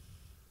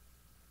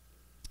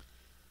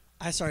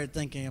 I started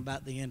thinking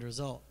about the end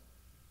result.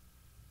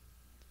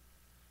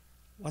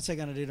 What's that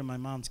going to do to my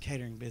mom's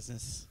catering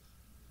business?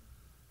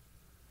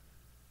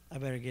 I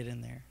better get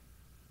in there.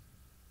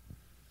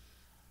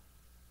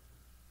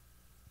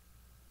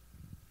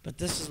 But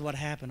this is what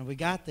happened. We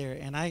got there,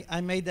 and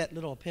I made that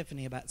little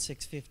epiphany about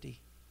 6:50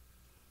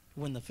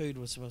 when the food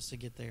was supposed to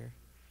get there.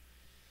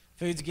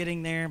 Food's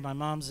getting there. My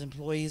mom's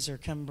employees are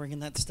coming,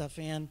 bringing that stuff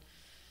in.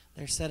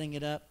 They're setting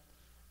it up.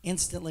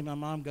 Instantly, my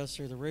mom goes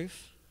through the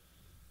roof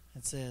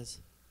and says,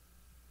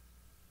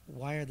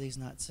 "Why are these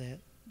not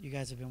set? You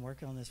guys have been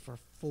working on this for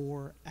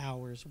 4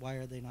 hours. Why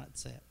are they not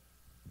set?"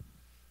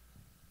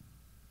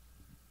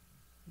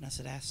 And I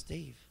said, "Ask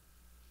Steve."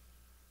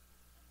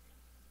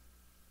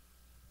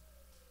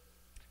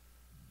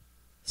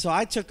 So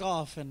I took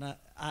off, and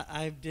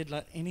I did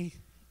like any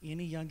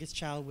youngest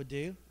child would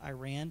do. I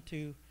ran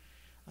to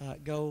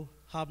go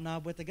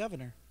hobnob with the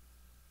governor.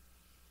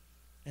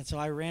 And so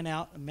I ran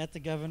out and met the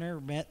governor,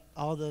 met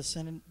all the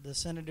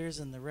senators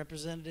and the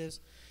representatives,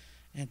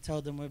 and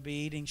told them we'd be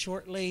eating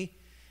shortly.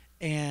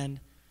 And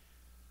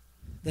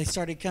they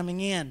started coming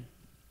in.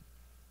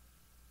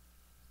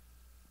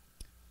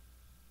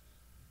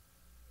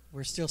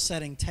 We're still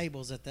setting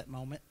tables at that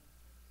moment.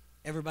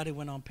 Everybody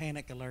went on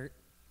panic alert.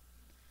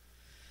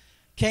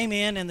 Came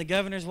in, and the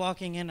governor's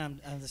walking in.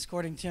 I'm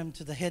escorting him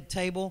to the head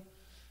table.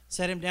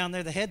 Set him down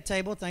there. The head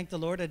table, thank the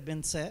Lord, had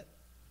been set.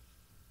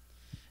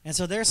 And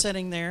so they're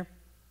sitting there.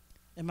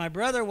 And my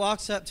brother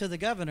walks up to the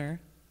governor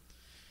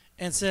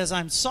and says,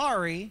 "I'm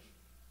sorry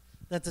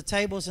that the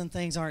tables and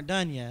things aren't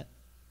done yet."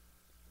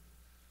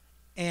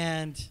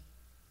 And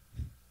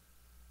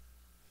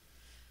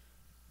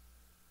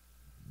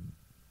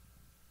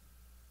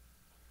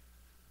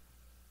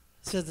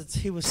said that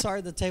he was sorry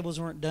the tables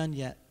weren't done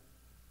yet,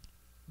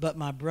 but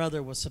my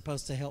brother was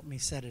supposed to help me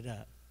set it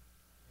up.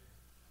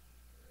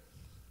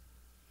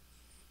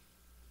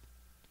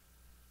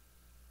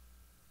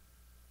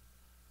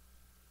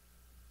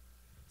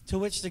 To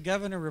which the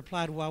governor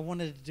replied, "Well, I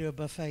wanted to do a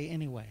buffet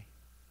anyway."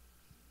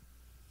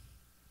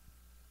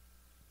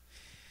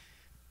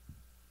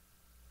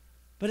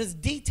 But it's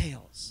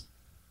details.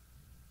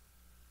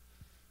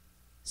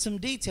 Some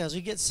details.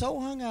 We get so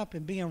hung up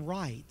in being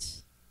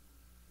right,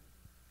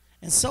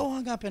 and so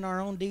hung up in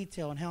our own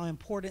detail and how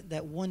important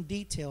that one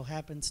detail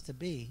happens to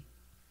be,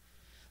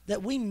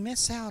 that we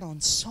miss out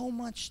on so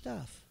much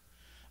stuff.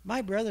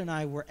 My brother and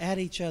I were at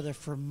each other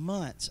for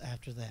months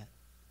after that.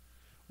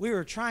 We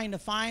were trying to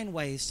find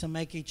ways to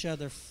make each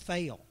other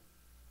fail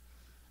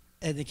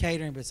at the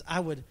catering business.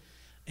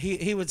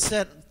 He would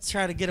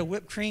try to get a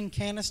whipped cream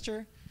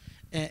canister,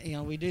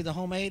 and we do the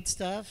homemade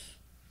stuff,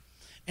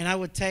 and I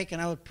would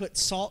put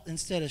salt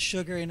instead of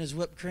sugar in his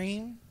whipped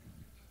cream.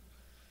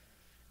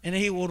 And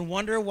he would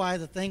wonder why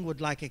the thing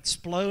would like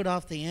explode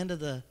off the end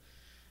of it.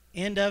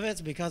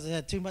 It's because it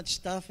had too much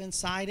stuff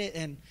inside it.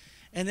 And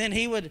then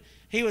he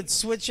would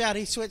switch out.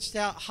 He switched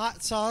out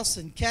hot sauce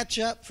and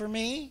ketchup for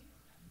me,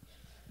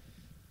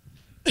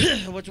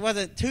 which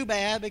wasn't too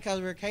bad because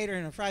we were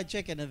catering a fried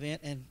chicken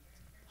event, and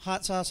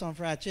hot sauce on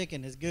fried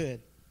chicken is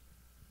good.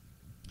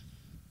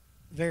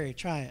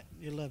 Try it.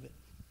 You'll love it.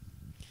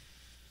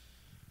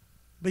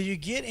 But you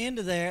get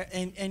into there,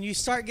 and you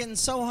start getting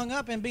so hung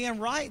up in being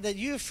right that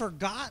you've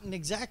forgotten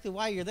exactly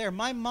why you're there.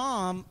 My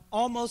mom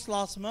almost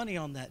lost money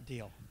on that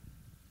deal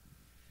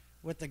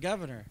with the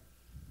governor.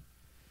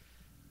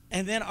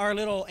 And then our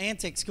little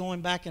antics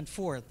going back and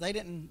forth. They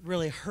didn't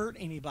really hurt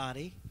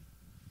anybody.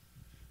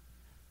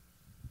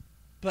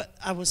 But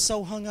I was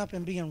so hung up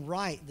in being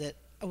right that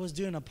I was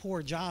doing a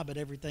poor job at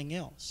everything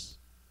else.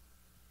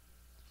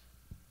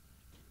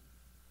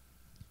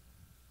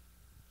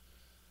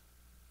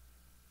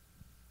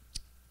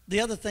 The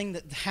other thing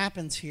that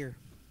happens here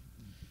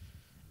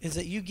is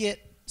that you get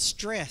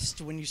stressed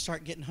when you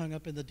start getting hung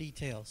up in the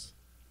details.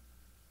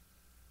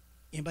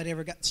 Anybody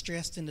ever got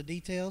stressed in the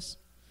details?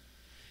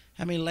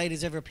 How many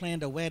ladies ever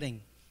planned a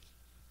wedding?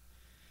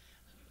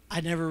 I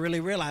never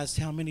really realized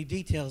how many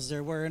details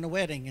there were in a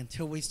wedding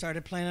until we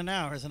started planning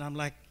ours. And I'm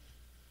like,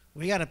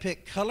 we got to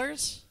pick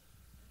colors?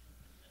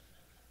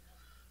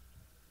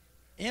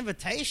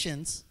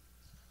 Invitations?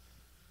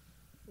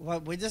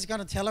 Well, we're just going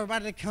to tell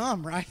everybody to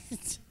come, right?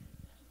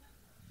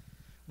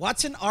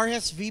 What's an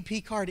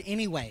RSVP card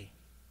anyway?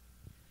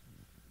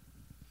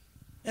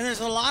 And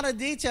there's a lot of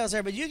details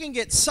there, but you can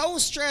get so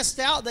stressed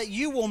out that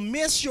you will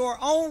miss your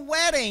own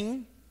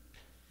wedding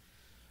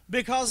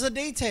because of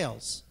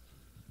details.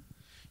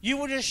 You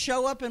will just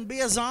show up and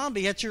be a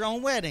zombie at your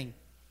own wedding.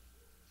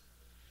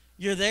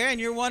 You're there and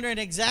you're wondering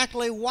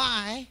exactly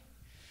why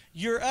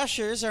Your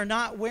ushers are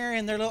not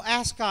wearing their little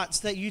ascots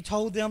that you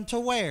told them to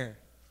wear.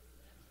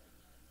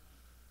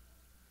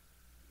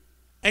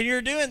 And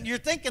you're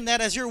thinking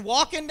that as you're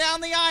walking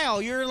down the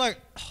aisle, you're like,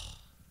 oh,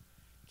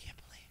 can't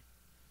believe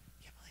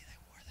they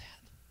wore that.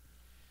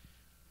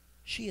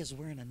 She is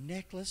wearing a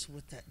necklace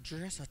with that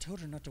dress. I told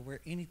her not to wear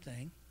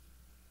anything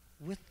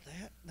with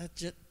that. That's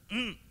just,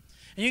 And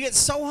you get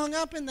so hung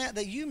up in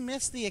that you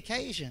miss the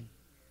occasion.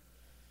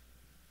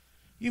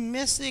 You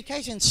miss the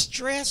occasion.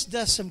 Stress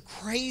does some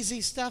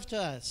crazy stuff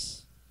to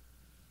us.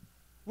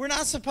 We're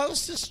not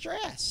supposed to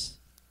stress.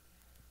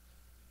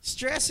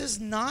 Stress is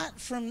not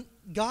from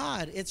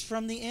God. It's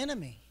from the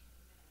enemy.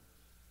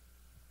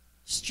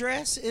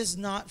 Stress is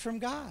not from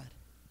God.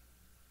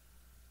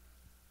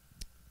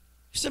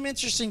 Some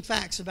interesting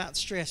facts about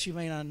stress you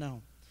may not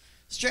know.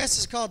 Stress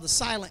is called the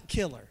silent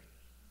killer.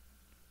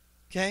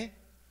 Okay?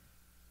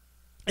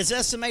 It's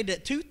estimated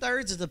that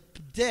 2/3 of the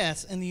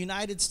deaths in the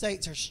United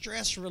States are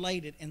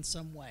stress-related in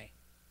some way.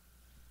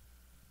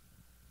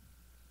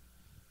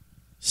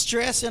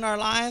 Stress in our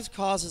lives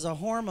causes a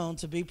hormone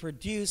to be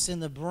produced in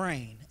the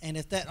brain. And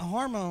if that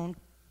hormone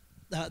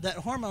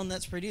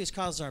that's produced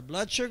causes our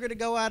blood sugar to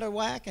go out of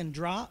whack and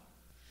drop,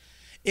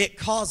 it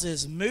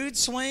causes mood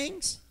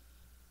swings,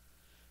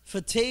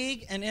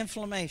 fatigue, and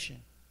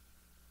inflammation.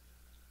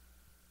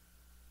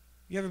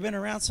 You ever been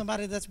around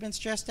somebody that's been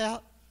stressed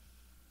out?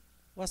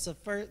 What's the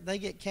first? They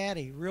get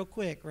catty real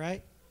quick,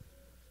 right?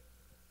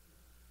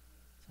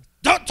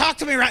 Don't talk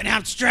to me right now.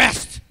 I'm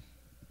stressed.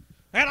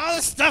 I got all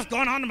this stuff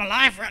going on in my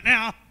life right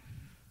now.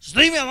 Just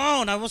leave me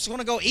alone. I just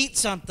want to go eat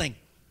something.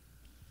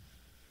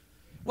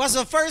 What's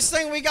the first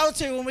thing we go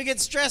to when we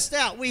get stressed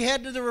out? We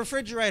head to the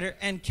refrigerator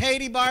and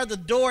Katie bar the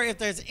door if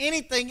there's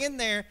anything in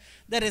there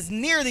that is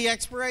near the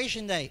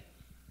expiration date.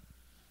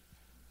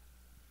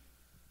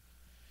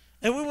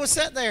 And we will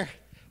sit there.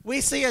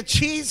 We see a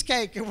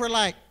cheesecake and we're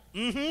like,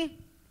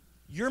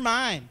 you're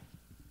mine.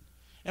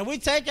 And we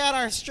take out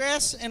our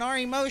stress and our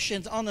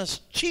emotions on this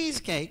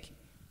cheesecake.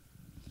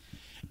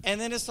 And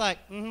then it's like,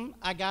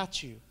 I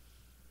got you.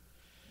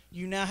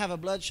 You now have a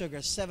blood sugar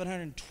of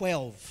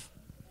 712.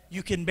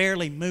 You can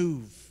barely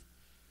move.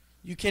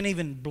 You can't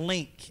even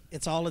blink.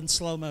 It's all in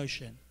slow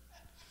motion.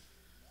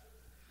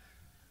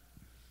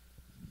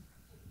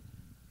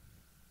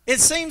 It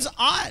seems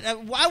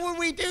odd. Why would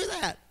we do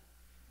that?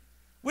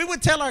 We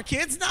would tell our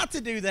kids not to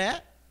do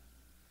that.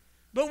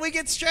 But we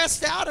get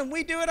stressed out and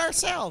we do it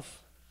ourselves.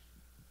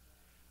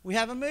 We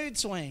have a mood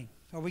swing,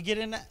 or we get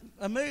in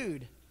a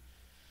mood.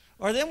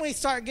 Or then we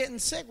start getting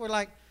sick. We're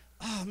like,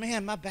 oh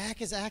man, my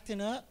back is acting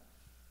up.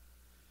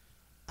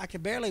 I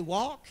can barely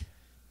walk.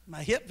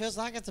 My hip feels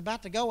like it's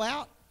about to go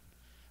out.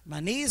 My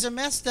knees are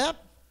messed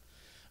up.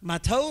 My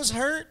toes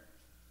hurt.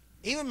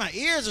 Even my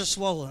ears are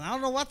swollen. I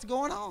don't know what's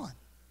going on.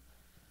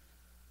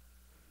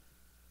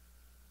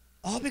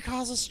 All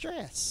because of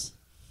stress.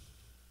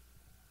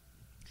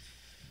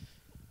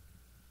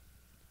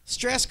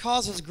 Stress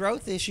causes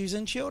growth issues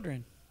in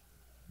children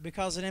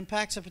because it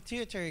impacts the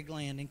pituitary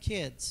gland in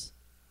kids.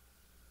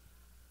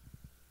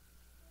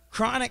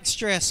 Chronic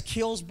stress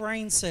kills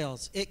brain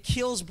cells. It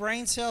kills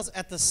brain cells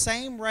at the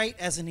same rate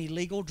as an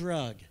illegal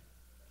drug.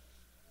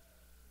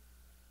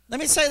 Let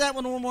me say that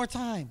one more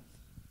time.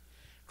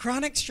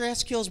 Chronic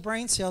stress kills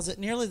brain cells at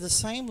nearly the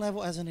same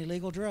level as an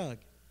illegal drug.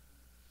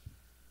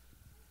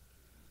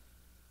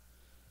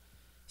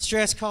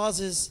 Stress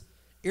causes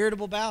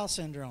irritable bowel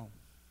syndrome.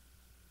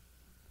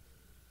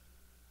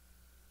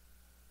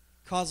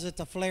 Causes it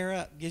to flare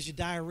up, gives you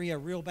diarrhea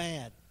real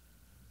bad.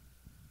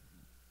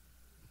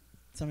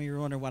 Some of you are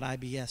wondering what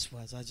IBS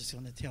was. I just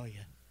want to tell you.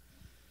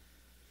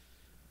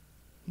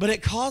 But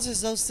it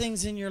causes those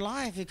things in your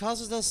life. It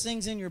causes those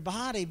things in your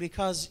body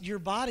because your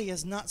body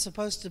is not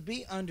supposed to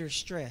be under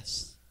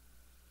stress.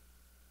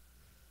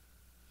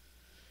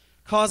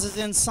 Causes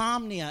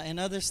insomnia and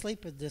other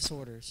sleep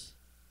disorders.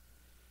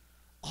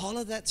 All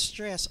of that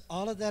stress,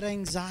 all of that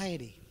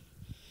anxiety.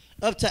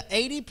 Up to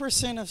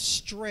 80% of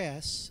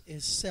stress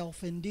is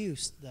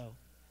self-induced, though.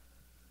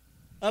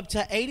 Up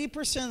to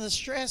 80% of the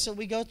stress that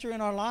we go through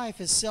in our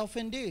life is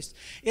self-induced.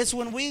 It's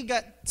when we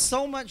got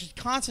so much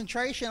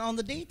concentration on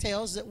the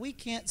details that we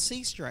can't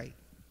see straight.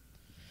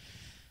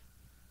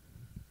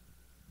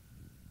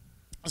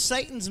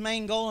 Satan's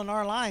main goal in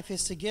our life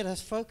is to get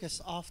us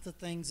focused off the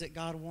things that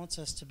God wants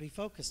us to be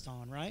focused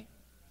on, right?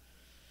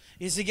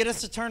 Is to get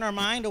us to turn our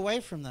mind away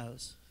from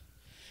those.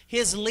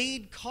 His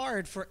lead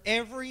card for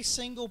every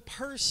single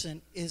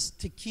person is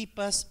to keep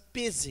us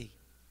busy.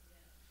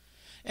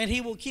 And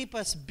he will keep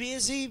us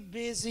busy,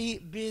 busy,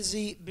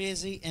 busy,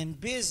 busy, and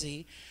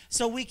busy,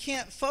 so we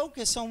can't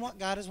focus on what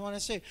God has wanted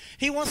us to do.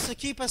 He wants to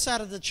keep us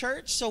out of the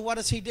church, so what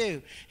does he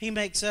do? He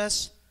makes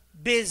us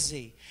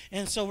busy.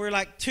 And so we're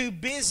like too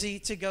busy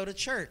to go to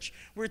church.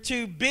 We're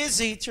too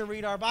busy to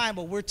read our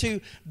Bible. We're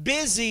too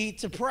busy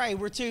to pray.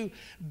 We're too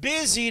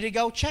busy to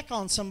go check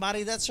on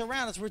somebody that's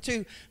around us. We're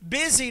too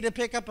busy to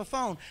pick up a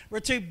phone.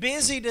 We're too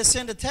busy to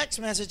send a text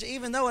message,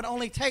 even though it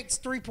only takes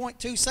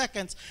 3.2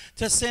 seconds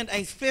to send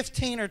a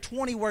 15 or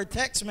 20 word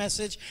text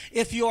message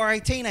if you are a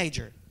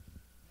teenager.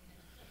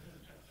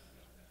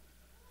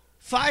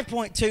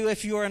 5.2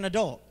 if you are an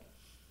adult.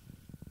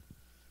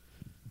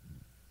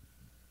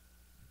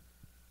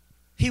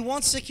 He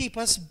wants to keep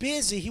us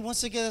busy. He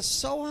wants to get us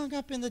so hung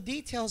up in the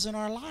details in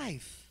our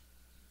life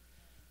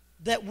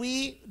that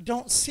we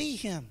don't see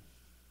Him.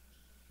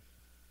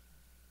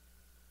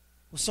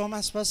 Well, so am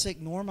I supposed to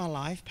ignore my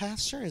life,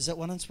 Pastor? Is that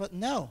what I'm supposed to?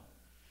 No.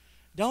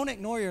 Don't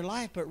ignore your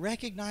life, but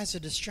recognize a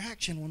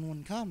distraction when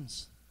one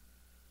comes.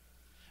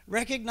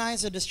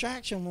 Recognize a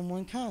distraction when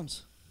one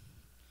comes.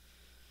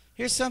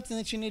 Here's something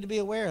that you need to be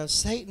aware of.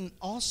 Satan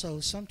also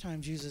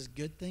sometimes uses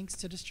good things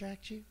to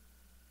distract you.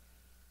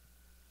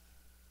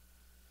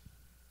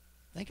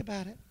 Think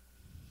about it.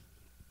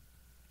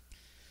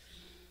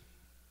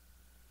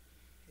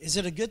 Is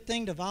it a good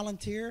thing to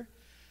volunteer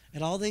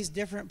at all these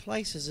different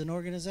places and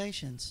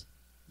organizations?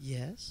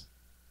 Yes,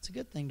 it's a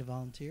good thing to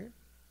volunteer.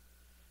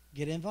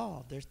 Get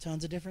involved. There's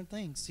tons of different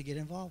things to get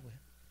involved with.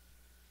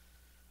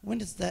 When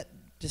does that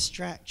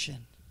distraction,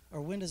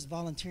 or when does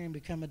volunteering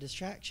become a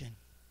distraction?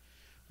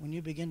 When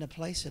you begin to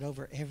place it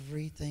over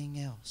everything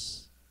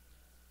else.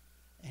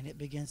 And it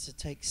begins to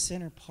take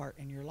center part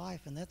in your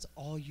life, and that's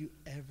all you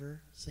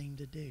ever seem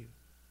to do.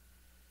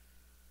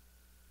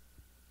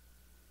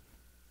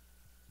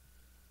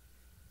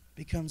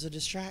 Becomes a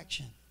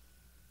distraction.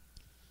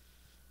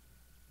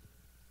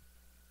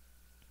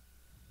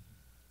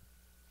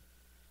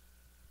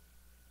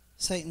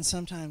 Satan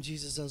sometimes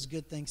uses those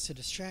good things to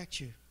distract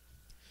you.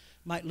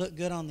 Might look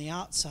good on the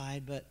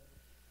outside, but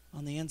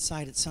on the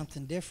inside it's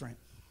something different.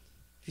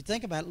 If you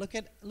think about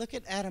it, look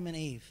at Adam and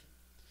Eve.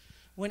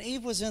 When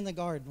Eve was in the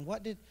garden,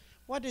 what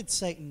did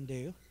Satan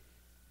do?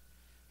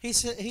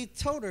 He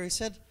told her, he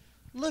said,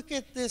 look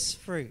at this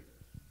fruit.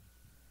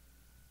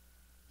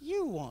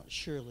 You won't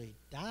surely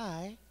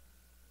die.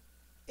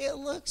 It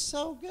looks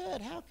so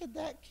good. How could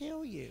that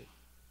kill you?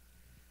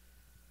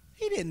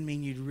 He didn't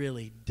mean you'd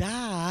really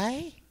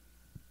die.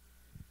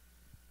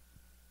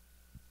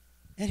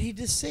 And he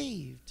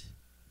deceived.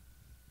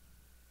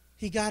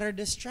 He got her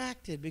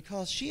distracted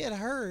because she had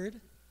heard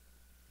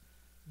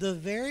the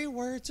very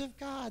words of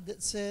God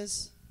that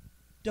says,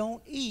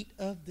 don't eat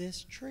of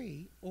this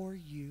tree or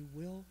you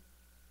will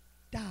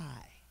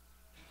die.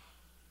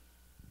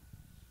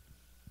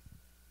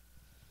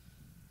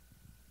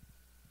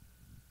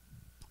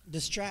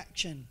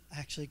 Distraction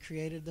actually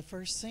created the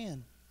first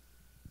sin.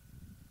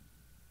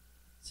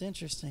 It's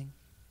interesting.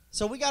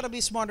 So we got to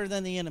be smarter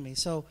than the enemy.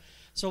 So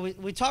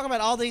we talk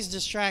about all these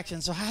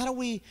distractions. So how do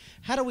we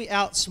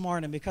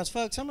outsmart him? Because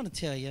folks, I'm going to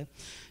tell you,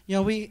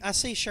 I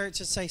see shirts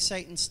that say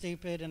Satan's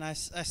stupid, and I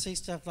see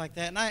stuff like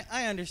that, and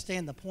I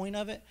understand the point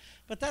of it,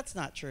 but that's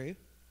not true.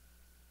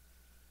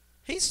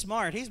 He's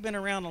smart. He's been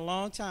around a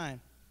long time.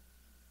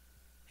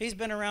 He's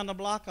been around the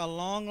block a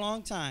long,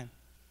 long time.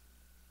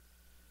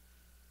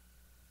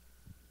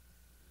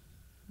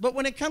 But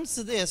when it comes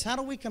to this, how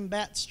do we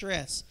combat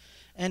stress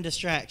and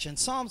distraction?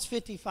 Psalms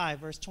 55,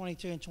 verse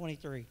 22 and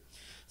 23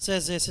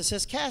 says this. It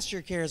says, cast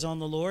your cares on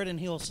the Lord, and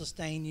He'll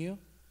sustain you.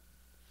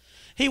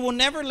 He will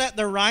never let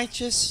the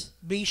righteous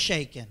be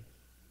shaken.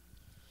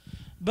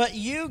 But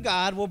you,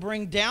 God, will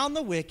bring down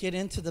the wicked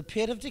into the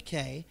pit of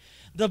decay.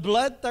 The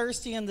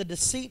bloodthirsty and the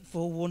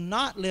deceitful will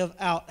not live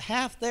out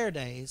half their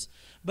days.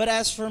 But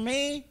as for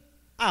me,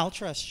 I'll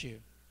trust you.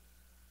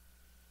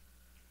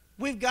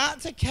 We've got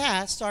to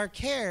cast our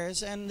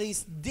cares and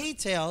these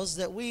details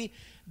that we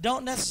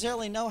don't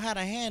necessarily know how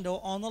to handle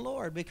on the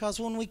Lord. Because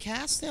when we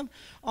cast them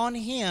on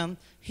Him,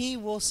 He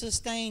will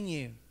sustain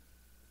you.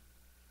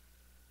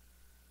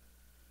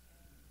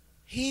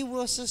 He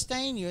will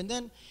sustain you. And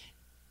then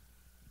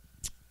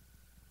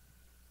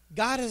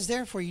God is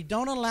there for you.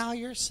 Don't allow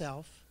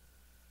yourself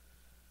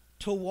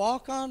to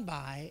walk on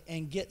by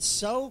and get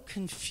so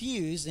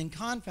confused and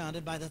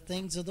confounded by the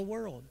things of the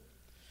world.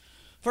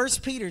 1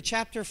 Peter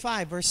chapter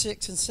 5, verse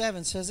 6 and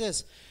 7 says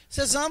this. It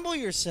says, humble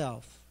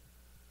yourself,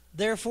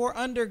 therefore,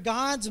 under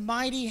God's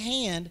mighty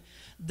hand,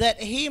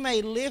 that He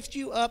may lift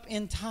you up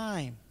in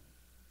time.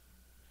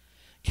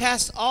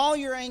 Cast all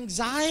your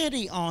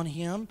anxiety on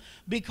Him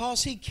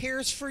because He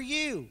cares for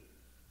you.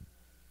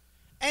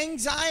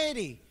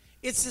 Anxiety.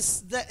 It's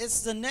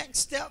the next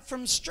step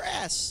from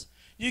stress.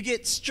 You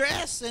get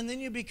stressed, and then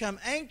you become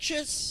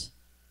anxious,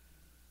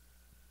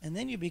 and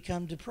then you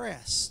become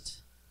depressed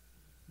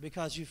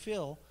because you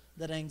feel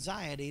that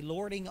anxiety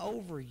lording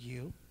over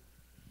you.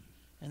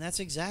 And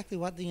that's exactly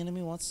what the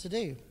enemy wants to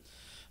do.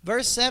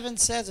 Verse 7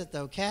 says it,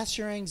 though. Cast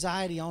your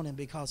anxiety on Him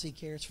because He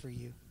cares for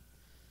you.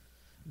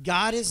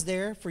 God is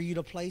there for you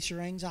to place your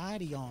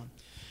anxiety on.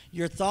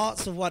 Your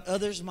thoughts of what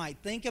others might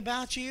think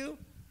about you,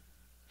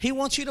 He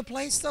wants you to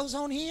place those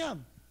on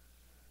Him.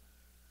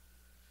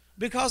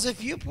 Because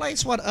if you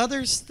place what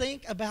others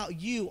think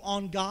about you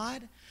on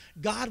God,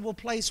 God will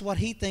place what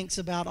He thinks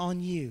about on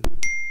you.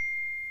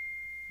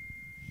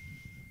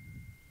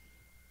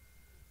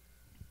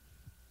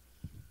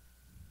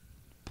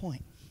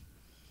 Point.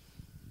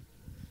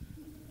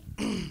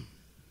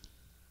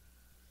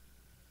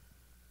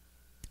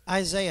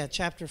 Isaiah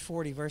chapter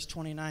 40, verse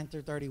 29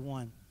 through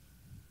 31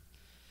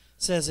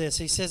 says this.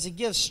 He says, He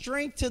gives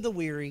strength to the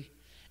weary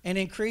and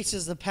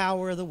increases the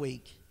power of the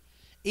weak.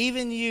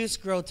 Even youths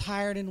grow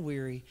tired and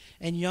weary,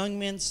 and young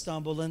men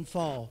stumble and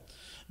fall.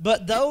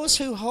 But those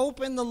who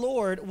hope in the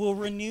Lord will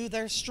renew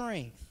their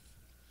strength.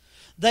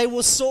 They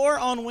will soar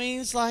on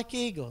wings like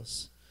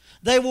eagles.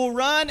 They will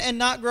run and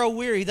not grow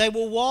weary. They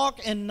will walk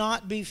and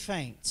not be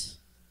faint.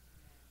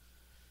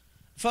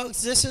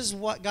 Folks, this is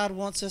what God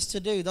wants us to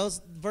do.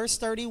 Verse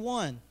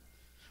 31,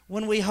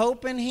 when we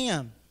hope in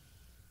Him,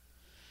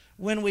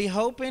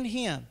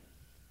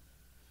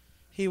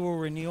 He will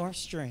renew our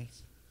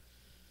strength.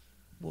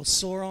 We'll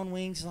soar on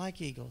wings like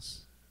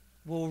eagles.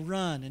 We'll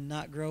run and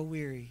not grow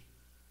weary.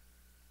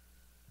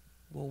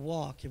 We'll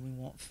walk and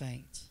we won't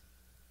faint.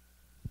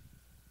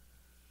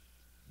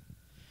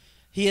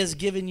 He has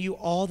given you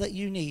all that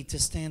you need to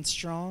stand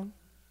strong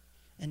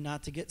and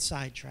not to get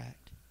sidetracked.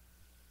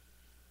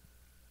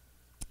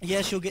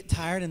 Yes, you'll get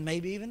tired and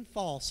maybe even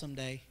fall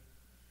someday.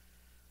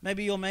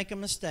 Maybe you'll make a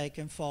mistake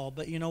and fall.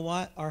 But you know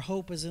what? Our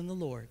hope is in the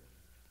Lord.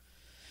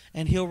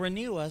 And He'll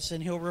renew us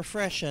and He'll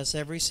refresh us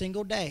every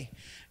single day.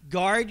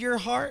 Guard your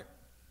heart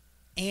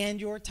and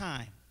your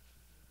time.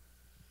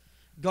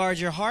 Guard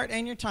your heart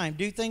and your time.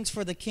 Do things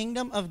for the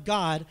kingdom of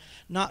God,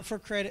 not for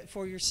credit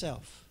for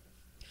yourself.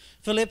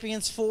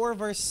 Philippians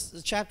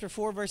chapter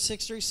 4, verse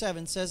 6 through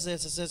 7 says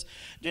this. It says,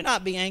 do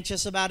not be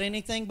anxious about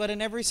anything, but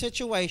in every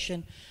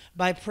situation,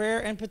 by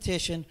prayer and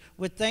petition,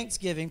 with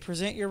thanksgiving,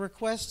 present your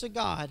requests to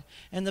God.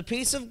 And the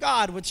peace of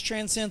God, which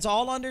transcends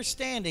all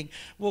understanding,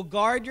 will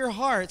guard your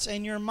hearts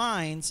and your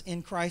minds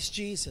in Christ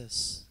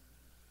Jesus.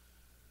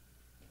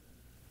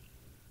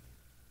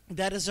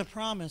 That is a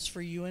promise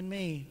for you and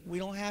me. We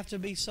don't have to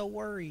be so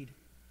worried.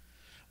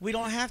 We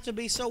don't have to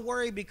be so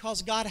worried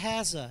because God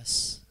has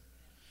us.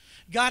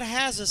 God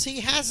has us. He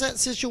has that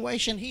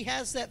situation. He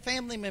has that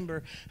family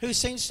member who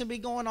seems to be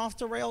going off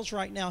the rails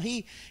right now.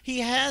 He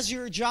has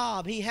your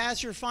job. He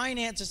has your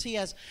finances. He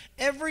has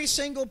every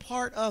single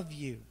part of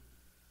you.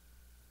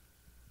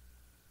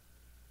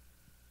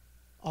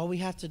 All we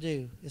have to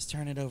do is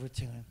turn it over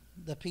to Him.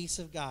 The peace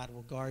of God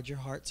will guard your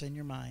hearts and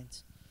your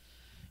minds.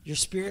 Your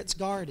spirit's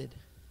guarded.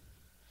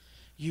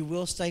 You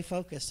will stay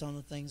focused on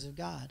the things of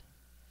God.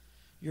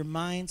 Your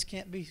minds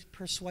can't be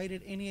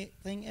persuaded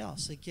anything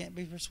else. They can't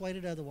be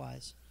persuaded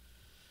otherwise.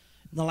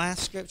 The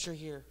last scripture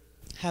here,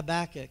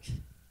 Habakkuk.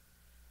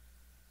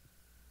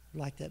 I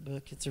like that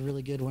book. It's a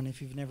really good one.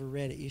 If you've never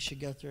read it, you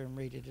should go through and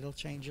read it. It'll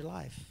change your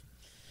life.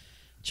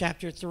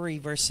 Chapter 3,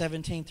 verse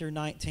 17 through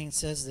 19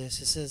 says this.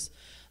 It says,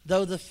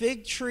 though the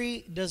fig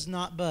tree does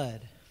not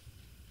bud,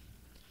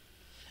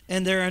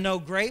 and there are no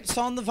grapes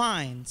on the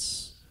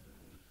vines,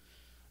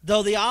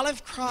 though the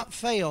olive crop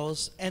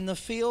fails and the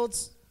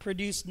fields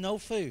produce no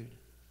food,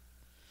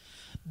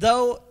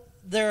 though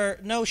there are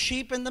no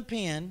sheep in the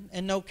pen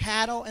and no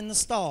cattle in the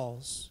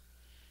stalls,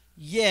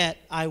 yet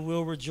I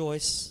will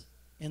rejoice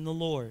in the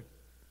Lord.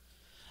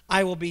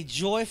 I will be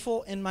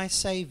joyful in my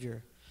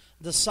Savior.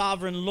 The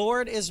sovereign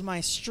Lord is my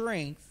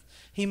strength.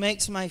 He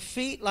makes my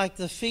feet like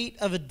the feet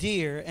of a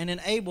deer and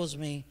enables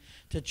me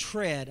to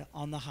tread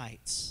on the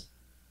heights.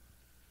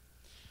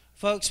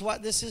 Folks,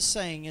 what this is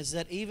saying is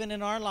that even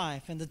in our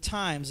life, in the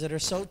times that are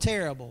so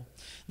terrible,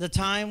 the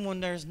time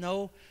when there's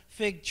no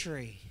fig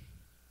tree,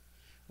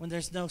 when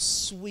there's no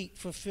sweet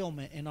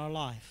fulfillment in our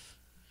life,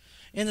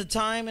 in the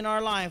time in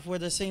our life where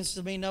there seems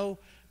to be no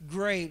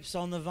grapes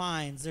on the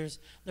vines,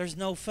 there's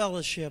no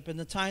fellowship, in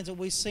the times that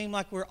we seem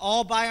like we're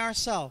all by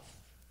ourselves,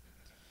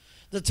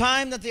 the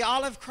time that the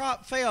olive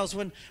crop fails,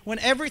 when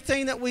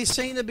everything that we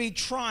seem to be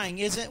trying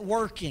isn't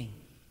working,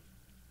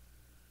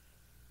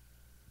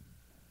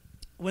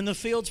 when the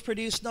fields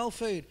produce no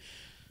food,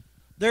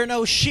 there are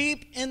no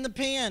sheep in the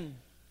pen,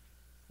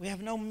 we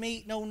have no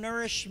meat, no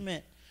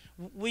nourishment,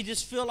 we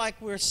just feel like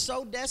we're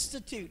so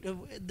destitute,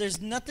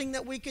 there's nothing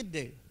that we could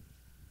do,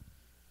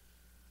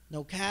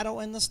 no cattle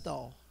in the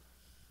stall,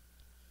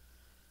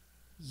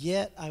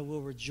 yet I will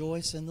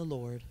rejoice in the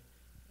Lord,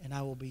 and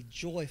I will be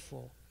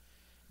joyful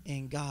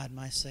in God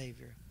my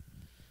Savior.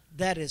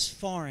 That is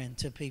foreign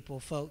to people,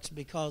 folks,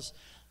 because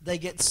they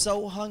get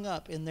so hung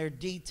up in their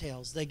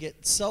details. They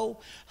get so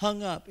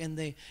hung up in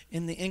the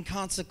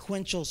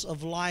inconsequentials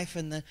of life,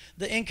 and the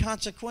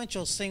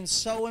inconsequentials seem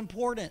so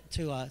important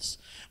to us,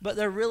 but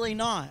they're really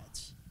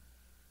not.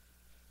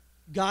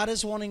 God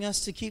is wanting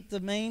us to keep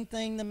the main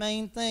thing,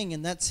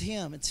 and that's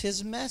Him. It's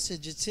His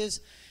message.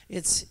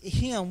 It's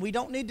Him. We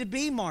don't need to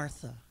be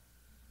Martha.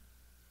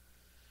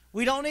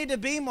 We don't need to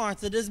be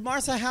Martha. Does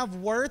Martha have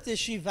worth? Is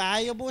she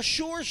valuable?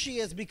 Sure she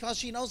is, because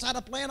she knows how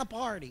to plan a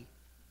party.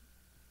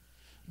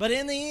 But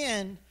in the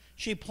end,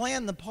 she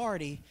planned the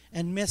party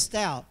and missed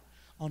out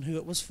on who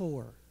it was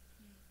for.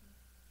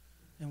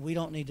 And we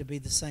don't need to be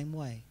the same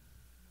way.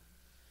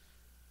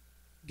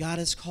 God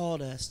has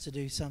called us to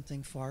do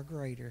something far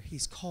greater.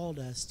 He's called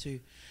us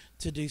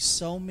to do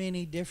so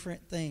many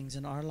different things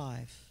in our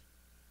life.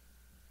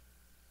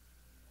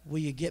 Will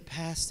you get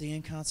past the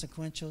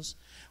inconsequentials?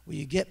 Will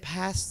you get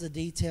past the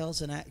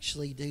details and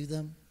actually do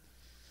them?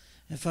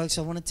 And folks,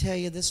 I want to tell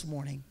you this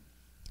morning,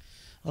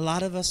 a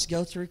lot of us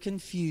go through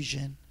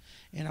confusion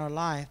in our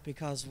life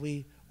because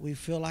we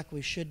feel like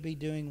we should be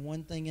doing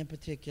one thing in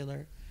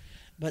particular,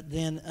 But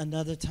then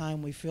another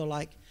time we feel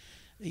like,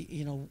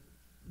 you know,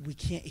 we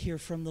can't hear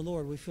from the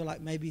Lord. We feel like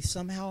maybe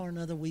somehow or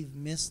another we've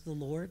missed the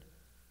Lord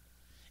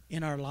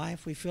in our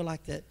life. We feel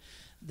like that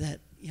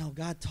you know,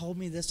 God told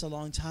me this a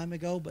long time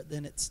ago, but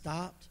then it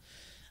stopped.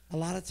 A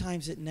lot of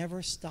times it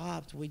never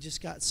stopped. We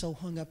just got so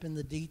hung up in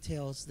the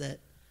details that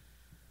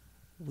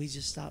we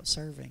just stopped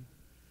serving.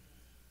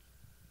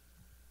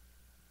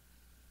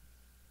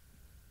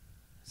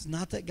 It's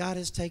not that God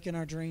has taken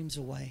our dreams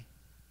away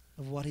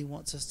of what He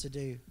wants us to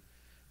do.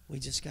 We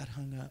just got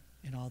hung up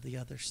in all the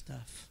other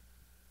stuff.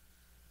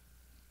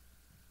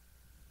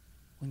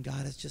 When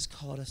God has just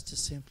called us to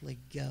simply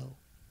go.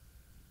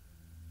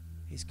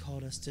 He's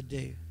called us to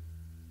do.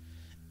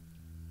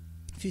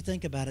 If you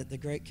think about it, the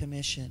Great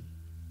Commission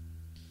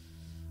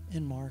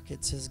in Mark,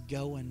 it says,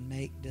 go and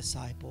make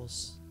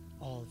disciples,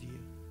 all of you.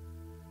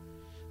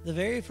 The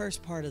very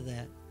first part of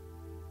that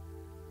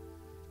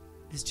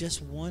is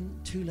just one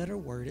 2-letter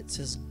word. It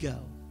says go.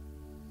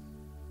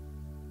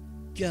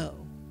 Go.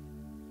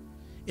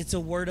 It's a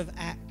word of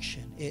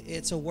action.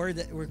 It's a word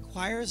that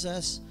requires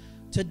us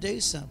to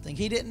do something.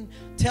 He didn't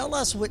tell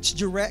us which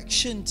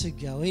direction to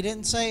go. He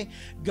didn't say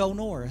go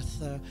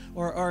north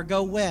or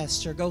go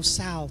west or go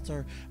south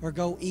or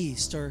go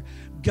east or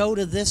go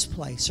to this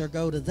place or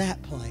go to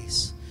that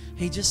place.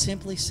 He just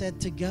simply said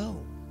to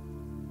go.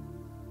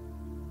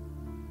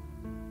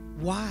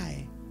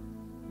 Why?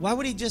 Why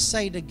would He just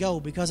say to go?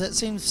 Because it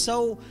seems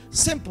so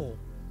simple.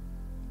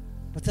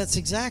 But that's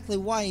exactly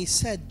why He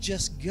said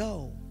just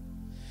go.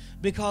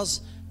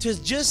 Because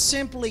to just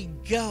simply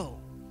go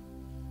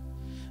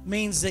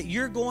means that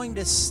you're going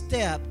to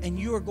step and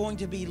you are going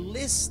to be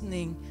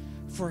listening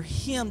for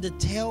Him to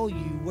tell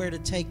you where to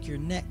take your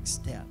next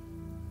step.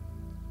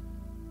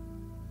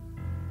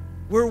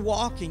 We're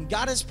walking.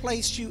 God has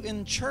placed you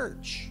in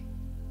church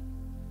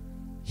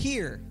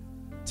here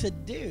to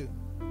do.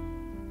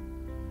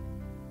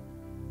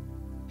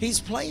 He's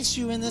placed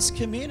you in this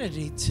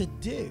community to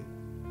do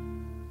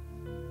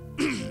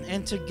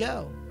and to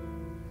go.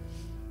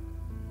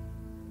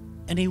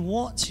 And He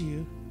wants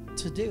you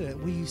to do it.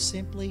 Will you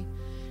simply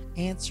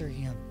answer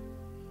Him?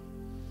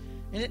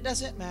 And it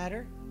doesn't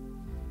matter.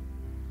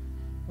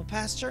 Well,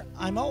 Pastor,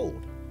 I'm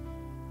old.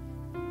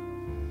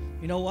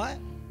 You know what?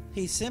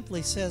 He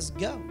simply says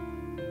go.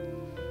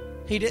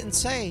 He didn't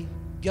say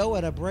go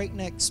at a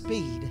breakneck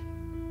speed.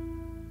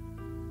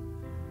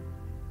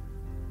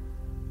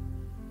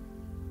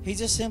 He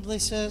just simply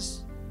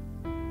says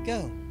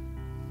go.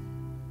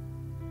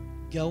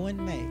 Go and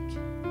make.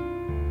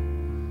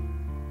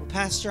 Well,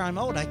 Pastor, I'm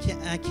old. I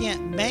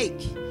can't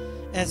make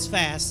as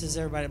fast as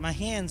everybody. My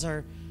hands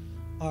are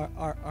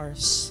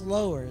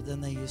slower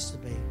than they used to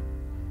be.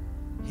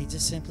 He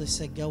just simply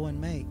said go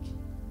and make.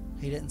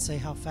 He didn't say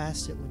how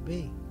fast it would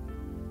be.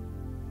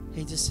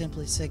 He just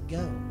simply said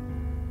go.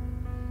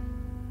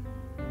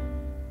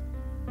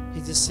 He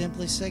just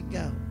simply said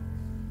go.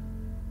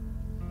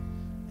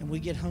 And we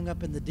get hung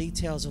up in the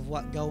details of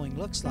what going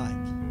looks like.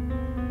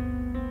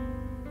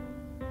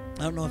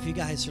 I don't know if you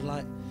guys are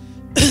like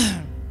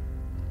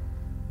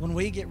when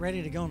we get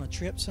ready to go on a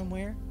trip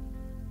somewhere,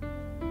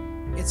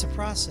 it's a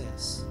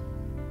process.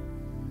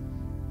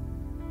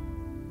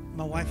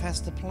 My wife has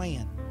to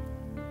plan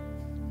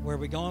where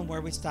we're going,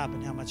 where we're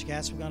stopping, how much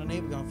gas we're going to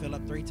need. We're going to fill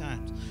up 3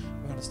 times.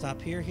 We're going to stop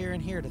here, here,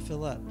 and here to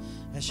fill up.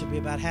 That should be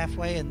about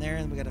halfway in there,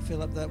 and we got to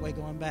fill up that way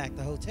going back.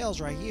 The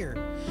hotel's right here.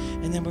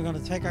 And then we're going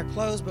to take our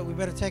clothes, but we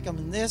better take them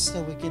in this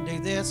so we can do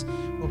this.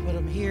 We'll put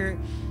them here.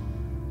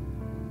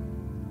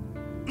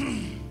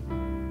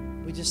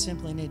 We just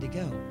simply need to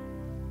go.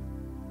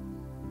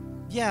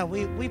 Yeah,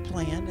 we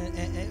plan,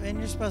 and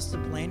you're supposed to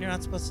plan. You're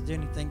not supposed to do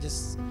anything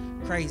just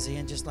crazy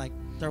and just like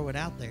throw it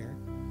out there.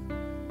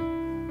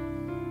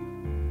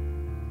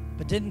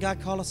 But didn't God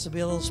call us to be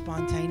a little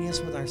spontaneous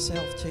with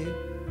ourselves too?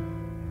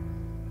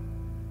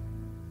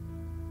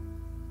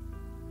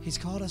 He's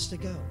called us to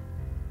go.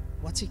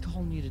 What's He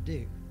calling you to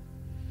do?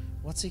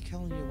 What's He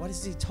calling you? What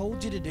has He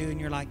told you to do? And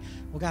you're like,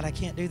 well, God, I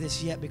can't do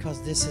this yet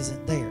because this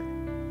isn't there.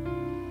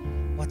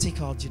 What's He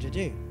called you to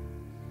do?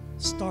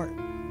 Start.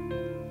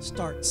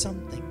 Start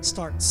something.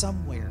 Start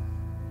somewhere.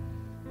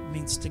 It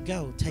means to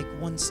go. Take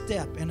one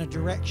step in a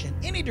direction.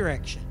 Any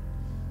direction.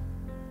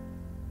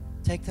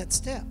 Take that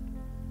step.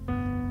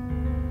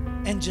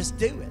 And just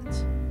do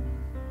it.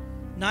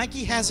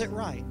 Nike has it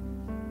right.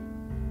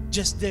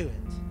 Just do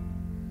it.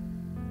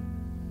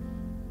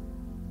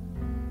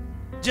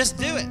 Just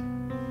do it.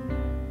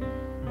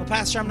 Well,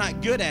 Pastor, I'm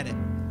not good at it.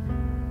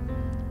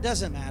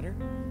 Doesn't matter.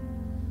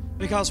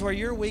 Because where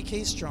you're weak,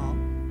 He's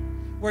strong.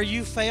 Where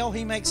you fail,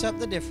 He makes up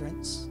the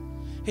difference.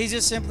 He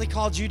just simply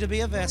called you to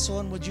be a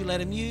vessel, and would you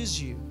let Him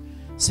use you?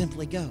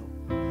 Simply go.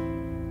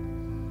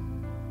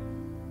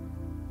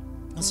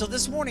 And so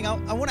this morning,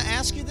 I want to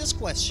ask you this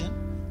question,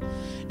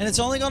 and it's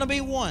only going to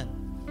be one.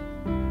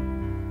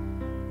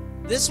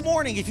 This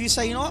morning, if you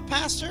say, you know what,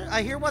 Pastor,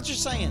 I hear what you're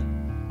saying,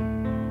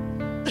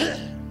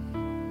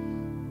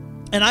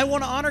 and I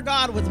want to honor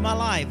God with my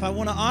life. I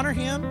want to honor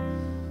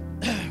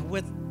Him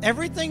with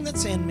everything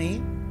that's in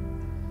me.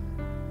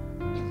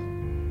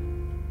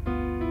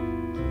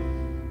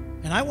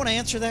 And I want to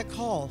answer that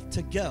call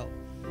to go.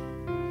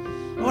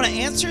 I want to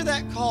answer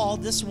that call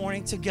this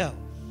morning to go.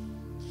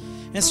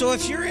 And so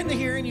if you're in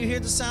here and you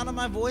hear the sound of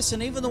my voice,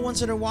 and even the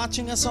ones that are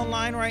watching us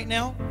online right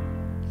now,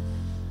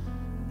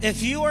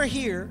 if you are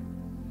here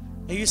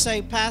and you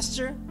say,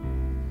 Pastor,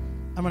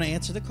 I'm going to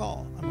answer the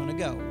call. I'm going to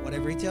go.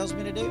 Whatever he tells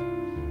me to do,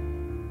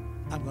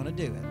 I'm going to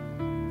do it.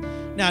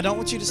 Now, I don't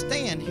want you to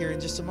stand here in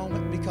just a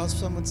moment because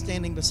someone's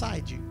standing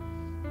beside you.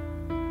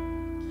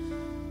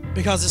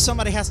 Because if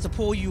somebody has to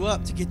pull you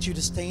up to get you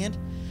to stand,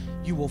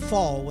 you will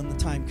fall when the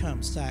time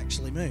comes to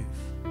actually move.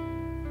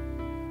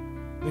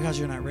 Because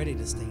you're not ready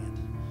to stand.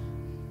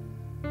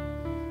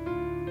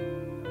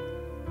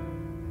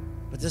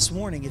 But this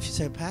morning, if you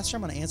say, Pastor,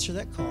 I'm going to answer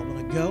that call. I'm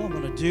going to go. I'm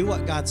going to do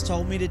what God's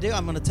told me to do.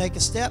 I'm going to take a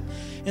step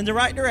in the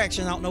right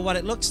direction. I don't know what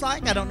it looks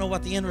like. I don't know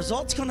what the end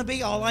result's going to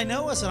be. All I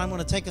know is that I'm going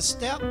to take a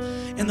step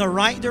in the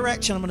right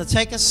direction. I'm going to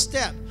take a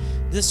step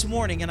this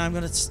morning, and I'm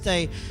going to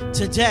stay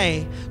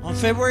today. On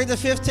February the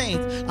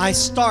 15th, I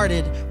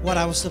started what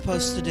I was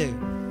supposed to do.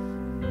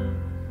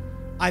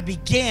 I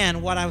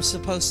began what I was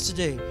supposed to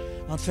do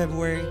on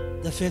February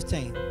the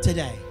 15th,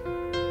 today.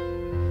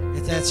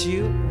 If that's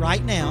you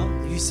right now,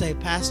 you say,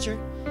 Pastor,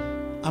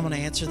 I'm going to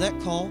answer that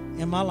call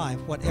in my life.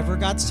 Whatever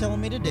God's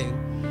telling me to do,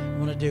 I'm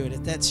going to do it.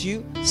 If that's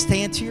you,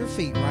 stand to your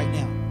feet right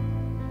now.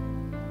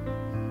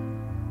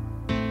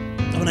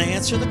 I'm going to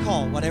answer the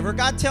call. Whatever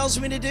God tells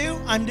me to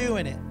do, I'm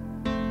doing it.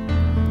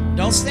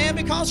 Don't stand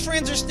because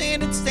friends are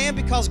standing. Stand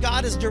because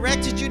God has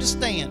directed you to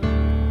stand.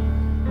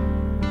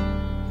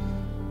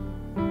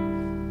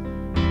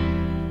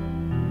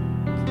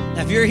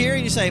 Now, if you're here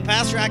and you say,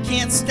 Pastor, I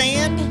can't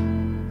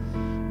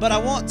stand, but I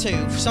want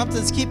to.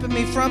 Something's keeping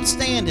me from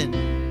standing.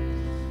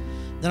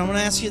 Then I'm going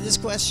to ask you this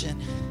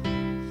question.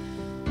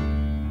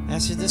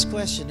 Ask you this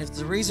question. If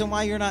the reason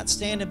why you're not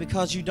standing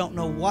because you don't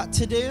know what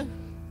to do,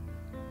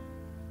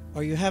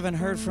 or you haven't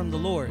heard from the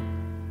Lord.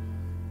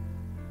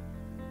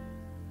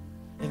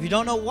 If you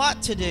don't know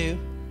what to do,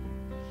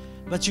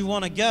 but you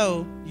want to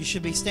go, you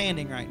should be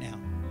standing right now.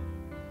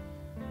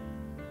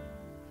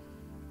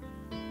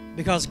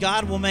 Because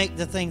God will make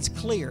the things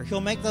clear.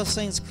 He'll make those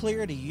things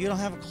clear to you. You don't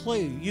have a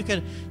clue. You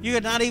could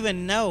not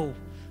even know.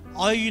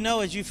 All you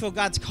know is you feel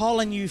God's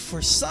calling you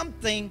for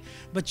something,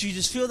 but you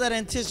just feel that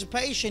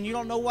anticipation. You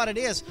don't know what it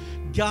is.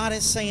 God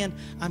is saying,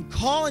 I'm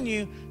calling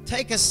you.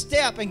 Take a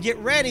step and get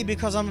ready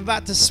because I'm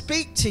about to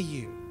speak to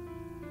you.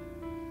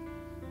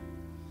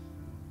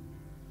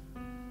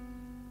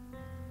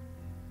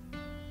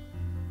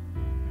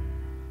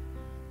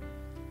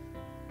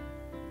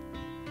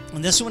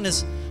 And this one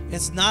is,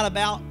 it's not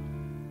about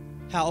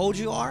how old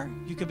you are.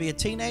 You could be a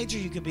teenager,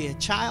 you could be a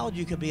child,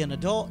 you could be an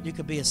adult, you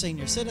could be a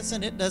senior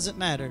citizen. It doesn't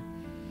matter.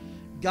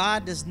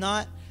 God does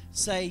not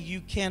say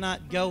you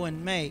cannot go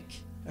and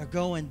make or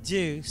go and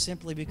do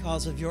simply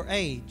because of your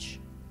age.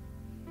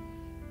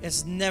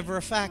 It's never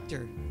a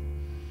factor.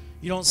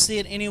 You don't see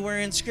it anywhere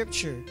in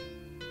Scripture.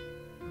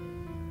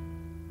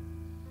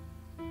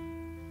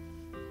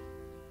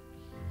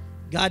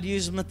 God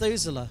used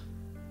Methuselah,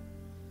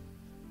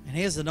 and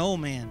he was an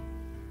old man.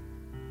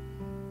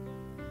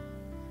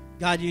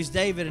 God used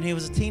David, and he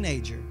was a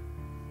teenager.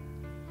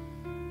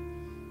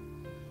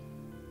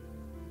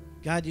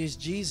 God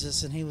used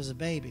Jesus, and he was a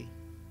baby.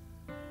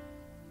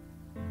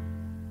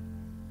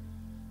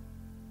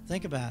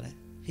 Think about it.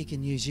 He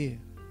can use you.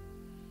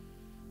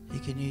 He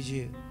can use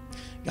you.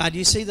 God,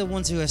 you see the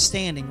ones who are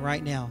standing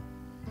right now.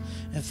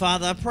 And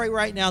Father, I pray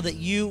right now that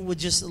you would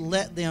just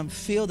let them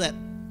feel that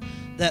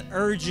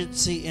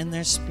urgency in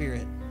their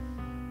spirit.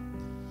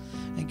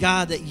 And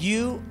God, that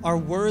you are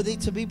worthy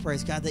to be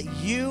praised. God, that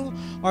you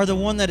are the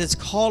one that is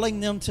calling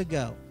them to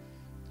go.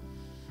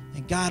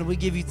 And God, we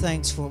give you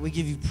thanks for it. We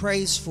give you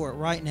praise for it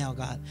right now,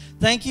 God.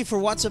 Thank you for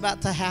what's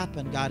about to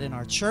happen, God, in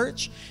our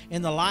church,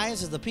 in the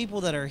lives of the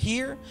people that are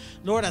here.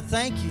 Lord, I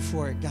thank you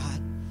for it,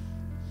 God.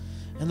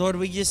 And Lord,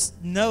 we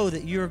just know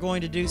that you are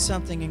going to do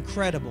something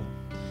incredible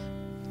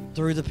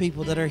through the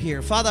people that are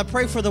here. Father, I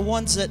pray for the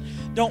ones that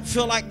don't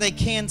feel like they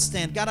can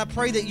stand. God, I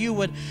pray that you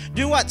would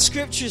do what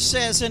Scripture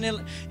says in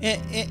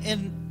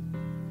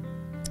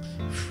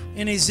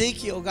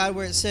Ezekiel, God,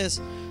 where it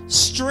says,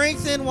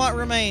 strengthen what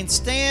remains.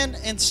 Stand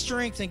and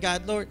strengthen,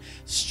 God. Lord,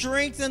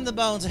 strengthen the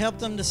bones. Help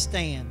them to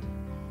stand.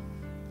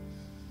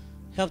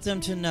 Help them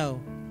to know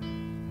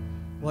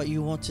what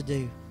you want to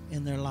do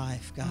in their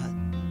life, God.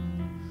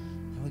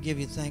 And we give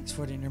you thanks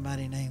for it in your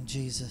mighty name,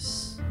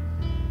 Jesus.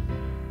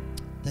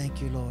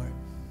 Thank you, Lord.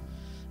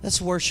 Let's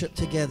worship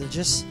together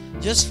just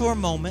for a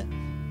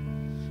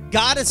moment.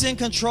 God is in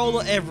control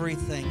of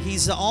everything.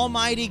 He's the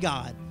Almighty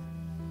God.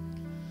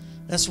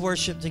 Let's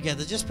worship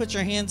together. Just put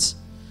your hands,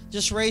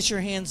 just raise your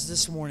hands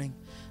this morning.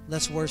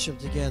 Let's worship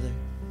together.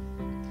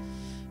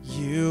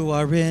 You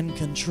are in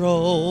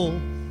control.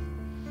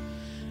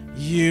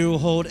 You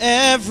hold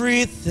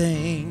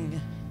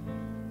everything.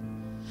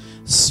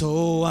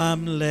 So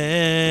I'm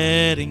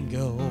letting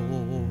go.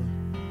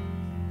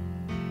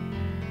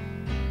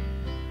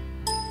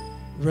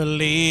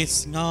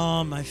 Releasing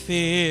all my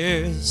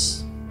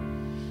fears,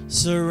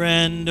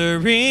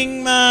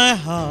 surrendering my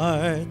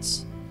heart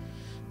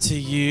to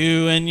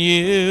you and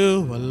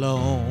you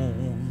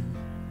alone.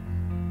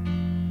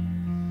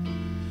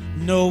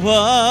 No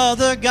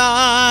other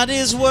God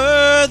is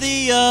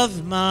worthy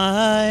of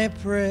my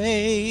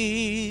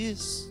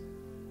praise.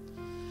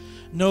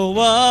 No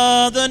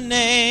other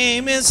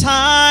name is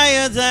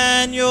higher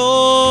than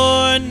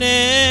your name.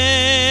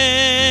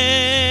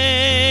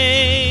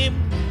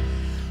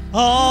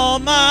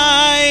 Almighty,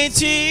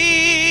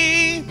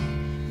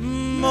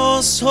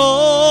 most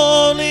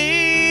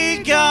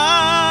holy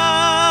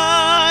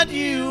God,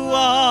 you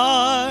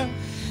are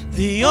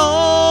the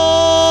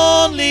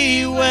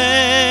only way.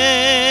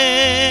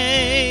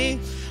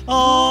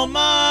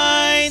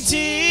 Almighty,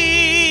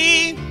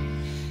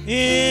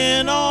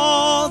 in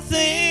all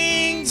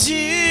things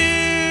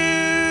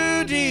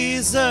you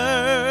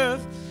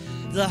deserve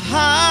the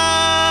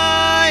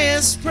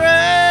highest praise.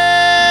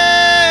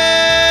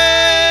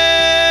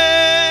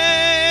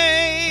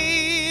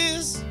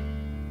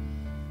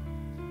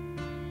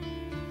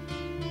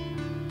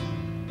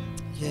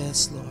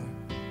 Yes, Lord.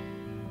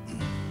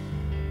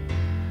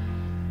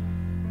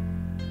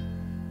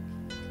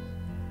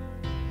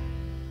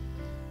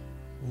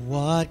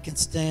 What can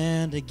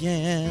stand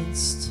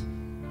against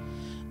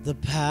the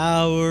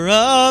power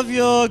of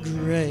your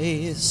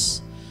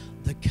grace,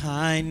 the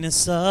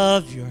kindness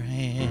of your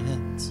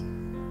hand?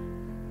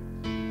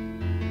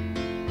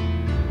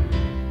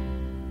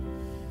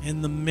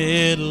 In the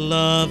middle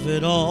of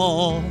it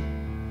all,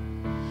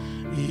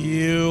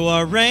 you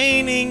are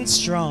reigning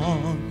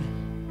strong.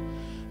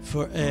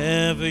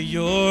 Forever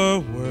your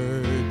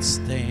word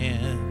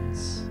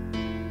stands.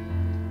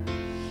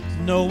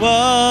 No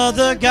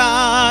other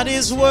God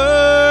is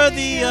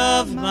worthy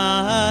of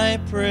my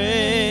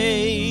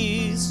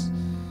praise.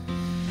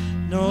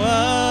 No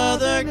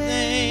other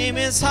name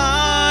is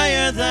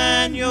higher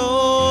than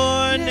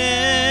your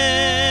name.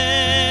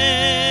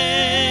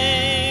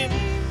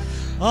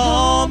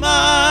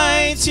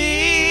 Almighty,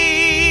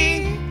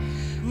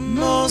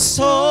 most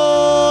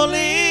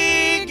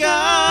holy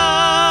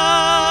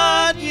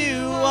God,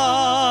 you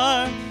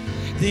are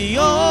the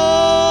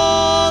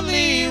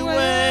only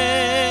way.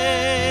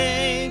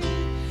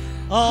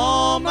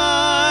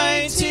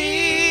 Almighty,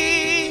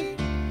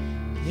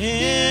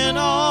 in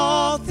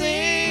all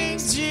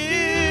things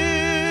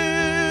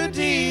you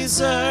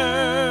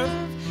deserve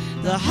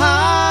the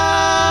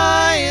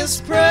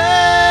highest praise.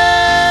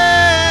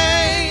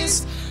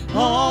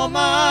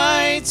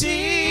 Almighty,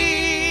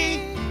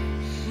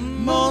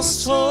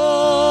 most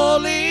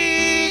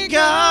holy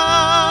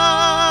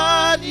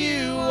God,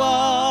 you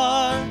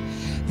are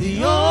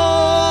the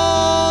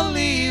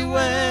only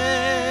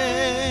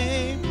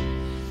way.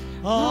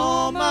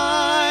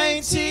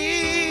 Almighty,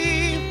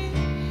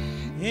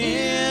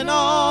 in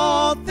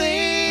all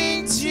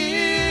things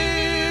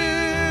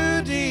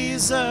you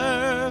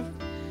deserve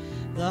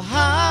the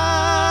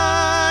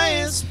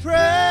highest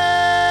praise.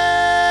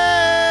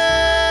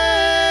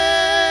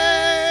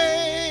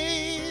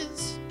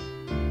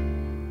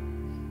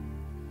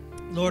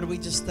 Lord, we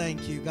just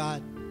thank you,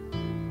 God.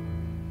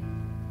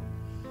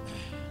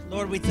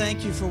 Lord, we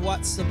thank you for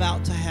what's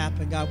about to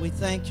happen, God. We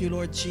thank you,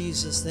 Lord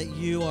Jesus, that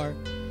you are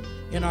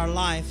in our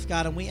life,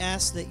 God, and we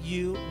ask that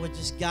you would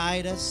just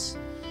guide us.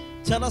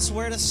 Tell us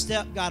where to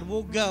step, God.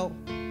 We'll go.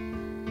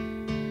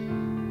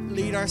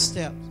 Lead our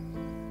steps.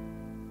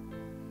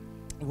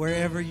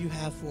 Wherever you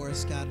have for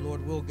us, God,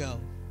 Lord, we'll go.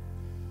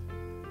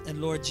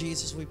 And Lord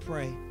Jesus, we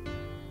pray,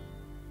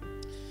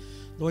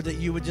 Lord, that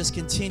you would just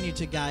continue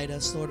to guide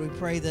us. Lord, we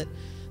pray that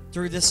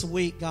through this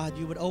week, God,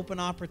 you would open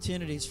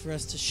opportunities for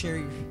us to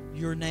share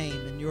your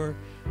name and your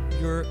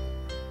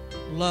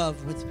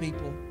love with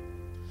people.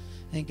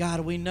 And God,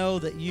 we know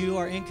that you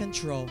are in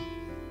control.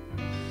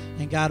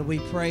 And God, we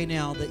pray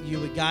now that you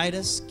would guide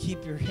us,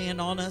 keep your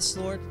hand on us,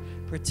 Lord,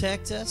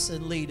 protect us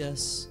and lead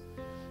us.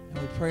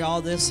 And we pray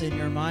all this in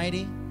your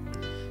mighty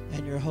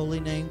and your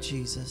holy name,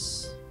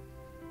 Jesus.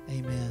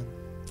 Amen.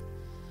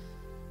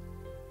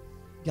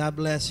 God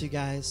bless you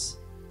guys.